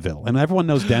called Leadville. And everyone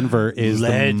knows Denver is the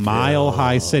Leadville.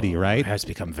 mile-high city, right? It has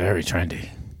become very trendy.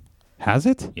 Has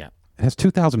it? Yeah. It has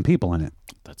 2,000 people in it.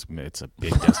 It's a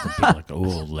big destination. People are like, oh,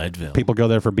 Leadville. People go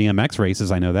there for BMX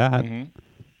races. I know that.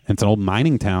 It's an old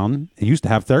mining town. It used to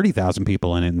have 30,000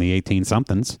 people in it in the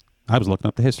 18-somethings. I was looking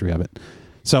up the history of it.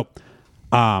 So,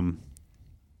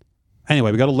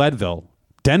 anyway, we go to Leadville.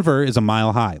 Denver is a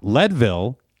mile high.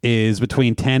 Leadville is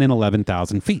between 10 and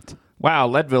 11,000 feet. Wow,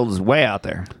 Leadville is way out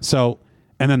there. So,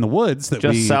 and then the woods that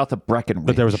Just south of Breckenridge.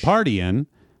 that there was a party in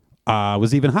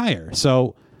was even higher.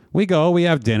 So we go, we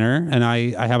have dinner, and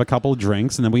I have a couple of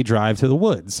drinks, and then we drive to the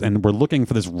woods, and we're looking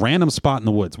for this random spot in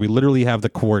the woods. We literally have the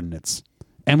coordinates,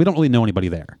 and we don't really know anybody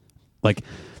there. Like,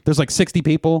 There's like 60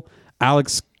 people.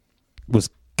 Alex was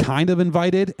kind of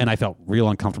invited, and I felt real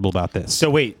uncomfortable about this. So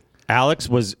wait, Alex,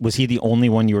 was he the only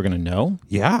one you were going to know?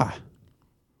 Yeah.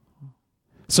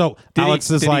 So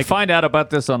Alex is did like, he find out about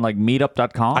this on like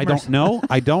meetup.com? I don't know.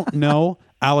 I don't know.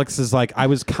 Alex is like, I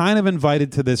was kind of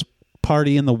invited to this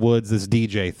party in the woods, this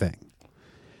DJ thing.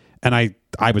 And I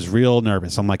was real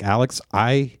nervous. I'm like, Alex,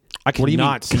 I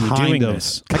cannot see you doing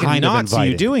this. I cannot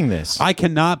see you doing this. I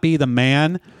cannot be the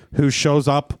man who shows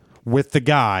up with the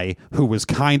guy who was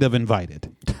kind of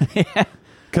invited.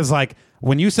 Because like,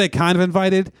 when you say kind of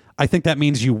invited, I think that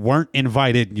means you weren't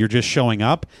invited. You're just showing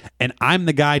up. And I'm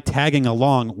the guy tagging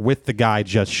along with the guy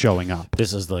just showing up.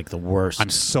 This is like the worst.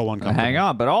 I'm so uncomfortable. Hang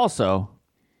on, but also,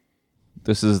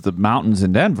 this is the mountains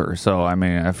in Denver. So, I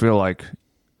mean, I feel like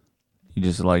you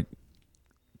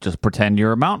just pretend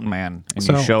you're a mountain man. And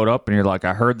you showed up and you're like,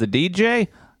 I heard the DJ.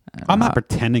 I'm not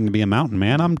pretending to be a mountain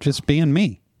man. I'm just being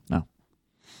me. No.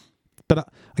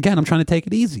 But again, I'm trying to take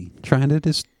it easy. Trying to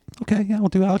just... Okay, yeah, we'll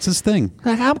do Alex's thing.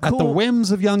 Like, I'm cool. At the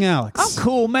whims of young Alex. I'm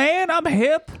cool, man. I'm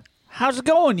hip. How's it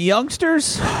going, youngsters?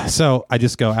 So I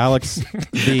just go, Alex,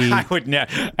 I would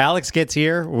Alex gets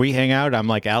here, we hang out. I'm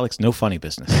like, Alex, no funny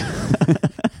business.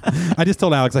 I just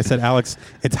told Alex, I said, Alex,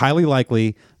 it's highly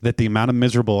likely that the amount of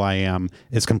miserable I am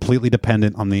is completely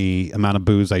dependent on the amount of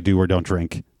booze I do or don't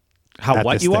drink. How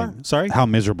what you thing. are? Sorry? How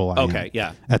miserable I am. Okay,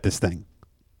 yeah. At this thing.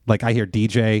 Like I hear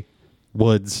DJ,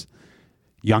 Woods,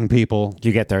 young people.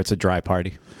 You get there, it's a dry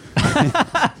party.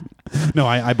 No,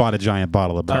 I bought a giant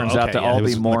bottle of bourbon. Turns out to all it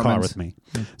was be in the car Mormons. with me.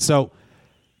 So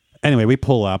anyway, we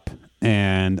pull up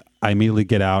and I immediately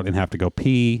get out and have to go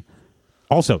pee.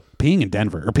 Also, peeing in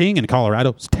Denver or peeing in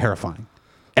Colorado is terrifying.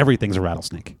 Everything's a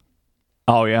rattlesnake.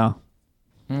 Oh, yeah.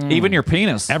 Even your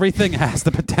penis. Everything has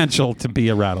the potential to be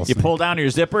a rattlesnake. You pull down your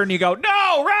zipper and you go,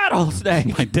 no,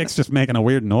 rattlesnake. My dick's just making a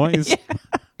weird noise. Yeah.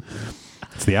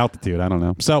 It's the altitude. I don't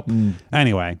know. So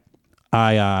anyway,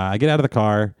 I get out of the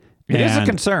car. It is a and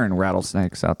concern,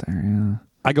 rattlesnakes out there. Yeah.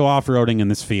 I go off-roading in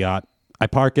this Fiat. I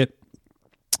park it,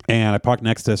 and I park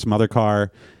next to some other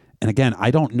car. And again,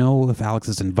 I don't know if Alex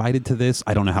is invited to this.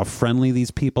 I don't know how friendly these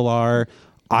people are.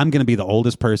 I'm going to be the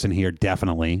oldest person here,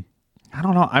 definitely. I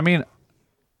don't know. I mean,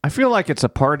 I feel like it's a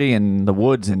party in the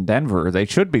woods in Denver. They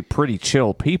should be pretty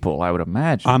chill people, I would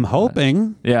imagine. I'm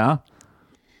hoping. Yeah.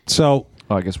 So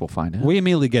I guess we'll find out. We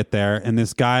immediately get there, and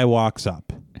this guy walks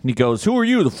up. And he goes, who are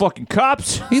you, the fucking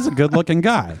cops? He's a good-looking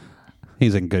guy.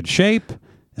 He's in good shape.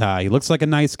 He looks like a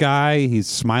nice guy. He's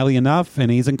smiley enough, and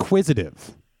he's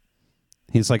inquisitive.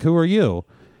 He's like, who are you?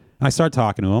 And I start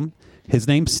talking to him. His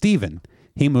name's Steven.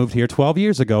 He moved here 12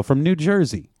 years ago from New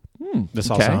Jersey.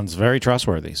 This all sounds very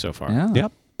trustworthy so far. Yeah.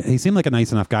 Yep. He seemed like a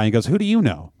nice enough guy. He goes, who do you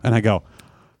know? And I go,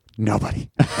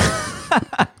 nobody.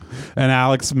 And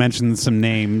Alex mentioned some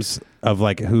names of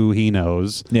like who he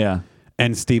knows. Yeah.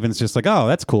 And Steven's just like, oh,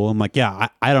 that's cool. I'm like, yeah,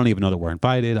 I don't even know that we're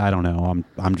invited. I don't know.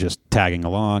 I'm just tagging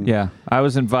along. Yeah. I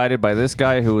was invited by this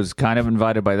guy who was kind of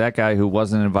invited by that guy who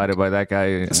wasn't invited by that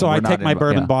guy. So I take my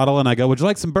bourbon bottle and I go, would you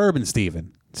like some bourbon,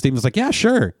 Steven? Steven's like, yeah,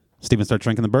 sure. Steven starts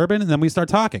drinking the bourbon and then we start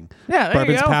talking. Yeah, there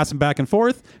Bourbon's you go. passing back and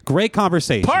forth. Great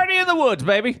conversation. Party in the woods,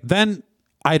 baby. Then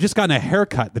I had just gotten a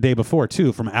haircut the day before,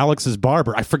 too, from Alex's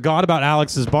barber. I forgot about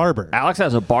Alex's barber. Alex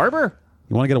has a barber?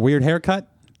 You want to get a weird haircut?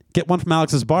 Get one from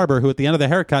Alex's barber, who at the end of the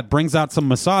haircut brings out some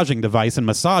massaging device and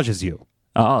massages you.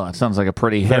 Oh, that sounds like a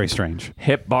pretty Very strange.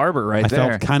 hip barber right I there.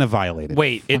 felt kind of violated.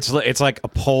 Wait, it's like a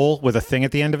pole with a thing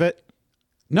at the end of it?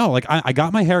 No, like I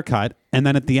got my haircut, and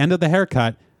then at the end of the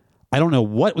haircut, I don't know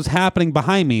what was happening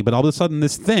behind me, but all of a sudden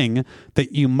this thing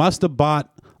that you must have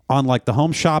bought on like the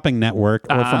Home Shopping Network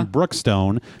or from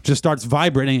Brookstone just starts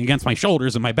vibrating against my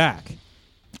shoulders and my back.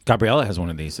 Gabriella has one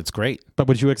of these. It's great. But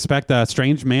would you expect a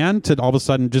strange man to all of a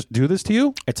sudden just do this to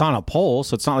you? It's on a pole,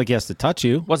 so it's not like he has to touch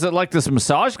you. Was it like this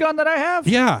massage gun that I have?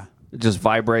 Yeah. It just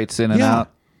vibrates in and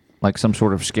out like some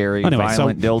sort of scary,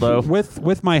 violent dildo.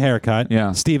 With my haircut,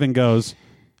 Steven goes,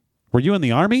 were you in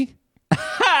the Army?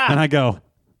 And I go,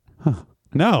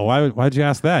 no, why'd you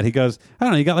ask that? He goes, I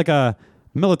don't know, you got like a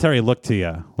military look to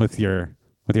you with your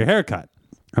haircut.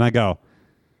 And I go,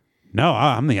 no,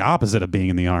 I'm the opposite of being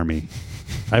in the Army.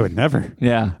 I would never.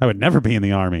 Yeah. I would never be in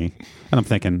the Army. And I'm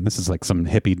thinking, this is like some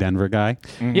hippie Denver guy.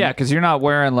 Mm-hmm. Yeah, because you're not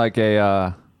wearing like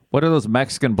a, what are those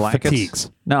Mexican blankets?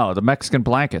 Fatigues. No, the Mexican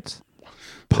blankets.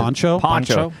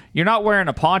 Poncho? You're not wearing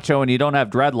a poncho and you don't have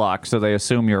dreadlocks, so they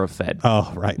assume you're a Fed.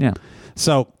 Oh, right. Yeah.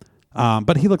 So,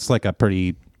 but he looks like a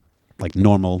pretty like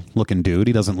normal looking dude.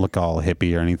 He doesn't look all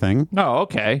hippie or anything. Oh,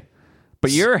 okay.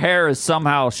 But your hair is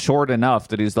somehow short enough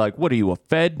that he's like, what are you, a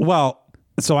Fed? Well,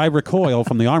 so I recoil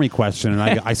from the Army question and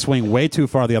I swing way too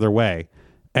far the other way.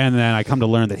 And then I come to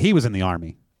learn that he was in the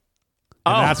Army.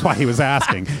 And that's why he was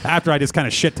asking. After I just kind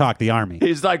of shit talked the army.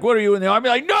 He's like, what are you in the army?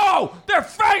 Like, no, they're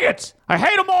faggots. I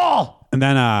hate them all. And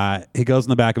then he goes in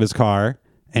the back of his car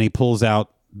and he pulls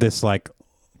out this like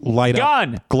light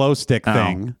gun up glow stick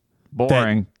thing.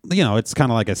 Boring. That, it's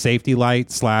kind of like a safety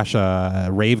light / a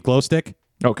rave glow stick.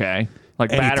 Okay.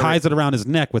 Like and battery. he ties it around his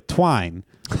neck with twine.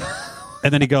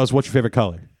 And then he goes, what's your favorite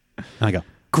color? And I go,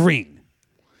 green.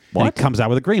 What? And he comes out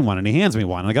with a green one and he hands me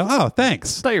one. And I go, oh,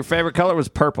 thanks. I thought your favorite color was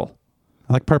purple.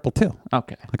 I like purple too.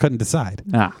 Okay. I couldn't decide.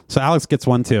 Ah. So Alex gets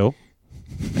one too.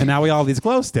 And now we all have these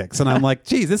glow sticks. And I'm like,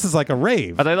 geez, this is like a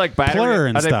rave. Are they like battery? Plur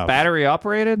and are they stuff. battery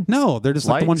operated? No, they're just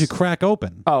like the ones you crack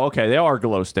open. Oh, okay. They are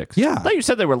glow sticks. Yeah. I thought you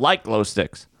said they were like glow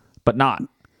sticks, but not.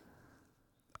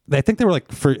 I think they were like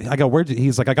I go,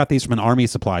 he's like, I got these from an army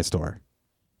supply store.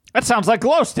 That sounds like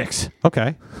glow sticks.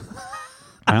 Okay.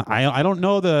 I don't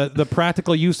know the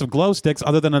practical use of glow sticks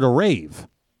other than at a rave.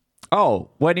 Oh,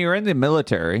 when you're in the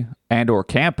military and or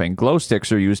camping, glow sticks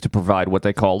are used to provide what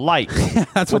they call light.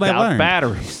 That's what I learned.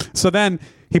 Batteries. So then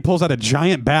he pulls out a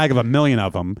giant bag of 1 million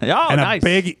of them and nice. a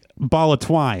big ball of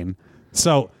twine.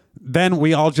 So then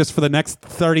we all just for the next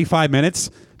 35 minutes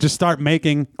just start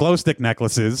making glow stick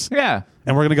necklaces. Yeah.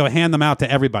 And we're going to go hand them out to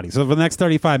everybody. So for the next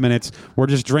 35 minutes, we're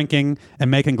just drinking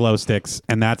and making glow sticks,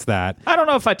 and that's that. I don't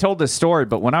know if I told this story,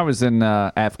 but when I was in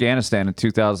Afghanistan in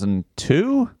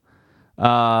 2002,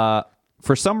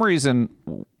 for some reason,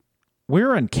 we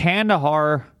were in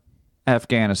Kandahar,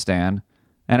 Afghanistan,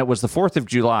 and it was the 4th of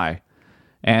July.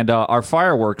 And our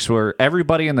fireworks were,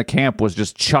 everybody in the camp was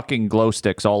just chucking glow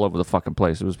sticks all over the fucking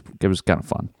place. It was kind of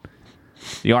fun.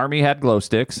 The army had glow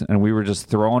sticks, and we were just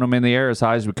throwing them in the air as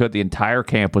high as we could. The entire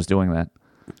camp was doing that.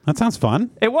 That sounds fun.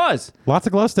 It was. Lots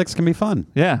of glow sticks can be fun.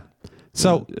 Yeah.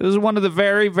 So it was one of the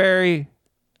very, very,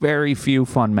 very few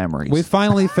fun memories. We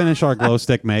finally finished our glow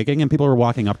stick making, and people were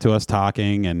walking up to us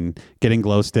talking and getting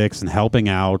glow sticks and helping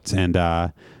out.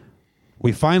 And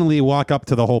we finally walk up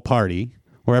to the whole party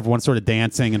where everyone's sort of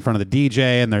dancing in front of the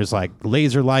DJ, and there's like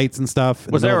laser lights and stuff.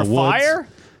 Was there a fire?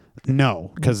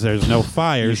 No, because there's no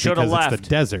fires because left. it's the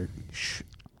desert.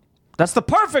 That's the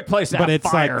perfect place to but have it's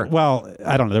fire. like, well,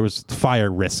 I don't know. There was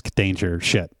fire risk, danger,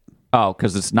 shit. Oh,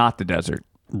 because it's not the desert.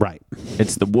 Right.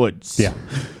 It's the woods. Yeah.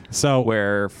 So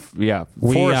where,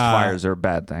 forest fires are a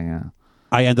bad thing. Yeah.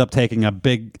 I end up taking a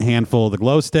big handful of the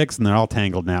glow sticks, and they're all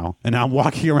tangled now. And now I'm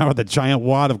walking around with a giant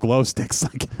wad of glow sticks,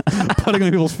 like putting them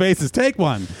in people's faces. Take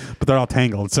one, but they're all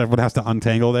tangled, so everyone has to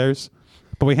untangle theirs.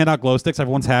 But we hand out glow sticks.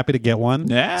 Everyone's happy to get one.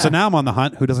 Yeah. So now I'm on the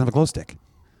hunt. Who doesn't have a glow stick?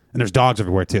 And there's dogs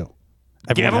everywhere too.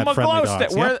 Give Everyone them had a friendly glow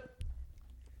dogs. stick. Yep.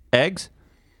 Eggs?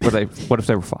 What if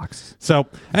they were foxes? So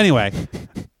anyway,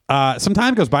 some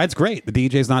time goes by. It's great. The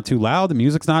DJ's not too loud. The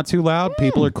music's not too loud.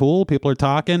 People are cool. People are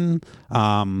talking.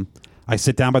 I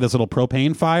sit down by this little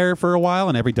propane fire for a while,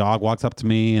 and every dog walks up to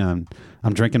me, and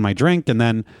I'm drinking my drink, and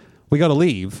then we go to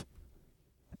leave,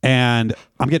 and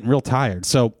I'm getting real tired.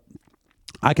 So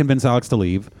I convince Alex to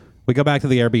leave. We go back to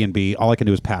the Airbnb. All I can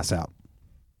do is pass out.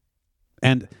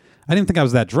 And I didn't think I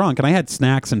was that drunk, and I had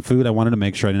snacks and food. I wanted to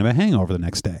make sure I didn't have a hangover the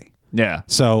next day. Yeah.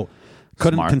 So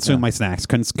couldn't Smart, consume yeah. my snacks,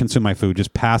 couldn't consume my food,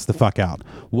 just passed the fuck out.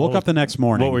 Woke up the next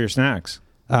morning. What were your snacks?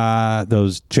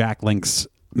 Those Jack Link's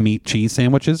meat cheese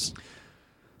sandwiches.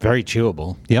 Very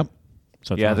chewable. Yep.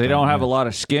 So it's Yeah, not they that don't have bad. a lot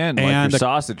of skin like And your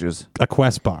sausages. A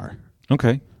Quest bar,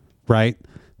 Okay. right?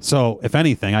 So if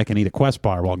anything, I can eat a Quest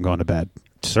bar while I'm going to bed.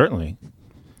 Certainly.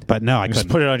 But no, I Just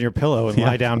couldn't. put it on your pillow and Yeah.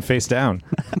 lie down face down.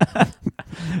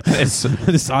 Just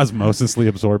osmosisly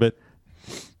absorb it.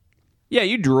 Yeah,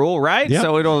 you drool, right? Yep.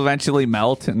 So it'll eventually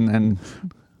melt and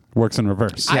Works in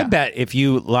reverse. I bet if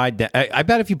you lied down, I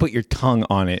bet if you put your tongue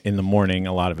on it in the morning,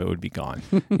 a lot of it would be gone.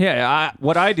 yeah.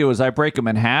 What I do is I break them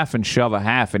in half and shove a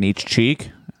half in each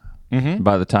cheek. Mm-hmm.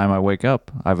 By the time I wake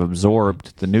up, I've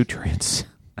absorbed the nutrients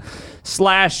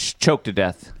 / choke to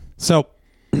death So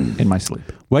in my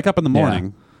sleep. wake up in the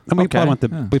morning. And we Okay.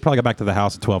 we probably got back to the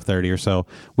house at 12:30 or so.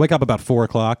 Wake up about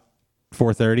 4:00,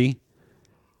 4:30,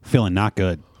 feeling not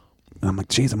good. And I'm like,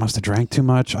 geez, I must have drank too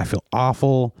much. I feel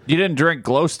awful. You didn't drink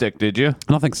glow stick, did you? I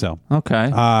don't think so. Okay.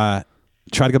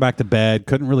 Tried to go back to bed.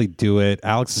 Couldn't really do it.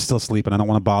 Alex is still sleeping. I don't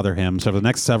want to bother him. So for the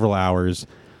next several hours,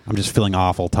 I'm just feeling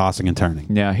awful, tossing and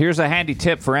turning. Yeah, here's a handy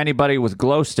tip for anybody with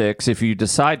glow sticks. If you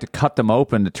decide to cut them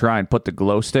open to try and put the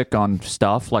glow stick on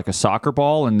stuff like a soccer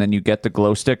ball, and then you get the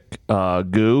glow stick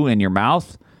goo in your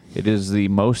mouth, it is the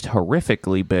most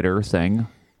horrifically bitter thing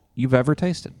you've ever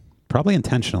tasted. Probably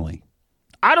intentionally.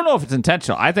 I don't know if it's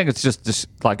intentional. I think it's just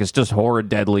it's just horrid,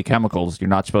 deadly chemicals you're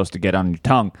not supposed to get on your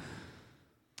tongue.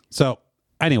 So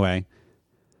anyway,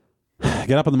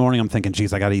 get up in the morning. I'm thinking,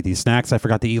 geez, I got to eat these snacks I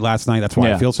forgot to eat last night. That's why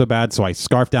Yeah. I feel so bad. So I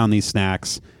scarf down these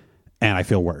snacks, and I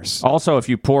feel worse. Also, if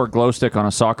you pour glow stick on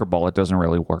a soccer ball, it doesn't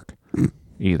really work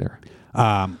either.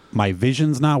 My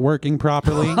vision's not working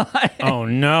properly. Oh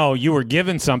no, you were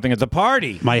given something at the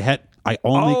party. My head. I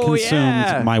only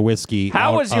consumed my whiskey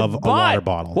How out was your of butt? a water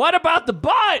bottle. What about the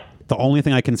butt? The only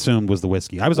thing I consumed was the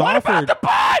whiskey. I was What offered. about the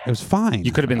butt? It was fine.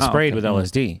 You could have been sprayed with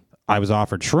LSD. I was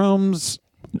offered shrooms.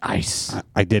 Nice.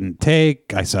 I didn't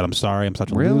take. I said, I'm sorry. I'm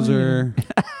such a loser.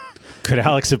 Could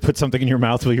Alex have put something in your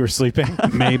mouth while you were sleeping?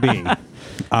 Maybe.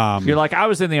 You're like, I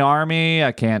was in the army.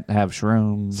 I can't have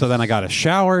shrooms. So then I got a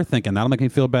shower thinking that'll make me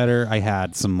feel better. I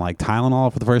had some like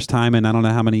Tylenol for the first time in I don't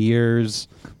know how many years.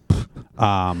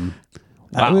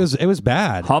 It was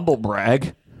bad. Humble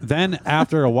brag. Then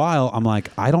after a while, I'm like,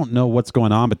 I don't know what's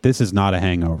going on, but this is not a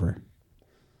hangover.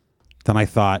 Then I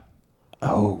thought,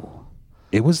 oh,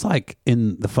 it was like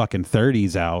in the fucking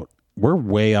 30s out. We're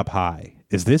way up high.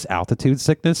 Is this altitude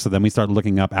sickness? So then we started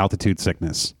looking up altitude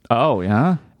sickness. Oh,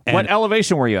 yeah? And what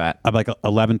elevation were you at? I'm like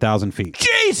 11,000 feet.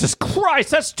 Jesus Christ,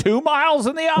 that's 2 miles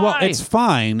in the eye. Well, it's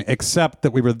fine, except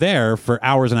that we were there for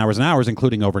hours and hours and hours,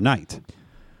 including overnight.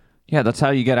 Yeah, that's how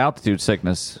you get altitude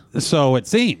sickness. So it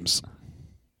seems.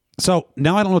 So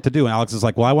now I don't know what to do. Alex is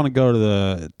like, well, I want to go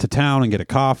to town and get a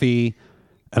coffee.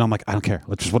 And I'm like, I don't care.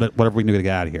 Let's just whatever we can do to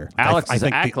get out of here. Alex I is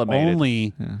think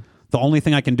acclimated. The only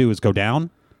thing I can do is go down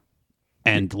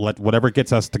and let whatever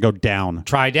gets us to go down.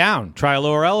 Try down. Try a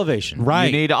lower elevation. Right.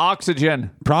 You need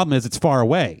oxygen. Problem is, it's far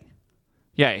away.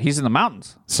 Yeah, he's in the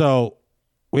mountains. So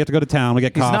we have to go to town. We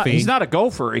get coffee. He's not a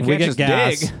gopher. He we can't get just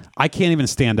gas. dig. I can't even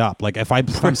stand up. Like if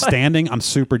I'm standing, I'm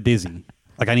super dizzy.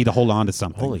 Like I need to hold on to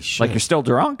something. Holy shit. Like you're still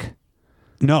drunk?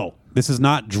 No, this is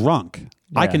not drunk.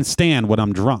 I can stand when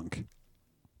I'm drunk.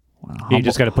 Wow. You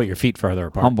just got to put your feet further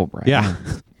apart. Humble brag. Yeah.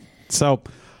 So,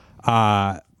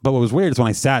 but what was weird is when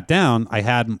I sat down, I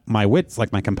had my wits,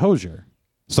 like my composure.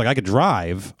 So like I could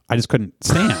drive, I just couldn't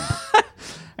stand.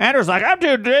 Andrew's like, I'm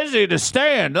too dizzy to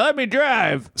stand. Let me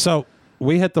drive. So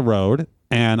we hit the road,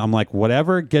 and I'm like,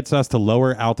 whatever gets us to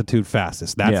lower altitude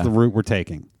fastest, that's the route we're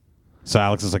taking. So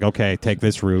Alex is like, okay, take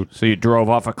this route. So you drove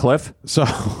off a cliff? So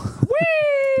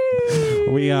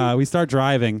we start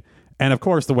driving, and of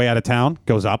course the way out of town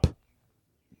goes up.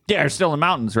 Yeah, you're still in the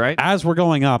mountains, right? As we're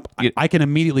going up, I can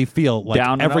immediately feel like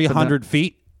Down and every up and 100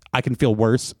 feet, I can feel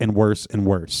worse and worse and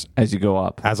worse as you go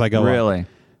up. as I go up. Really?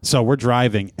 So we're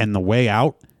driving, and the way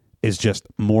out is just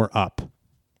more up,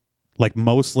 like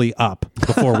mostly up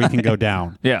before we can go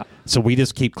down. Yeah. So we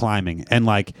just keep climbing, and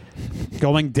like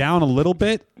going down a little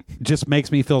bit just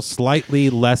makes me feel slightly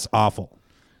less awful.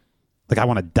 Like I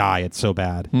want to die. It's so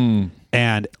bad.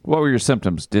 And What were your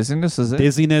symptoms? Dizziness, is it?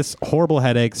 dizziness, horrible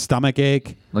headache, stomach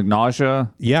ache. Like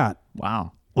nausea? Yeah.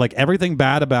 Wow. Like everything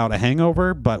bad about a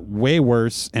hangover, but way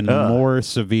worse and more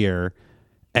severe.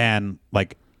 And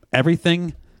like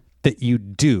everything that you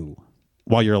do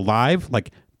while you're alive,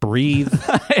 like breathe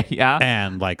Yeah.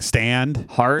 and like stand,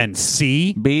 Heart. and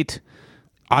see, Beat.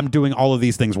 I'm doing all of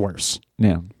these things worse.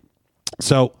 Yeah.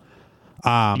 So,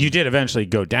 You did eventually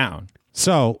go down.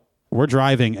 so we're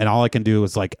driving, and all I can do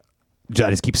is like, I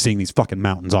just keep seeing these fucking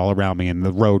mountains all around me, and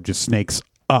the road just snakes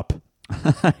up.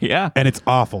 Yeah. And it's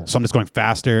awful. So I'm just going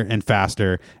faster and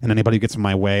faster. And anybody who gets in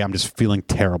my way, I'm just feeling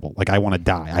terrible. Like I want to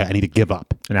die. I need to give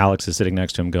up. And Alex is sitting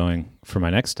next to him going, for my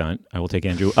next stunt, I will take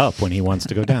Andrew up when he wants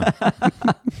to go down.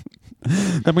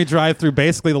 Then we drive through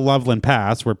basically the Loveland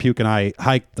Pass, where Puke and I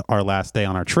hiked our last day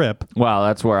on our trip. Well,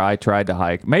 that's where I tried to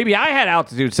hike. Maybe I had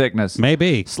altitude sickness.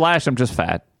 Maybe. / I'm just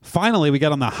fat. Finally, we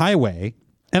get on the highway,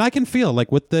 and I can feel,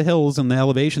 like with the hills and the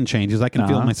elevation changes, I can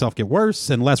feel myself get worse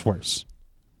and less worse.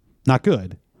 Not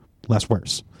good, less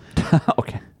worse.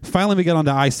 Okay. Finally, we get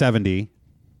onto I-70,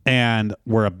 and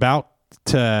we're about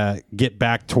to get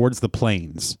back towards the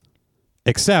plains.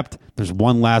 Except there's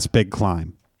one last big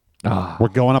climb. We're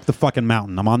going up the fucking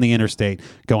mountain. I'm on the interstate,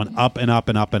 going up and up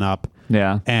and up and up.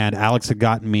 Yeah. And Alex had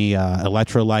gotten me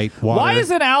electrolyte water. Why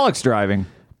isn't Alex driving?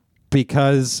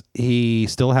 Because he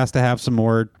still has to have some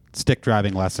more stick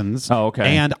driving lessons. Oh,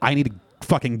 okay. And I need to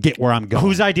fucking get where I'm going.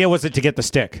 Whose idea was it to get the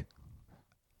stick?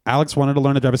 Alex wanted to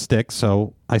learn to drive a stick,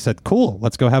 so I said, cool,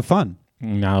 let's go have fun.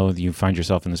 Now you find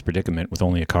yourself in this predicament with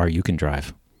only a car you can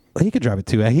drive. He could drive it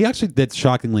too. He actually did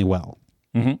shockingly well.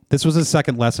 Mm-hmm. This was his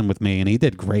second lesson with me, and he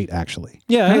did great, actually.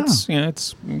 Yeah, it's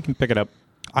you can pick it up.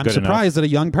 I'm good surprised that a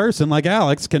young person like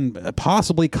Alex can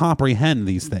possibly comprehend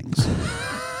these things.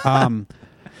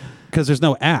 Because there's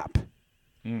no app.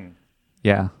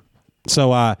 Yeah.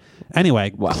 So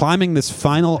anyway, climbing this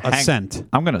final ascent.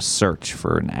 I'm going to search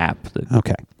for an app that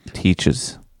Okay.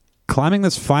 teaches. Climbing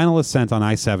this final ascent on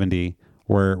I-70,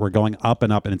 we're going up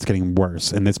and up, and it's getting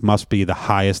worse. And this must be the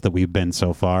highest that we've been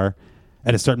so far.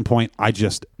 At a certain point, I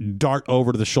just dart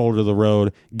over to the shoulder of the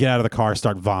road, get out of the car,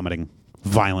 start vomiting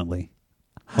violently.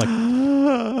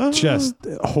 Like, just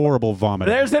horrible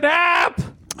vomiting. There's an app.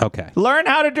 Okay. Learn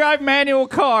how to drive manual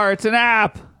car. It's an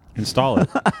app. Install it.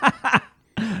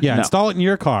 Yeah, install it in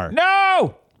your car.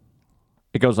 No!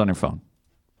 It goes on your phone.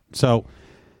 So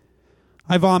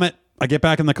I vomit. I get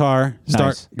back in the car,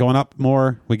 start going up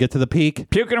more. We get to the peak.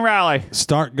 Puke and rally.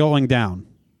 Start going down.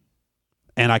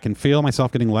 And I can feel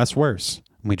myself getting less worse.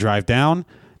 We drive down.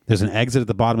 There's an exit at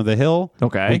the bottom of the hill.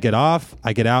 Okay. We get off.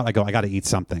 I get out. I go, I got to eat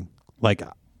something. Like,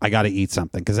 I got to eat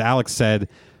something. Because Alex said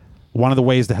one of the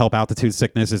ways to help altitude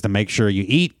sickness is to make sure you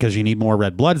eat because you need more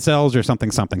red blood cells or something.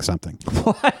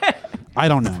 What? I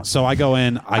don't know. So I go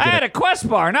in. I had a Quest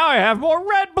bar. Now I have more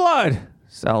red blood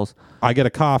cells. I get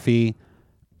a coffee.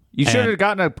 You should have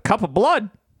gotten a cup of blood.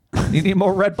 You need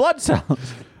more red blood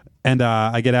cells. And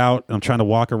I get out, and I'm trying to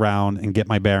walk around and get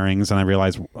my bearings, and I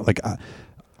realize, like,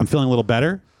 I'm feeling a little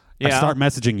better. Yeah. I start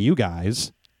messaging you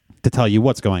guys to tell you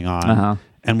what's going on,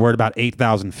 and we're at about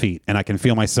 8,000 feet, and I can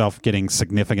feel myself getting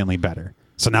significantly better.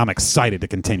 So now I'm excited to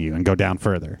continue and go down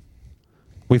further.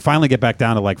 We finally get back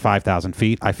down to, like, 5,000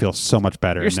 feet. I feel so much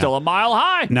better. You're still a mile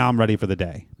high. Now I'm ready for the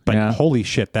day. But holy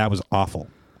shit, that was awful.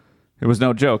 It was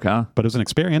no joke, huh? But it was an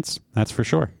experience, that's for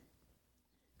sure.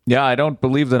 Yeah, I don't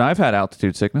believe that I've had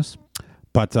altitude sickness.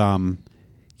 But,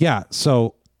 yeah,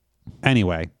 so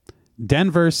anyway,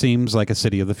 Denver seems like a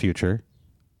city of the future.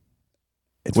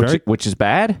 It's which is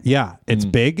bad? Yeah, it's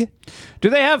big.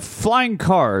 Do they have flying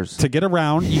cars? To get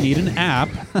around, you need an app.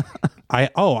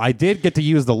 I did get to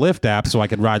use the Lyft app so I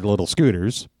could ride the little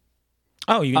scooters.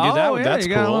 Oh, you can do that? Yeah, That's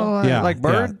you cool. got a little, like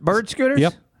bird scooters?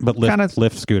 Yep, but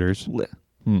Lyft scooters.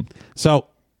 So,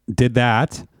 did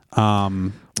that.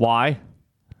 Why?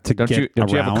 To don't get you around.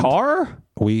 have a car?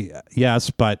 Yes,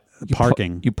 but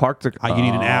parking. You parked the you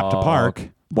need an app to park,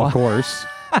 okay. of course.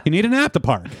 You need an app to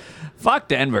park. Fuck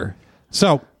Denver.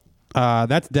 So,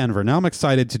 that's Denver. Now I'm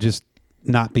excited to just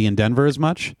not be in Denver as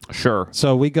much. Sure.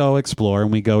 So we go explore,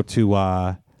 and we go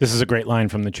to... This is a great line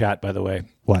from the chat, by the way.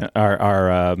 What?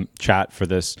 Our chat for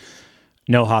this.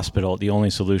 No hospital. The only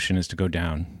solution is to go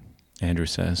down, Andrew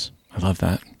says. I love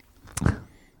that.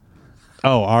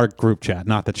 Oh, our group chat,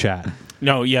 not the chat.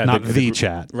 No, yeah. Not the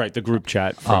chat. Right, the group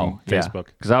chat from Facebook.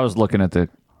 Because I was looking at the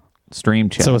stream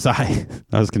chat. So was I.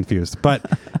 I was confused. But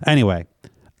anyway,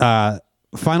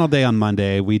 final day on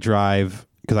Monday, we drive,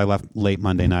 because I left late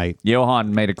Monday night.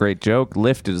 Johan made a great joke.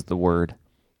 Lift is the word.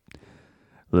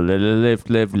 Lift.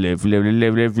 You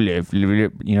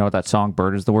know what that song,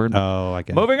 Bird is the word? Oh, I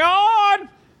get Moving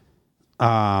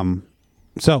on!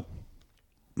 So,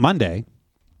 Monday,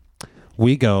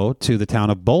 we go to the town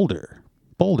of Boulder.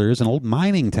 Boulder is an old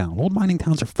mining town. Old mining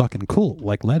towns are fucking cool,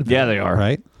 like Leadville. Yeah, they are.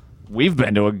 Right? We've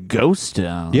been to a ghost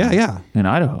town. Yeah. In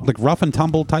Idaho. Like rough and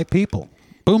tumble type people.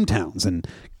 Boom towns and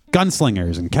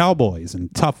gunslingers and cowboys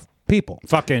and tough people.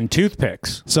 Fucking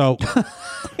toothpicks. So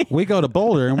we go to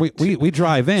Boulder and we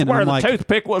drive in. Where and I'm the like,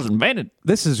 toothpick was invented.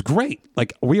 This is great.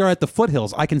 Like, we are at the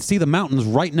foothills. I can see the mountains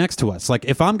right next to us. Like,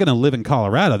 if I'm going to live in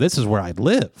Colorado, this is where I'd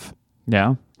live.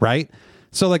 Yeah. Right?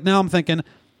 So, like, now I'm thinking,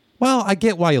 well, I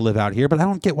get why you live out here, but I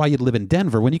don't get why you'd live in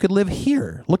Denver when you could live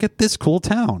here. Look at this cool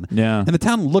town. Yeah. And the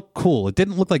town looked cool. It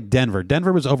didn't look like Denver.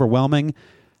 Denver was overwhelming.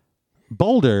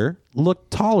 Boulder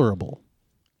looked tolerable.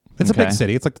 It's a big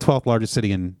city. It's like the 12th largest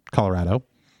city in Colorado.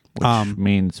 Which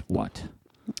means what?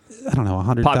 I don't know,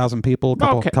 100,000 people,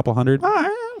 couple hundred. All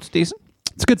right, it's decent.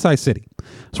 It's a good-sized city.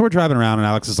 So we're driving around, and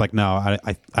Alex is like, no,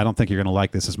 I don't think you're going to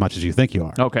like this as much as you think you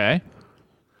are. Okay.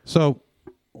 So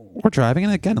we're driving,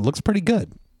 and again, it looks pretty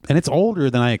good. And it's older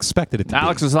than I expected it to be.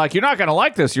 Alex is like, you're not going to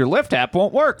like this. Your Lyft app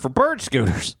won't work for bird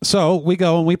scooters. So we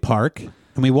go and we park,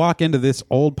 and we walk into this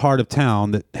old part of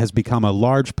town that has become a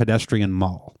large pedestrian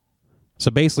mall. So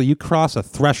basically, you cross a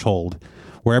threshold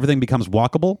where everything becomes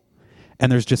walkable,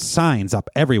 and there's just signs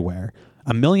up everywhere.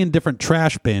 1 million different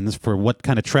trash bins for what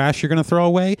kind of trash you're going to throw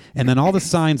away, and then all the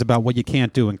signs about what you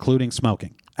can't do, including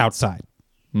smoking outside.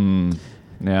 Yeah.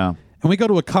 And we go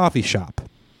to a coffee shop.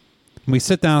 And we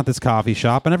sit down at this coffee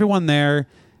shop, and everyone there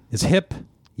is hip,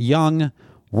 young,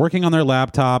 working on their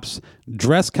laptops,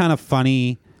 dressed kind of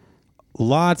funny.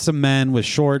 Lots of men with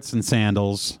shorts and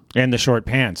sandals. And the short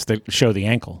pants that show the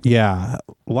ankle. Yeah.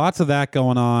 Lots of that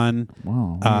going on.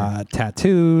 Wow.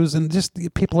 Tattoos, and just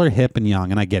people are hip and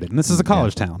young, and I get it. And this is a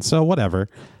college town, so whatever.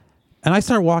 And I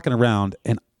start walking around,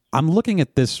 and I'm looking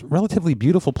at this relatively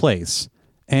beautiful place,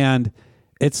 and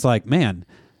it's like, man,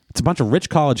 it's a bunch of rich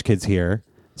college kids here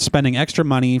spending extra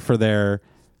money for their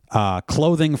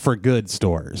clothing for good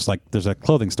stores. Like, there's a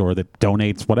clothing store that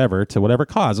donates whatever to whatever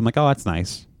cause. I'm like, oh, that's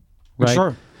nice. Right?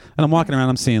 Sure. And I'm walking around,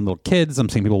 I'm seeing little kids, I'm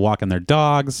seeing people walking their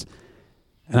dogs,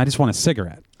 and I just want a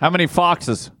cigarette. How many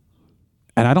foxes?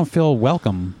 And I don't feel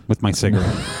welcome with my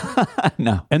cigarette.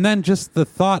 No. And then just the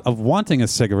thought of wanting a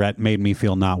cigarette made me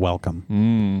feel not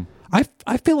welcome.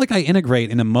 I feel like I integrate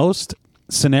into most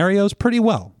scenarios pretty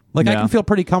well. Like I can feel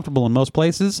pretty comfortable in most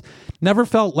places. Never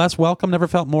felt less welcome, never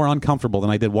felt more uncomfortable than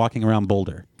I did walking around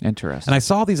Boulder. Interesting. And I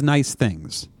saw these nice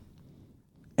things.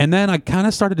 And then I kind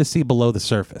of started to see below the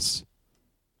surface.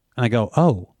 And I go,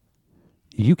 oh,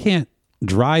 you can't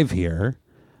drive here.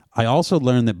 I also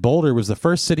learned that Boulder was the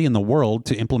first city in the world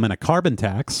to implement a carbon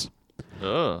tax.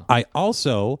 I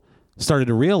also started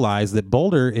to realize that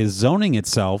Boulder is zoning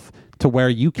itself to where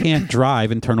you can't drive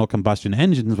internal combustion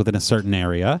engines within a certain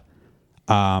area.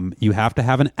 You have to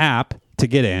have an app to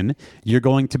get in. You're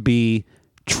going to be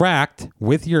tracked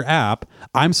with your app.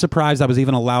 I'm surprised I was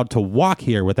even allowed to walk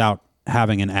here without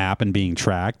having an app and being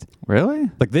tracked. Really?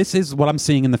 Like, this is what I'm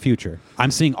seeing in the future.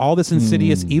 I'm seeing all this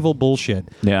insidious, evil bullshit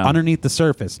underneath the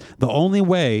surface. The only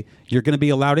way you're going to be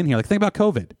allowed in here, like, think about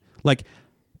COVID. Like,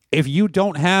 if you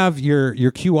don't have your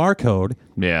QR code,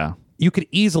 you could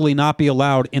easily not be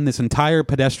allowed in this entire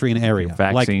pedestrian area.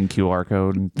 Vaccine QR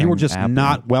code. And you were just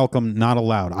not welcome, not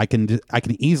allowed. I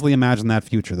can easily imagine that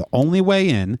future. The only way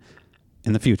in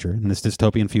the future, in this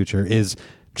dystopian future, is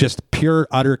just pure,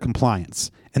 utter compliance.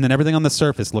 And then everything on the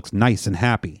surface looks nice and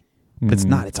happy. But it's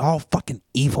not. It's all fucking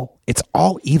evil. It's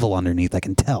all evil underneath, I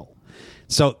can tell.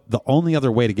 So the only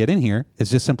other way to get in here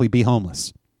is just simply be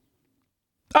homeless.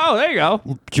 Oh, there you go.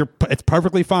 It's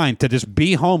perfectly fine to just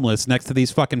be homeless next to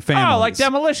these fucking families. Oh, like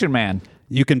Demolition Man.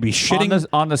 You can be shitting.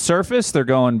 On the surface, they're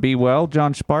going, be well,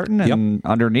 John Spartan, and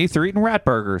underneath, they're eating rat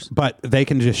burgers. But they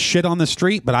can just shit on the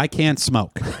street, but I can't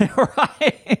smoke.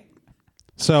 Right.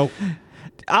 So...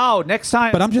 Oh, next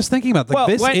time. But I'm just thinking about, like,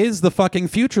 this is the fucking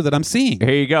future that I'm seeing.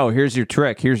 Here you go. Here's your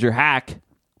trick. Here's your hack.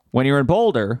 When you're in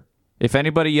Boulder, if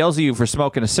anybody yells at you for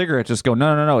smoking a cigarette, just go,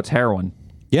 no, it's heroin.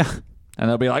 Yeah. And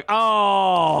they'll be like, oh,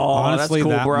 honestly,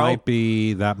 that's cool,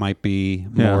 that might be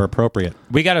more appropriate.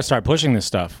 We got to start pushing this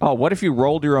stuff. Oh, what if you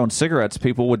rolled your own cigarettes?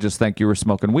 People would just think you were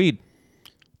smoking weed.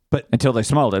 But until they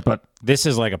smelled it. But this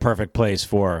is like a perfect place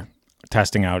for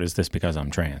testing out, is this because I'm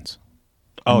trans?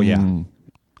 Oh, yeah.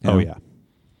 Oh, yeah.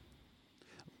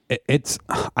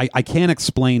 I can't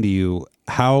explain to you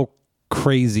how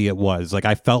crazy it was. Like,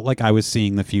 I felt like I was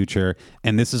seeing the future,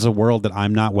 and this is a world that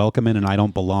I'm not welcome in and I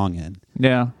don't belong in.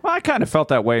 Yeah. Well, I kind of felt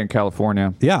that way in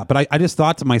California. Yeah, but I just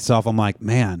thought to myself, I'm like,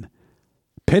 man,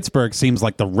 Pittsburgh seems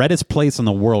like the reddest place in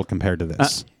the world compared to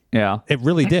this. Yeah. It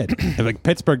really did. Like,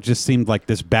 Pittsburgh just seemed like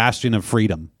this bastion of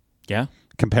freedom. Yeah.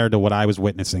 Compared to what I was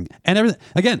witnessing. And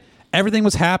everything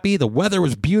was happy. The weather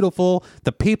was beautiful.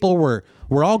 The people were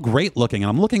all great looking. And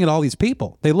I'm looking at all these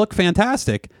people. They look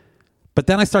fantastic. But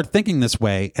then I start thinking this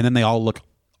way, and then they all look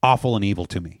awful and evil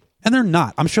to me. And they're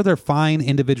not. I'm sure they're fine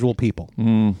individual people.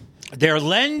 They're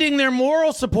lending their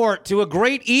moral support to a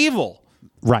great evil.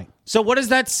 Right. So what does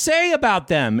that say about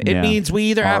them? It means we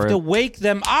either have to wake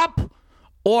them up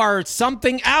or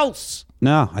something else.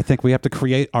 No, I think we have to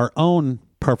create our own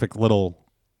perfect little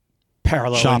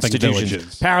parallel shopping institutions.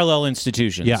 Villages. Parallel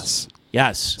institutions. Yes.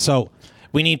 Yes. So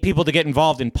we need people to get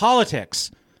involved in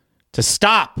politics to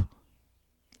stop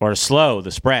or to slow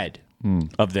the spread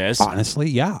of this. Honestly,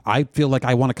 yeah. I feel like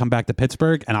I want to come back to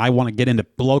Pittsburgh, and I want to get into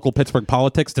local Pittsburgh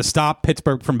politics to stop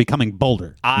Pittsburgh from becoming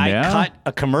Boulder. I cut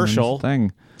a commercial.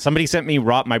 Somebody sent me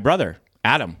my brother,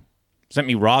 Adam, sent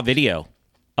me raw video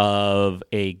of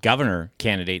a governor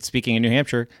candidate speaking in New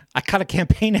Hampshire. I cut a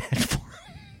campaign ad for him.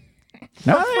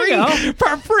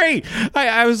 For free.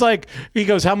 I was like, he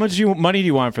goes, how much money do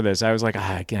you want for this? I was like,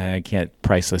 I can't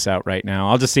price this out right now.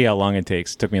 I'll just see how long it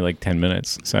takes. It took me like 10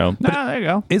 minutes. So there you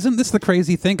go. Isn't this the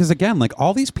crazy thing? Because again, like,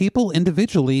 all these people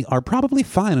individually are probably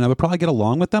fine, and I would probably get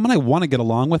along with them, and I want to get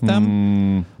along with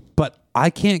them. But I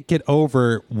can't get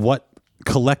over what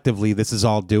collectively this is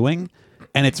all doing.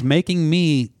 And it's making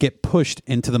me get pushed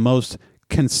into the most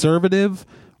conservative,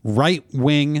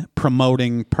 right-wing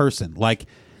promoting person. Like,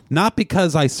 not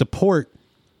because I support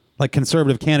like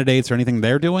conservative candidates or anything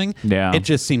they're doing. Yeah. It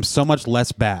just seems so much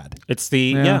less bad. It's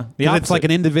the opposite. It's like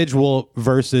an individual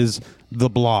versus the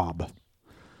blob.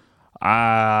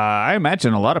 I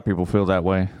imagine a lot of people feel that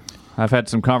way. I've had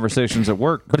some conversations at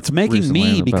work. But it's making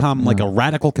me become like a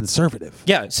radical conservative.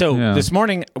 Yeah. So this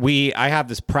morning I have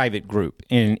this private group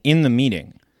in the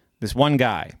meeting. This one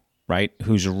guy, right,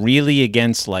 who's really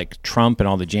against like Trump and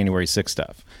all the January 6th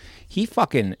stuff. He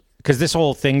fucking, because this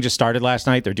whole thing just started last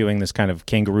night. They're doing this kind of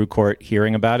kangaroo court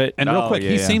hearing about it. And real quick,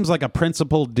 he seems like a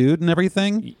principled dude and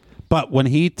everything. But when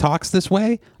he talks this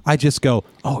way, I just go,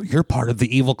 "Oh, you're part of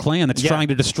the evil clan that's trying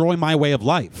to destroy my way of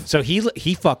life." So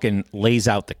he fucking lays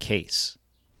out the case,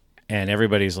 and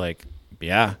everybody's like,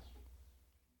 "Yeah,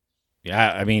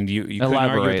 yeah." I mean, you couldn't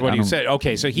argue with what he said.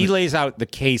 Okay, so he lays out the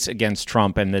case against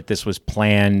Trump and that this was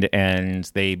planned,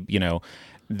 and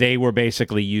they were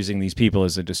basically using these people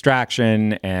as a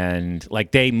distraction, and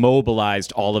like they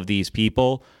mobilized all of these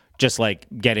people. Just like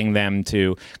getting them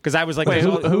to, because I was like, wait,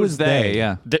 who is they?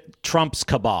 Yeah, Trump's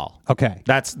cabal. Okay,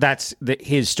 that's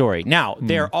his story. Now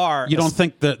there are. You don't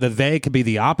think the they could be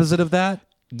the opposite of that?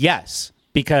 Yes,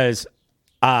 because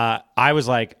I was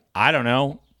like, I don't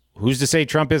know, who's to say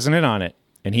Trump isn't in on it,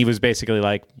 and he was basically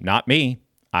like, not me.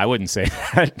 I wouldn't say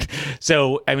that.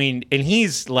 So I mean, and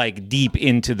he's like deep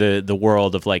into the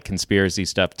world of like conspiracy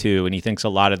stuff too, and he thinks a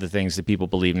lot of the things that people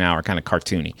believe now are kind of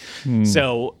cartoony.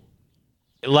 So.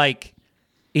 Like,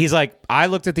 he's like, I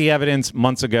looked at the evidence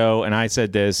months ago and I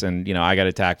said this, and I got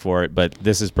attacked for it, but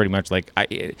this is pretty much like,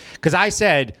 because I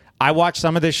said I watched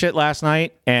some of this shit last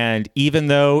night, and even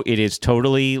though it is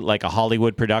totally like a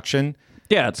Hollywood production,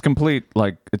 it's complete,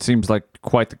 like, it seems like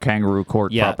quite the kangaroo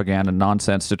court propaganda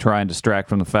nonsense to try and distract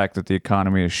from the fact that the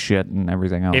economy is shit and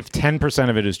everything else. If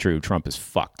 10% of it is true, Trump is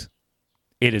fucked.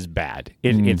 It is bad.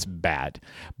 It's bad.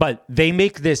 But they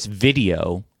make this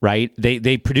video, right?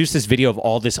 They produce this video of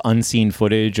all this unseen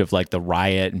footage of like the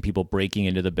riot and people breaking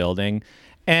into the building.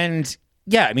 And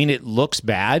yeah, I mean, it looks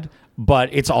bad, but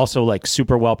it's also like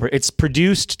super well. It's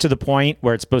produced to the point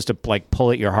where it's supposed to like pull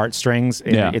at your heartstrings.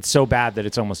 It's so bad that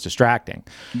it's almost distracting.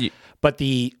 Yeah. But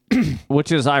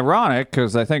which is ironic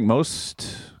because I think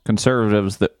most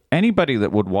conservatives, that anybody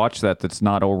that would watch that's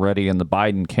not already in the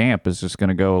Biden camp is just going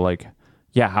to go like,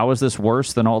 yeah, how is this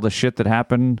worse than all the shit that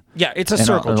happened? Yeah, it's a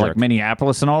circle jerk. Like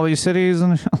Minneapolis and all these cities.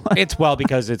 And it's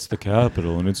because it's the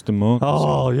capital and it's democracy.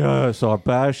 Oh, yes, our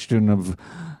bastion of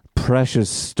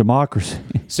precious democracy.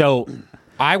 So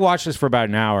I watched this for about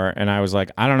an hour, and I was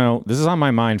like, I don't know. This is on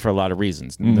my mind for a lot of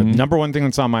reasons. The number one thing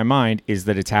that's on my mind is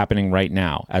that it's happening right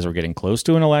now. As we're getting close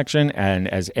to an election and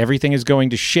as everything is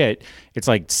going to shit, it's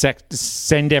like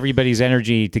send everybody's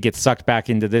energy to get sucked back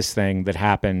into this thing that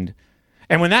happened.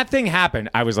 And when that thing happened,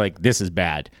 I was like, this is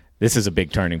bad. This is a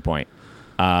big turning point.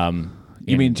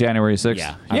 You mean January 6th?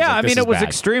 Yeah. I mean, it was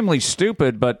extremely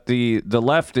stupid, but the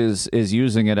left is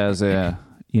using it as a,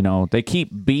 they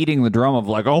keep beating the drum of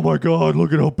like, oh my God,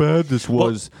 look at how bad this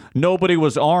was. Nobody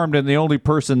was armed, and the only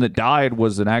person that died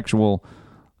was an actual,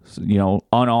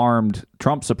 unarmed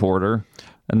Trump supporter.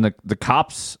 And the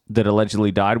cops that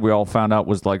allegedly died, we all found out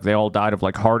was like they all died of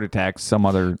like heart attacks some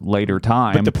other later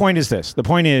time. But the point is this. The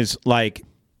point is like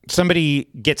somebody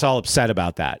gets all upset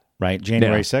about that, right?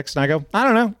 January 6th. And I go, I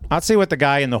don't know. I'll see what the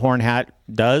guy in the horn hat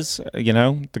does.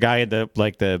 The guy in the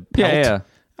pelt. Yeah.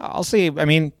 I'll see. I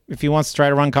mean, if he wants to try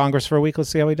to run Congress for a week,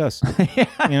 let's see how he does.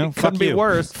 Couldn't be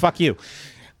worse. Fuck you.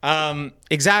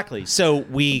 Exactly. So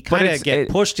we kind of get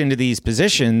pushed into these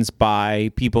positions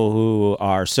by people who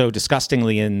are so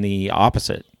disgustingly in the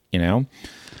opposite, Well,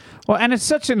 and it's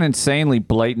such an insanely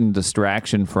blatant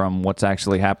distraction from what's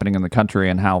actually happening in the country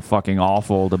and how fucking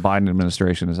awful the Biden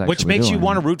administration is actually Which makes doing. You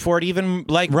want to root for it even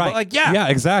Yeah,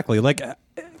 exactly. Like,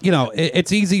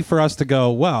 it's easy for us to go,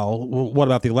 well, what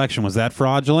about the election? Was that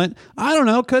fraudulent? I don't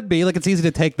know. Could be. Like, it's easy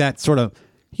to take that sort of,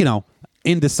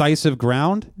 indecisive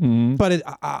ground, but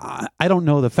I don't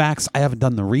know the facts. I haven't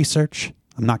done the research.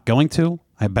 I'm not going to.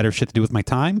 I have better shit to do with my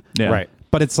time. Yeah. Right.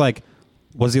 But it's like,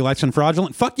 was the election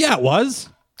fraudulent? Fuck yeah, it was.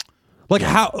 Like,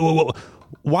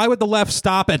 why would the left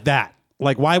stop at that?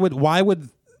 Like, why would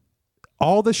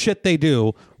all the shit they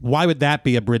do, why would that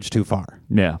be a bridge too far?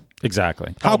 Yeah,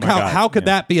 exactly. How could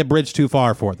that be a bridge too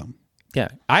far for them? Yeah.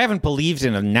 I haven't believed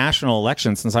in a national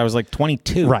election since I was like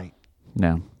 22. Right.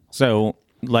 No. So,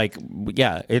 like,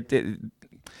 yeah,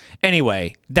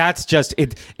 anyway, that's just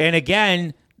it. And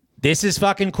again, this is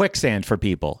fucking quicksand for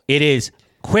people. It is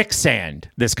quicksand,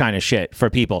 this kind of shit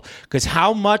for people. Because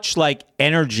how much, like,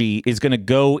 energy is going to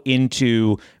go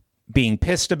into being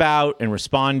pissed about and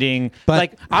responding. But,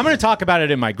 like, I'm going to talk about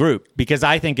it in my group because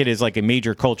I think it is, like, a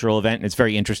major cultural event and it's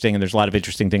very interesting and there's a lot of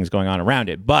interesting things going on around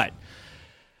it. But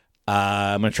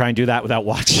I'm going to try and do that without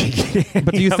watching it.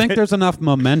 But do you think there's enough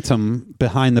momentum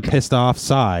behind the pissed off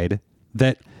side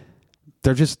that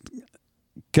they're just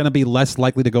going to be less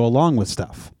likely to go along with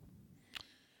stuff?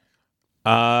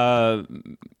 Yeah,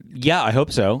 I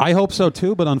hope so. I hope so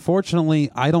too, but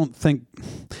unfortunately, I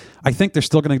think they're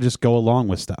still going to just go along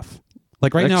with stuff.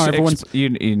 Like right now, everyone's... You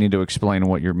need to explain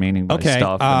what you're meaning by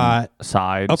stuff and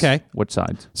sides. Okay. What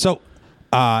sides? So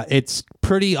it's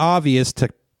pretty obvious to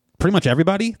pretty much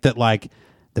everybody that, like,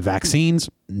 The vaccines,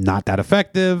 not that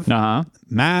effective. Uh-huh.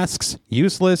 Masks,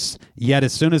 useless. Yet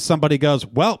as soon as somebody goes,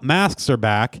 well, masks are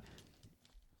back.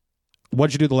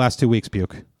 What'd you do the last 2 weeks,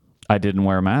 Puke? I didn't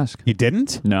wear a mask. You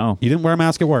didn't? No. You didn't wear a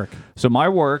mask at work? So my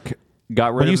work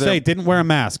got rid When of you say didn't wear a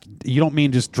mask, you don't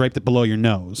mean just draped it below your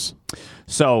nose.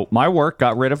 So my work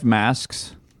got rid of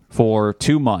masks for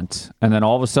 2 months, and then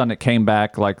all of a sudden it came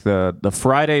back like the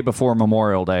Friday before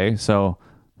Memorial Day. So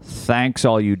thanks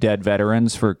all you dead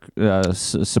veterans for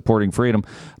supporting freedom.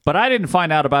 But I didn't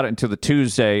find out about it until the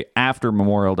Tuesday after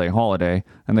Memorial Day holiday,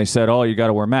 and they said, oh, you got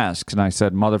to wear masks. And I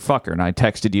said, motherfucker. And I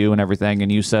texted you and everything,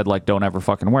 and you said, like, don't ever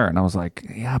fucking wear it. And I was like,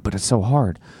 yeah, but it's so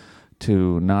hard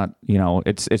to not,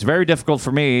 it's very difficult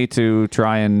for me to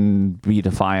try and be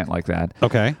defiant like that.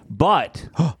 Okay. But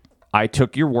I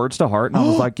took your words to heart, and I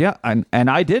was like, yeah, and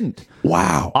I didn't.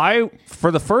 Wow.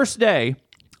 For the first day,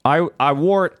 I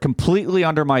wore it completely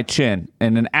under my chin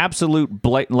in an absolute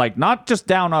blatant, like not just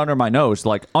down under my nose,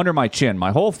 like under my chin.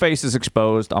 My whole face is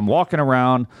exposed. I'm walking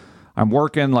around. I'm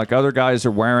working like other guys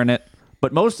are wearing it.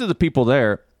 But most of the people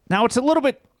there, now it's a little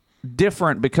bit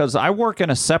different because I work in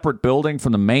a separate building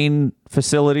from the main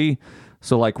facility.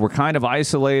 So like we're kind of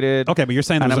isolated. Okay, but you're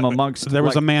saying there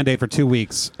was a mandate for 2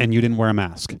 weeks and you didn't wear a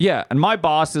mask. Yeah, and my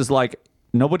boss is like,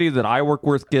 nobody that I work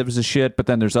with gives a shit, but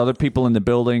then there's other people in the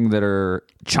building that are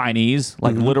Chinese,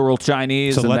 like literal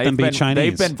Chinese. So and let them be Chinese.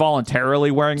 They've been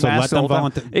voluntarily wearing masks. So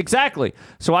let them Exactly.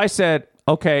 So I said,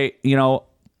 okay,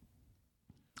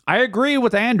 I agree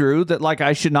with Andrew that like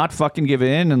I should not fucking give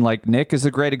in, and like Nick is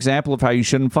a great example of how you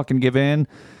shouldn't fucking give in.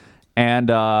 And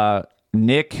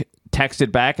Nick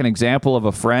texted back an example of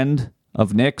a friend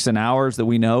of Nick's and ours that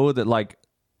we know that like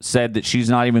said that she's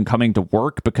not even coming to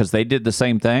work because they did the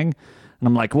same thing. And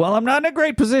I'm like, well, I'm not in a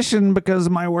great position because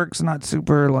my work's not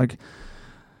super, like...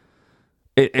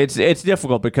 It's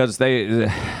difficult because I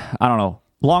don't know.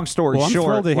 Long story short... I'm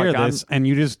thrilled to hear this, and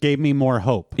you just gave me more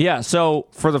hope. Yeah, so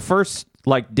for the first,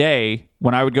 day,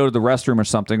 when I would go to the restroom or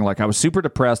something, like, I was super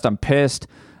depressed, I'm pissed,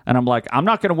 and I'm like, I'm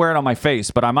not going to wear it on my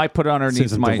face, but I might put it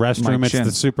underneath my the restroom, my it's chin.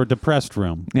 the super depressed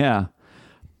room. Yeah.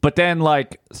 But then,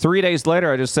 3 days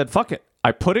later, I just said, fuck it.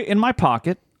 I put it in my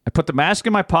pocket. I put the mask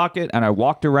in my pocket, and I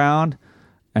walked around...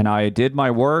 And I did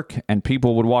my work, and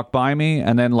people would walk by me.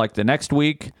 And then, the next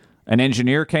week, an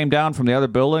engineer came down from the other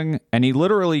building, and he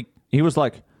was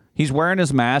like, he's wearing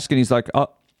his mask, and he's like,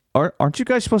 aren't you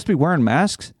guys supposed to be wearing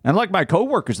masks? And, my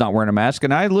coworker's not wearing a mask.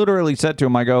 And I literally said to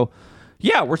him, I go,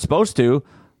 yeah, we're supposed to,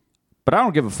 but I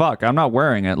don't give a fuck. I'm not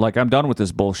wearing it. I'm done with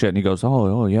this bullshit. And he goes,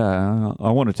 oh yeah, I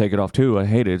want to take it off, too. I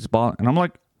hate it. And I'm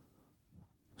like,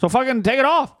 so fucking take it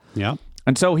off. Yeah.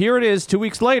 And so here it is 2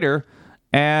 weeks later,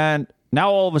 and... now,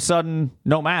 all of a sudden,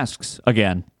 no masks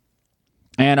again.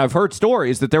 And I've heard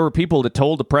stories that there were people that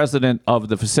told the president of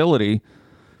the facility,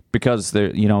 because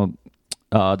the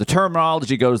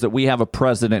terminology goes that we have a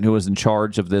president who is in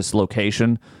charge of this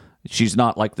location. She's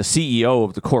not like the CEO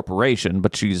of the corporation,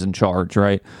 but she's in charge,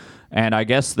 right? And I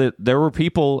guess that there were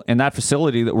people in that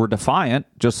facility that were defiant,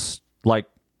 just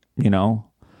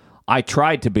I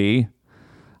tried to be.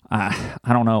 I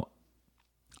don't know.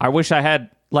 I wish I had...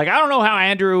 I don't know how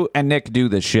Andrew and Nick do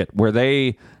this shit, where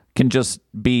they can just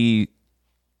be...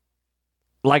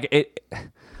 it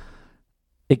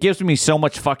gives me so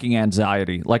much fucking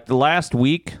anxiety. The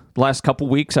last couple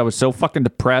weeks, I was so fucking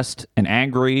depressed and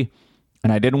angry,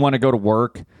 and I didn't want to go to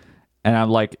work, and I'm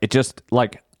like,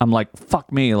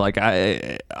 fuck me.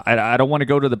 I don't want to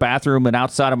go to the bathroom and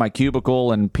outside of my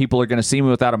cubicle, and people are going to see me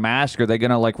without a mask. Are they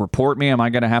going to, report me? Am I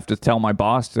going to have to tell my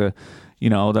boss to,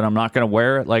 that I'm not going to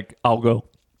wear it? I'll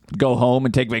go home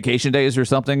and take vacation days or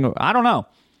something. I don't know.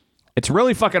 It's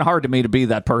really fucking hard to me to be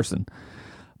that person.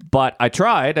 But I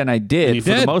tried, and I did for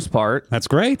the most part. That's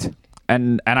great.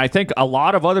 And I think a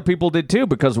lot of other people did too,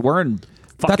 because we're in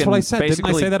fucking... That's what I said. Didn't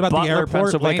I say that about Butler, the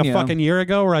airport a fucking year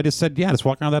ago, where I just said, yeah, just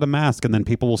walk around without a mask, and then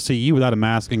people will see you without a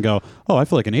mask and go, oh, I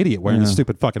feel like an idiot wearing this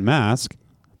stupid fucking mask.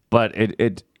 But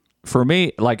it for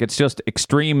me, it's just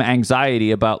extreme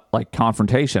anxiety about,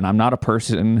 confrontation. I'm not a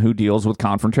person who deals with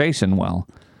confrontation well.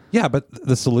 Yeah, but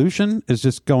the solution is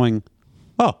just going,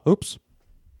 oh, oops,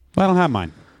 I don't have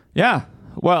mine. Yeah.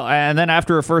 Well, and then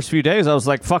after the first few days, I was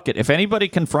like, fuck it. If anybody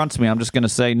confronts me, I'm just going to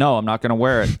say, no, I'm not going to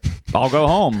wear it. I'll go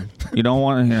home. You don't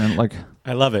want to hear,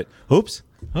 I love it. Oops.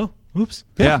 Oh, oops.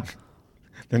 Yeah.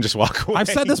 Then just walk away. I've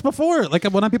said this before.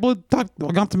 When people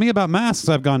talk to me about masks,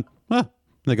 I've gone,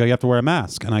 they go, you have to wear a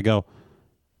mask. And I go,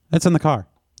 it's in the car.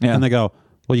 Yeah. And they go,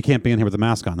 well, you can't be in here with a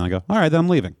mask on. And I go, all right, then I'm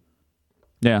leaving.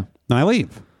 Yeah. Then I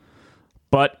leave.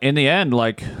 But in the end,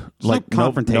 no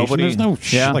confrontation. Nobody, there's no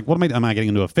yeah. What am I getting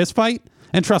into a fist fight?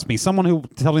 And trust me, someone who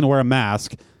tells me to wear a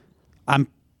mask,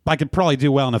 I could probably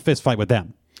do well in a fist fight with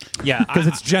them. Yeah, because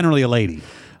it's generally a lady.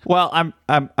 Well,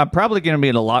 I'm probably going to be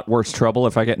in a lot worse trouble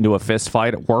if I get into a fist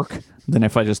fight at work than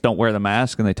if I just don't wear the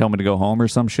mask and they tell me to go home or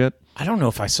some shit. I don't know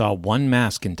if I saw one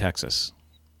mask in Texas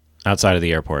outside of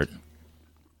the airport.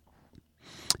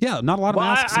 Yeah, not a lot of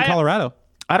masks in Colorado.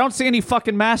 I don't see any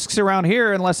fucking masks around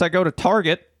here unless I go to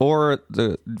Target or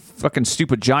the fucking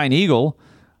stupid Giant Eagle,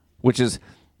 which is,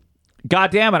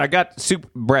 God damn it, I got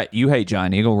Brett, you hate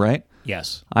Giant Eagle, right?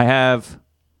 Yes. I have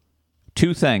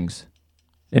 2 things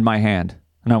in my hand,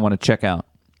 and I want to check out.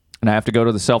 And I have to go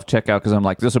to the self-checkout because I'm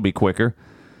like, this will be quicker.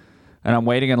 And I'm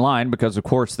waiting in line because, of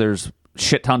course, there's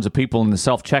shit tons of people in the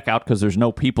self-checkout because there's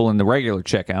no people in the regular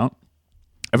checkout.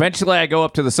 Eventually, I go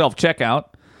up to the self-checkout,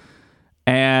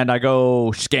 and I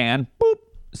go scan. Boop.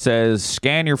 It says,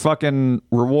 scan your fucking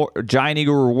Giant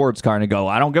Eagle rewards card. And I go,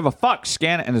 I don't give a fuck.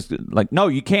 Scan it. And it's like, no,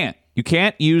 you can't. You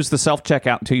can't use the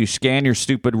self-checkout until you scan your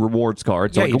stupid rewards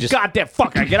card. So I go, goddamn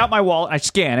fuck. I get out my wallet. I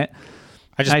scan it.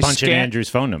 I just punch in Andrew's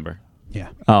phone number. Yeah.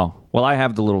 Oh, well, I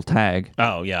have the little tag.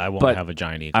 Oh, yeah, I won't have a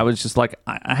Giant Eagle. I was just like,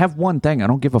 I have one thing. I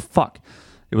don't give a fuck.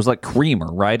 It was like creamer,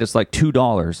 right? It's like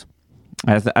 $2.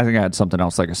 I think I had something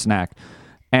else, like a snack.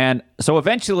 And so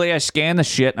eventually I scan the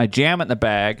shit, and I jam it in the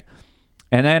bag,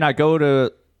 and then I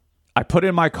put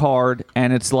in my card,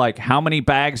 and it's like, how many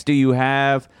bags do you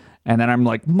have? And then I'm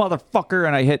like, motherfucker,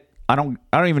 and I don't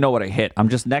even know what I hit. I'm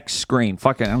just next screen.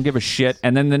 Fucking, I don't give a shit.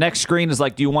 And then the next screen is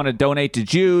like, do you want to donate to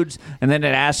Jude's? And then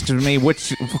it asks me,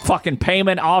 which fucking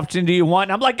payment option do you want?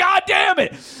 And I'm like, God damn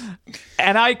it!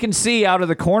 And I can see out of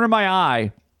the corner of my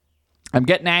eye, I'm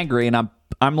getting angry, and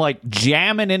I'm like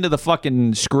jamming into the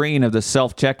fucking screen of the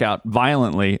self-checkout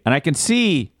violently. And I can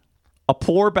see a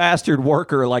poor bastard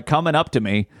worker like coming up to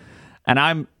me, and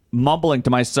I'm mumbling to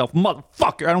myself,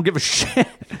 motherfucker, I don't give a shit.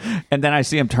 And then I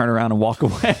see him turn around and walk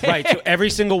away. Right. So every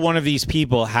single one of these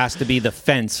people has to be the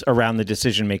fence around the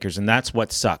decision makers, and that's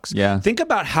what sucks. Yeah. Think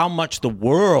about how much the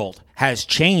world has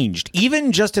changed,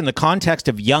 even just in the context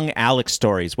of young Alex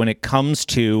stories, when it comes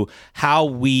to how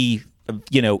we,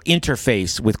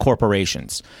 interface with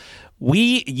corporations.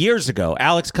 Years ago,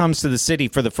 Alex comes to the city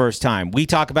for the first time. We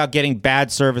talk about getting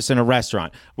bad service in a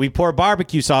restaurant. We pour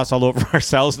barbecue sauce all over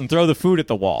ourselves and throw the food at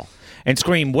the wall and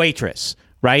scream, waitress,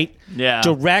 right? Yeah.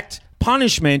 Direct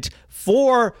punishment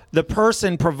for the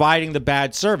person providing the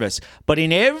bad service. But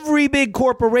in every big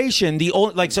corporation,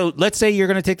 so let's say you're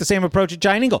going to take the same approach at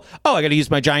Giant Eagle. Oh, I got to use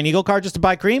my Giant Eagle card just to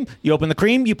buy cream. You open the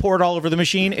cream, you pour it all over the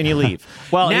machine, and you leave.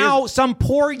 Well, now some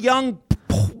poor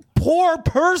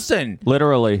person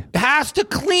literally has to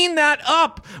clean that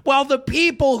up while the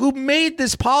people who made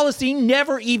this policy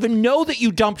never even know that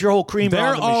you dumped your whole cream They're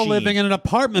on the all machine. living in an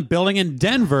apartment building in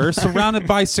Denver surrounded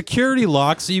by security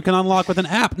locks so you can unlock with an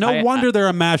app. No wonder there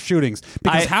are mass shootings.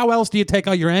 Because how else do you take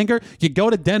out your anger? You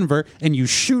go to Denver and you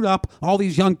shoot up all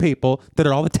these young people that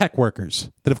are all the tech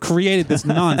workers that have created this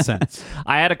nonsense.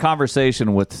 I had a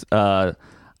conversation with, I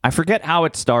forget how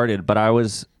it started, but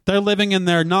they're living in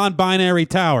their non-binary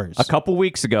towers. A couple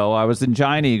weeks ago, I was in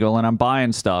Giant Eagle and I'm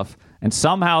buying stuff, and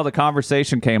somehow the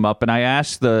conversation came up, and I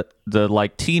asked the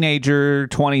like teenager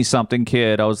 20-something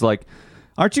kid, I was like,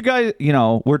 aren't you guys,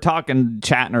 we're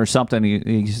chatting or something.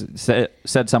 He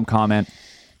said some comment.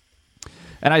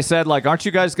 And I said, like, aren't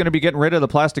you guys going to be getting rid of the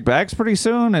plastic bags pretty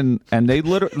soon? And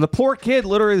the poor kid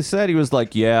literally said, he was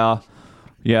like, yeah,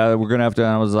 we're going to have to.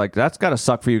 And I was like, that's got to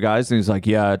suck for you guys. And he's like,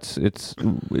 yeah, it's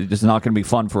not going to be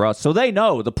fun for us. So they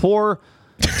know. The poor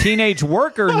teenage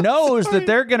worker knows that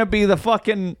they're going to be the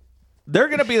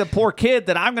poor kid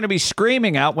that I'm going to be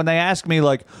screaming out when they ask me,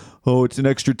 like, oh, it's an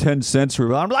extra 10 cents. I'm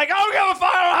like, oh, give a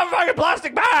fuck, I don't have a fucking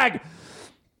plastic bag.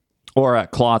 Or a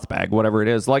cloth bag, whatever it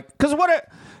is. Like, because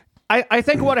I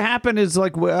think what happened is I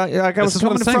was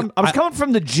coming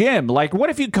from the gym. Like, what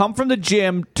if you come from the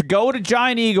gym to go to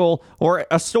Giant Eagle or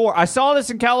a store? I saw this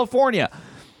in California.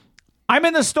 I'm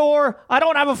in the store. I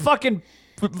don't have a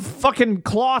fucking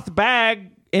cloth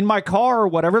bag in my car or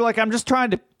whatever. Like, I'm just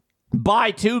trying to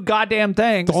buy 2 goddamn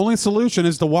things. The only solution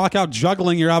is to walk out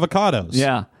juggling your avocados.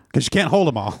 Yeah. Because you can't hold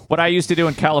them all. What I used to do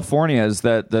in California is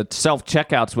that the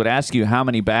self-checkouts would ask you how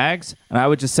many bags, and I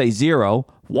would just say 0,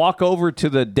 walk over to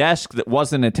the desk that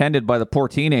wasn't attended by the poor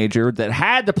teenager that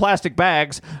had the plastic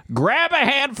bags, grab a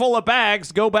handful of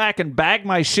bags, go back and bag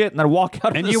my shit, and then walk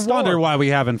out of the store. And you wonder why we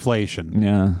have inflation.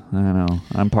 Yeah, I know.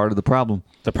 I'm part of the problem.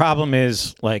 The problem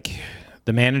is, like,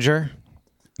 the manager's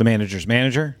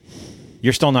manager,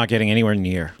 you're still not getting anywhere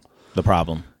near the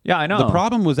problem. Yeah, I know. The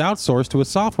problem was outsourced to a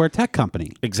software tech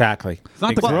company. Exactly. It's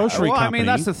not the grocery company. I mean,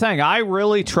 that's the thing. I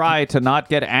really try to not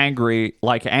get angry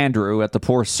like Andrew at the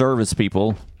poor service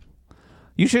people.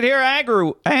 You should hear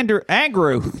Andrew. I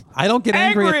don't get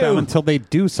angry at them until they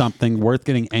do something worth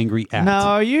getting angry at.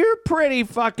 No, you're pretty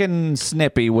fucking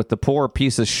snippy with the poor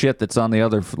piece of shit that's on the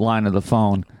other line of the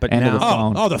phone. But end now- of the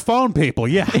phone. Oh, the phone people.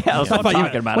 Yeah. Yeah, that's what I'm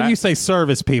talking about. When you say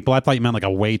service people, I thought you meant like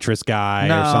a waitress guy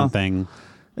or something.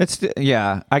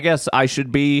 I guess I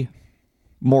should be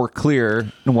more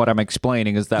clear in what I'm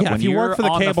explaining is that when if you you're work for the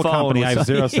on cable phone company, with I have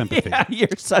zero some- sympathy. Yeah, you're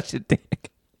such a dick.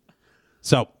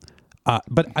 So,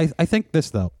 but I think this,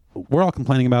 though, we're all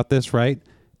complaining about this, right?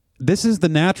 This is the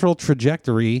natural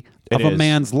trajectory of a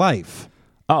man's life.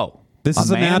 Oh. This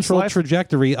is a man's natural life?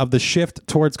 trajectory of the shift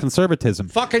towards conservatism.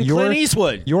 Fucking Clint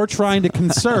Eastwood. You're trying to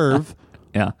conserve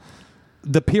Yeah.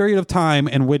 the period of time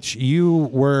in which you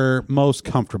were most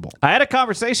comfortable. I had a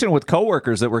conversation with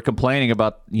coworkers that were complaining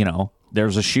about,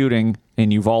 there's a shooting in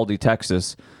Uvalde,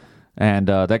 Texas, and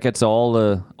that gets all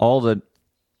the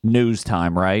news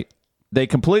time, right? They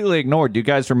completely ignored. Do you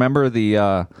guys remember the,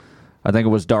 I think it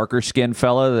was darker skinned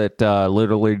fella that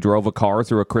literally drove a car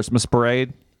through a Christmas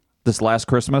parade this last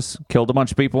Christmas, killed a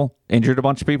bunch of people, injured a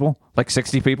bunch of people, like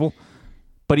 60 people?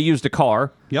 But he used a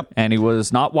car. Yep. And he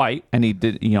was not white, and he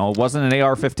did, it wasn't an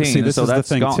AR-15. See, this so is the that's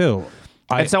thing, gone. too.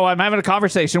 And so I'm having a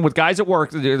conversation with guys at work.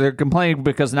 They're complaining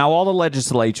because now all the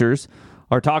legislatures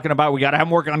are talking about we got to have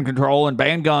more gun control and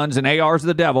ban guns and ARs are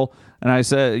the devil. And I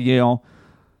said,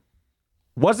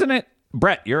 wasn't it,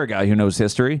 Brett, you're a guy who knows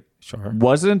history. Sure.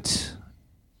 Wasn't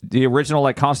the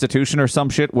original Constitution or some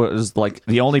shit was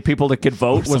the only people that could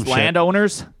vote was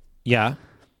landowners? Yeah.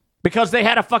 Because they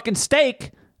had a fucking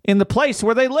stake in the place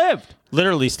where they lived.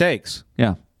 Literally stakes.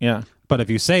 Yeah. Yeah. But if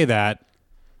you say that,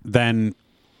 then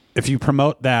if you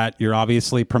promote that, you're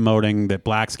obviously promoting that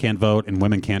blacks can't vote and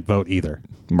women can't vote either.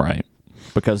 Right.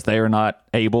 Because they are not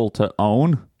able to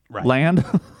own land.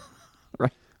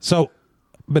 Right. So,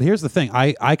 but here's the thing.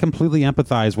 I completely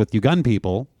empathize with you gun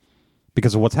people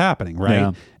because of what's happening, right?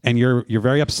 Yeah. And you're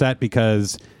very upset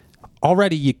because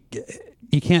already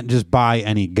you can't just buy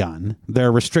any gun. There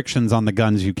are restrictions on the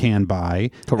guns you can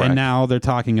buy. Correct. And now they're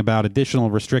talking about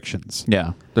additional restrictions.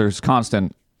 Yeah. There's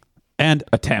constant and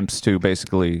attempts to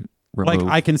basically remove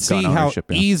I can see gun how ownership,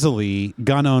 yeah. easily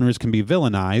gun owners can be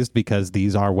villainized because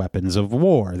these are weapons of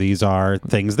war. These are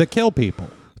things that kill people.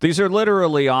 These are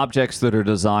literally objects that are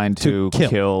designed to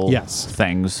kill Yes.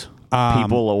 things,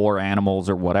 people or animals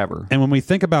or whatever. And when we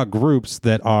think about groups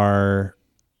that are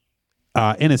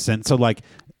innocent, so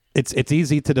it's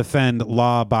easy to defend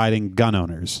law-abiding gun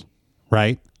owners,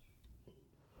 right?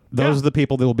 Those are the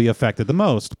people that will be affected the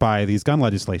most by these gun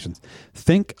legislations.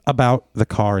 Think about the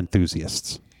car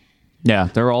enthusiasts. Yeah,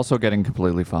 they're also getting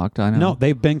completely fucked. I know. No,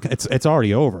 they've been. It's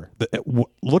already over.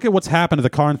 Look at what's happened to the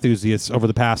car enthusiasts over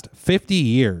the past 50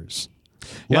 years,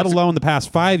 let alone the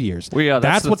past 5 years. Well, yeah,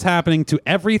 that's what's happening to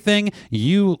everything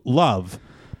you love.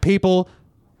 People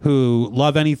who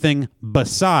love anything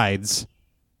besides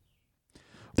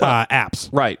apps.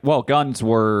 Right. Well, guns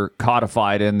were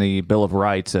codified in the Bill of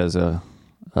Rights as a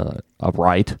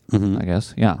right, I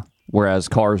guess. Yeah. Whereas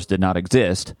cars did not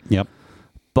exist. Yep.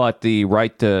 But the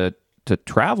right to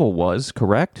travel was,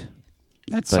 correct?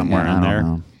 That's somewhere in there.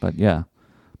 Know. But yeah.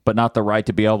 But not the right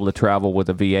to be able to travel with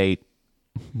a V8,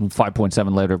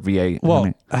 5.7 liter V8.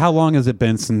 Well, how long has it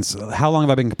been since? How long have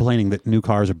I been complaining that new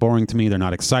cars are boring to me? They're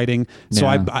not exciting. So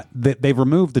Yeah. they've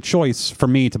removed the choice for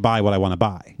me to buy what I want to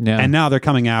buy. Yeah. And now they're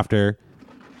coming after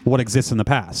what exists in the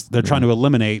past. They're trying to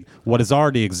eliminate what has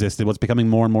already existed, what's becoming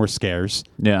more and more scarce.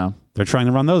 Yeah. They're trying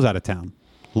to run those out of town,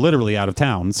 literally out of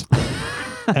towns.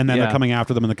 And then Yeah. they're coming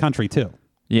after them in the country too.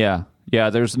 Yeah. Yeah.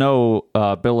 There's no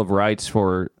Bill of Rights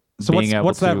for So being able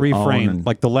what's that to refrain? own and-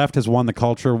 Like the left has won the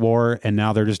culture war, and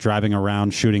now they're just driving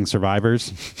around shooting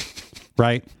survivors,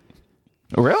 right?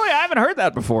 Really? I haven't heard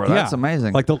that before. That's Yeah.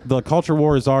 amazing. Like the culture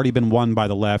war has already been won by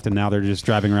the left, and now they're just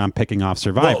driving around picking off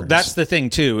survivors. Well, that's the thing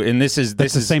too, and this is the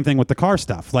same thing with the car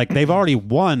stuff. Like they've already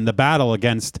won the battle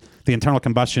against the internal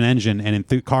combustion engine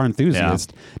and car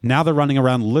enthusiast. Now they're running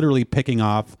around literally picking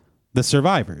off the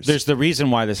survivors. There's the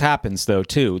reason why this happens, though,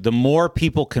 too. The more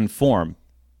people conform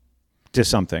to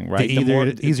something, right?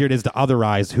 The easier it is to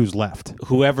otherize who's left.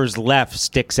 Whoever's left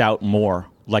sticks out more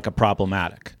like a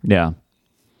problematic. Yeah.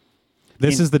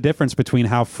 This is the difference between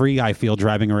how free I feel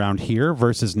driving around here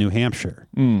versus New Hampshire.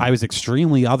 I was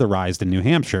extremely otherized in New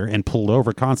Hampshire and pulled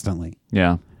over constantly.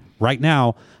 Yeah. Right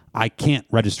now, I can't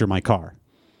register my car.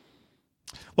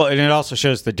 Well, and it also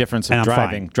shows the difference And of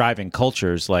I'm driving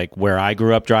cultures, like where I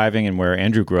grew up driving and where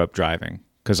Andrew grew up driving.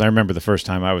 Because I remember the first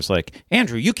time I was like,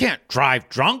 Andrew, you can't drive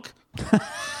drunk.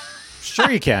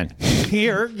 Sure you can.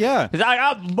 Here, yeah. He's like,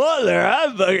 I'm mother.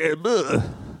 I'm fucking.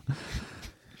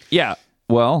 Yeah.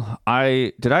 Well,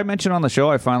 did I mention on the show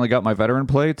I finally got my veteran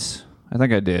plates I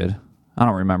think I did. I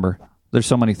don't remember. There's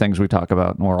so many things we talk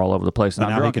about, and we're all over the place. And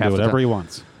now he can do whatever he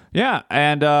wants. Yeah,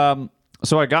 and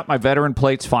so I got my veteran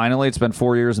plates finally. It's been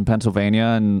 4 years in Pennsylvania,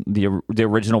 and the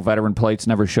original veteran plates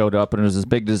never showed up, and it was this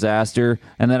big disaster.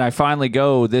 And then I finally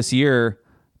go this year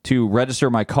to register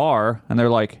my car, and they're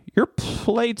like, your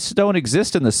plates don't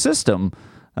exist in the system.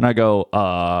 And I go,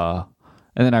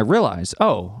 and then I realize,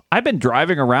 I've been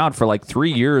driving around for like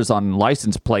 3 years on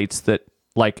license plates that,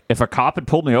 like, if a cop had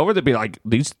pulled me over, they'd be like,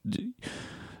 these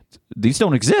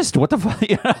don't exist. What the fuck?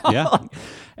 You know? Yeah.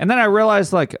 And then I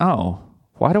realized, like,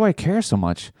 why do I care so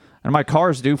much? And my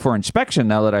car's due for inspection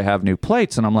now that I have new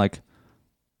plates. And I'm like,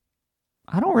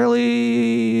 I don't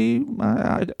really,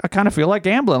 I kind of feel like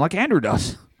gambling like Andrew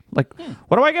does. Like,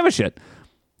 what do I give a shit?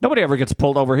 Nobody ever gets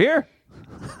pulled over here.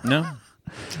 No.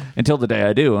 Until the day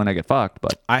I do, and I get fucked.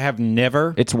 But I have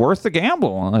never. It's worth the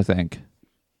gamble, I think.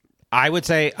 I would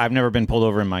say I've never been pulled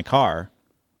over in my car,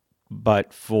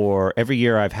 but for every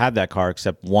year I've had that car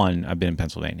except one, I've been in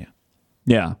Pennsylvania.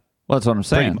 Yeah. Well, that's what I'm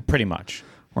saying. Pretty much.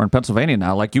 We're in Pennsylvania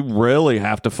now. Like, you really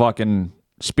have to fucking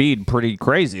speed pretty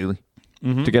crazy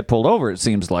to get pulled over, it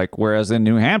seems like. Whereas in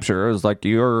New Hampshire, it was like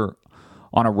you're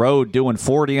on a road doing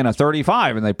 40 and a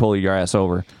 35, and they pull your ass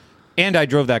over. And I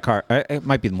drove that car. It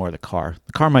might be more the car.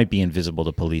 The car might be invisible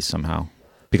to police somehow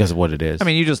because of what it is. I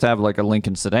mean, you just have like a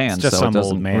Lincoln sedan, it's just so some it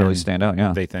doesn't old man, really stand out.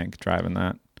 Yeah, they think driving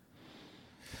that.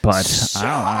 But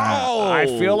I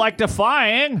feel like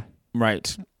defying.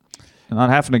 Right. Not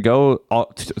having to go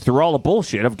through all the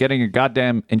bullshit of getting a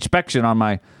goddamn inspection on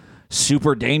my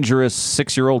super dangerous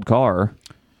 6-year-old car.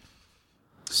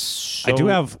 I do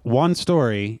have one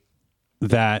story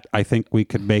that I think we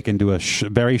could make into a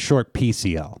very short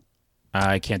PCL.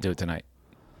 I can't do it tonight.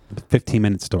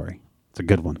 15-minute story. It's a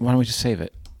good one. Why don't we just save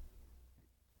it?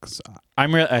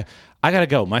 I'm really. I gotta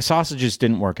go. My sausages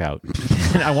didn't work out.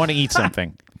 I want to eat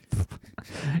something.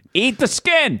 Eat the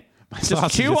skin.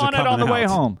 Just chew on it on the way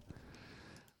home.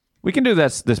 We can do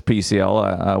this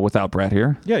PCL without Brett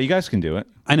here. Yeah, you guys can do it.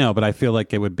 I know, but I feel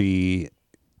like it would be.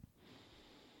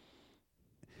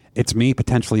 It's me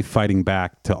potentially fighting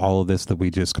back to all of this that we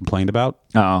just complained about.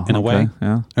 In a way,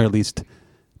 yeah, or at least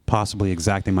possibly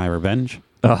exacting my revenge.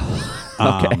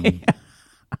 Okay.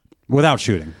 Without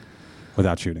shooting.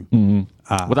 Without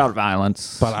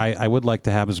violence. But I would like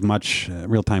to have as much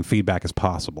real-time feedback as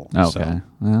possible. Okay.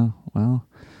 So. Well,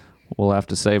 we'll have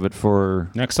to save it for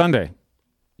next Sunday.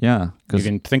 Yeah. You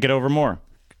can think it over more.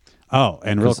 Oh,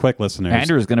 and real quick, listeners.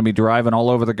 Andrew's going to be driving all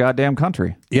over the goddamn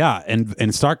country. Yeah, and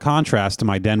in stark contrast to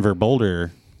my Denver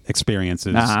Boulder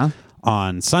experiences,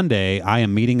 on Sunday, I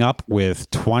am meeting up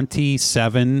with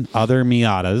 27 other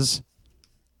Miatas,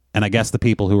 and I guess the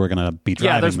people who are going to be driving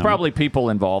them. Yeah, there's probably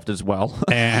people involved as well.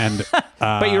 And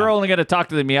but you're only going to talk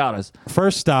to the Miatas.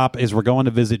 First stop is we're going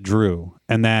to visit Drew,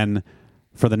 and then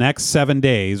for the next 7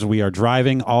 days, we are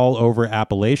driving all over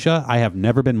Appalachia. I have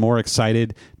never been more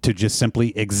excited to just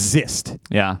simply exist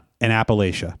in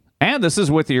Appalachia. And this is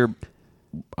with your,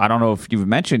 I don't know if you've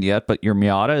mentioned yet, but your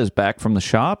Miata is back from the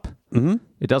shop. Mm-hmm.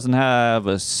 It doesn't have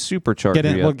a supercharger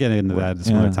yet. We'll get into that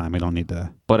some other time. We don't need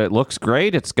to. But it looks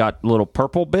great. It's got little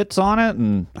purple bits on it.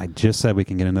 And I just said we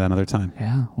can get into that another time.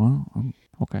 Yeah, well,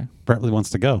 okay. Brett really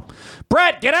wants to go.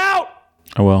 Brett, get out!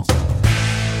 I will.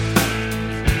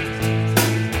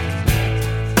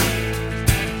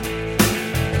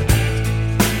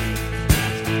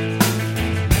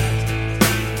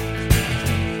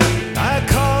 I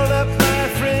called up my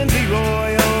friend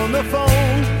Leroy on the phone.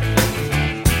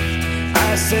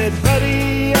 I said,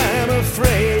 buddy, I'm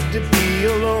afraid to be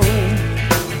alone.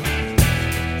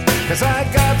 'Cause I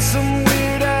got some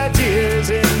weird ideas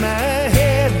in my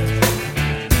head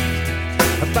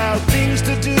about things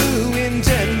to do in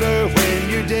Denver when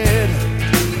you're dead.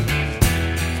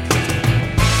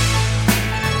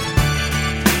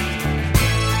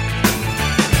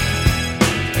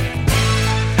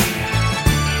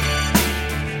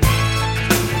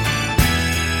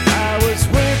 I was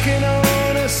working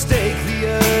on a steak the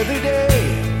other day,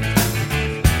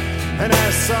 and I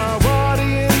saw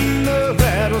Waddy in the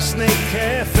Rattlesnake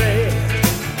Cafe,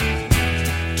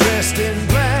 dressed in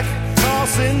black,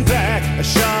 tossing back a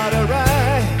shot of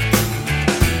rye,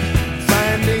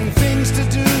 finding things to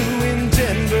do in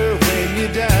Denver when you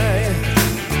die.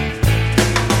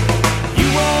 You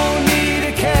won't need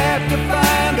a cab to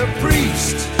find a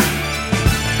priest.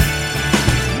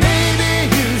 Maybe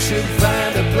you should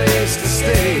find a place to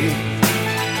stay,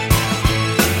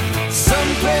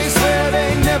 someplace where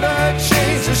they never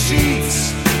change the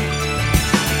sheets,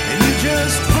 and you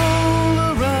just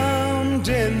roll around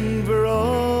Denver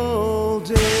all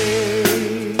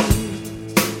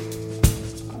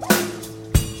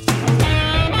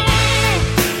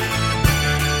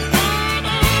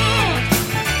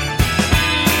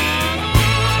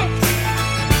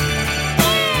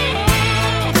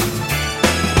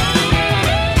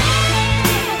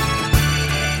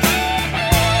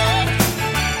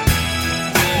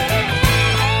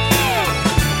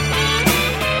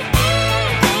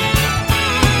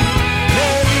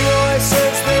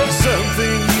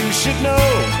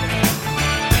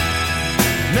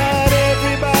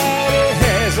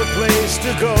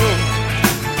go.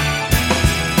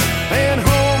 And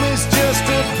home is just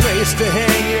a place to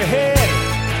hang your head.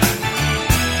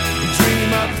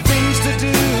 Dream up things to do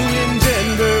in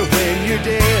Denver when you're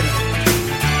dead.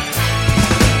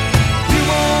 You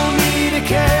won't need a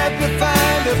cab to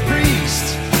find a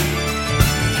priest.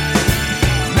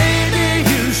 Maybe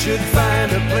you should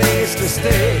find a place to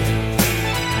stay.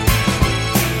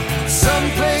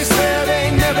 Someplace where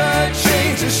they never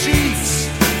change the sheets.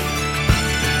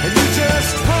 And you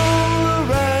just roll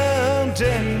around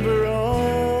Denver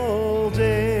all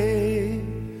day.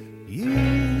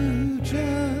 You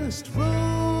just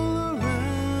roll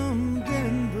around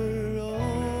Denver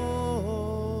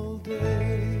all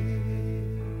day.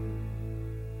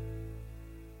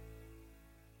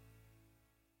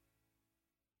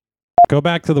 Go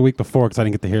back to the week before because I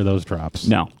didn't get to hear those drops.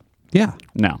 No. Yeah.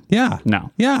 No. Yeah.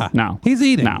 No. Yeah. No. He's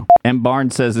eating. No. M.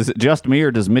 Barnes says, is it just me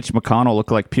or does Mitch McConnell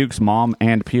look like Puke's mom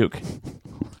and Puke?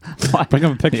 Bring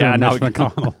up a picture Yeah, of no, Mitch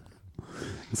McConnell.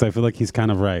 So I feel like he's kind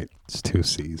of right. It's 2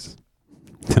 C's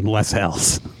and less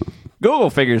L's. Google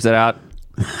figures it out.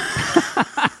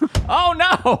 Oh,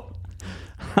 no.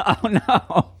 Oh,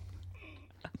 no.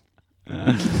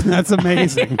 That's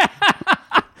amazing.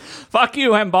 Fuck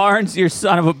you, M. Barnes, you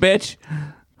son of a bitch.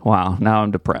 Wow, now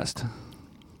I'm depressed.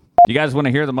 You guys want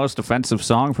to hear the most offensive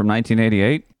song from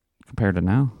 1988 compared to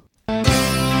now?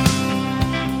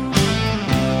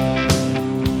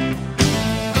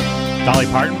 Dolly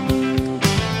Parton.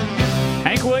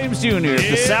 Hank Williams Jr. If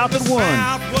the South had won.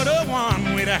 South would have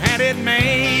won, we'd have had it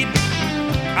made.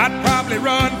 I'd probably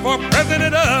run for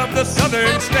president of the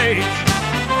southern states.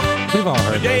 We've all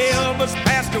heard The day this. Elvis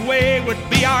passed away would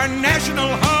be our national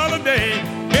holiday.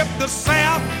 If the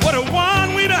South would have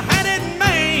won, we'd have had it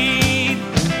made.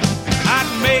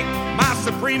 I'd make my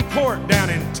Supreme Court down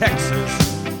in Texas.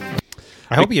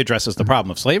 I hope he addresses the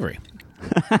problem of slavery.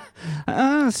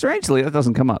 Strangely, that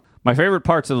doesn't come up. My favorite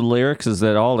parts of the lyrics is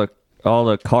that all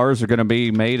the cars are going to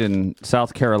be made in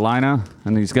South Carolina,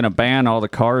 and he's going to ban all the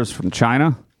cars from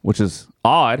China, which is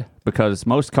odd because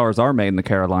most cars are made in the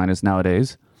Carolinas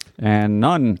nowadays, and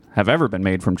none have ever been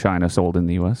made from China sold in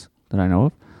the U.S. that I know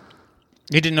of.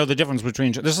 He didn't know the difference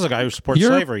between... This is a guy who supports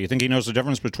slavery. You think he knows the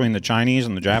difference between the Chinese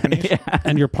and the Japanese? Yeah.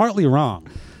 And you're partly wrong.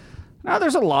 Now,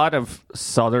 there's a lot of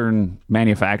southern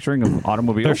manufacturing of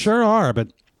automobiles. There sure are,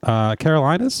 but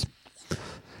Carolinas?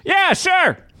 Yeah,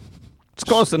 sure. It's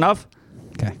close enough.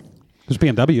 Okay. There's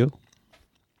BMW.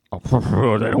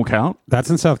 Oh, they don't count? That's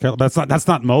in South Carolina. That's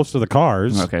not most of the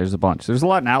cars. Okay, there's a bunch. There's a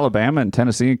lot in Alabama and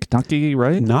Tennessee and Kentucky,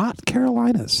 right? Not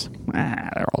Carolinas.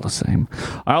 They're all the same.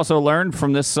 I also learned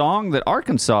from this song that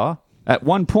Arkansas, at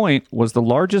one point, was the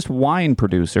largest wine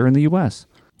producer in the U.S.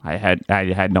 I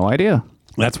had no idea.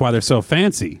 That's why they're so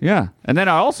fancy. Yeah. And then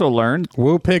I also learned...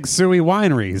 Woo Pig Suey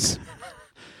Wineries.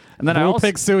 And then Woo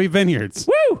Pig Suey Vineyards.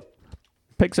 Woo!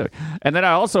 Pig Suey. And then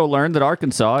I also learned that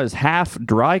Arkansas is half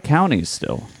dry counties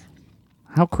still.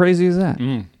 How crazy is that?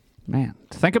 Man,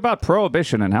 think about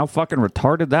Prohibition and how fucking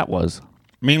retarded that was.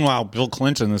 Meanwhile, Bill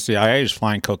Clinton, the CIA, is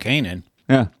flying cocaine in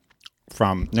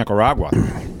from Nicaragua.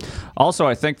 Also,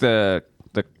 I think the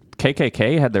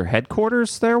KKK had their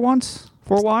headquarters there once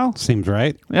for a while. Seems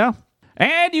right. Yeah.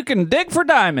 And you can dig for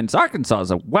diamonds. Arkansas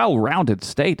is a well-rounded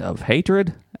state of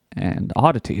hatred and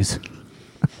oddities.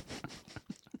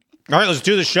 All right, let's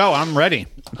do the show. I'm ready.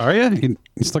 Are you?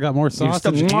 You still got more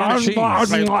sausage and cheese. I'll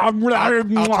talk about it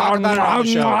on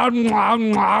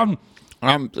the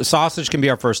show. Sausage can be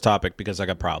our first topic because I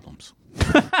got problems.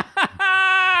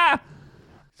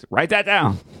 Write that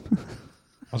down. I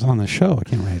was on the show. I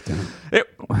can't write it down.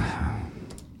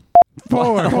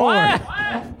 Forward.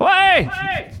 Wait!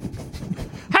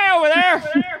 Hey, over there!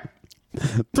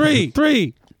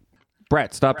 Three.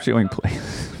 Brett, stop chewing,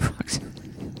 please.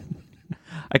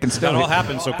 I can still... That all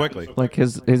happened so quickly. Like,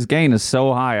 his gain is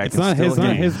so high. It's not his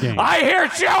gain. I hear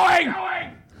chewing!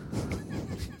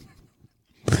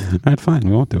 All right, fine.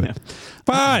 We won't do it.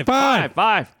 Five.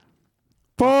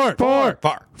 Four.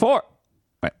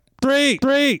 Wait. Three.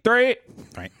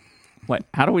 Right. Wait,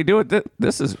 how do we do it?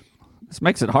 This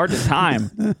makes it hard to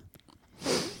time.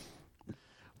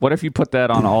 What if you put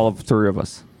that on all of three of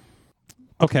us?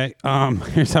 Okay.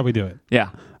 Here's how we do it. Yeah.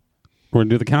 We're going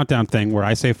to do the countdown thing where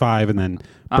I say 5 and then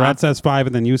Brad says 5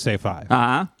 and then you say 5.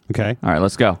 Uh-huh. Okay. All right,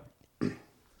 let's go.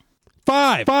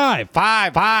 5. Four.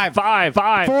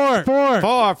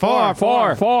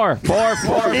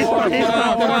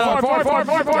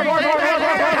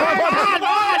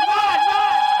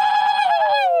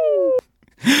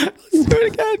 Let's do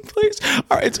it again, please.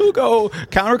 All right, so we'll go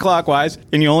counterclockwise,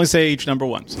 and you only say each number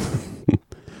once.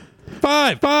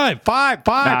 Five. Nah,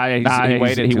 he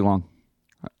waited too long.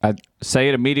 Say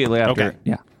it immediately after. Okay.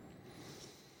 Yeah.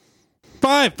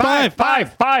 5, 5,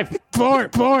 5, 5, 4,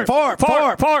 4, 4,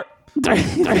 4, 4, 3.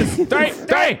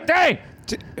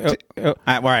 All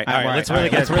right. Let's really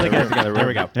get it together.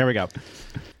 Here we go.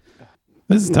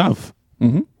 This is tough.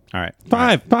 All right.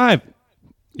 5, 5.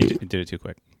 You did it too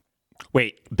quick.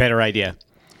 Wait, better idea.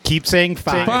 Keep saying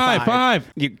 5.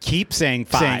 5. You keep saying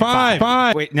 5.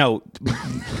 5. Wait, no.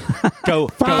 Go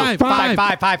 5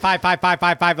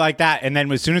 like that. And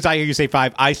then as soon as I hear you say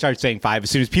 5, I start saying 5. As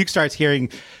soon as Puke starts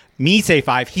hearing me say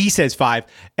 5, he says 5.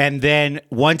 And then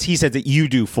once he says it, you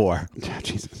do 4.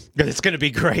 Jesus. It's going to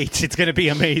be great. It's going to be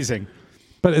amazing.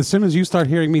 But as soon as you start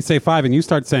hearing me say 5 and you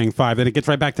start saying 5, then it gets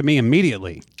right back to me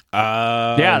immediately.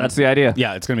 Yeah, that's the idea.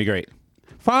 Yeah, it's going to be great.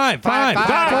 5, 5,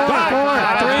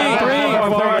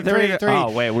 4, 3.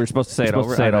 Oh, wait, we're supposed to say it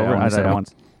over. Say it over. I said it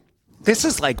once. This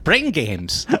is like brain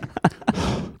games. 5,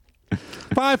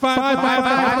 5, 5, 5, 5.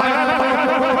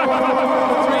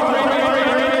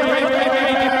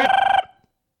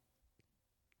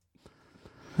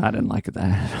 I didn't like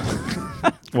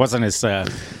that. Wasn't as No,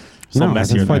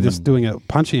 messier that's why than just doing it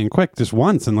punchy and quick just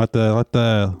once and let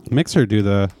the mixer do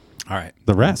the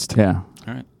rest. Yeah.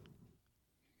 All right.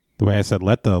 The way I said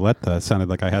let the sounded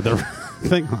like I had the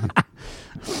thing on.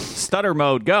 Stutter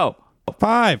mode, go.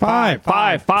 5, 5,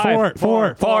 5, 4,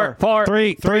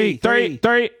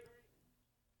 3.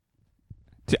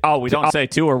 Oh, we don't say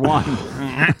 2 or 1.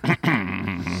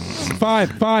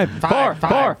 5, 5,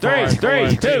 4,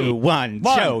 3, 2, 1.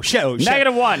 Show.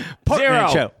 Negative 1.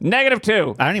 0. Negative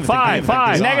 2. I don't even 5,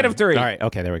 5. Negative 3. All right.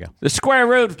 Okay. There we go. The square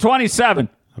root of 27.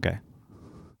 Okay.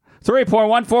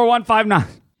 3.14159.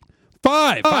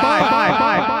 5.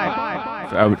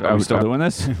 Are we still doing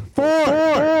this? 4.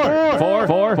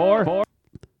 4.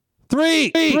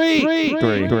 3.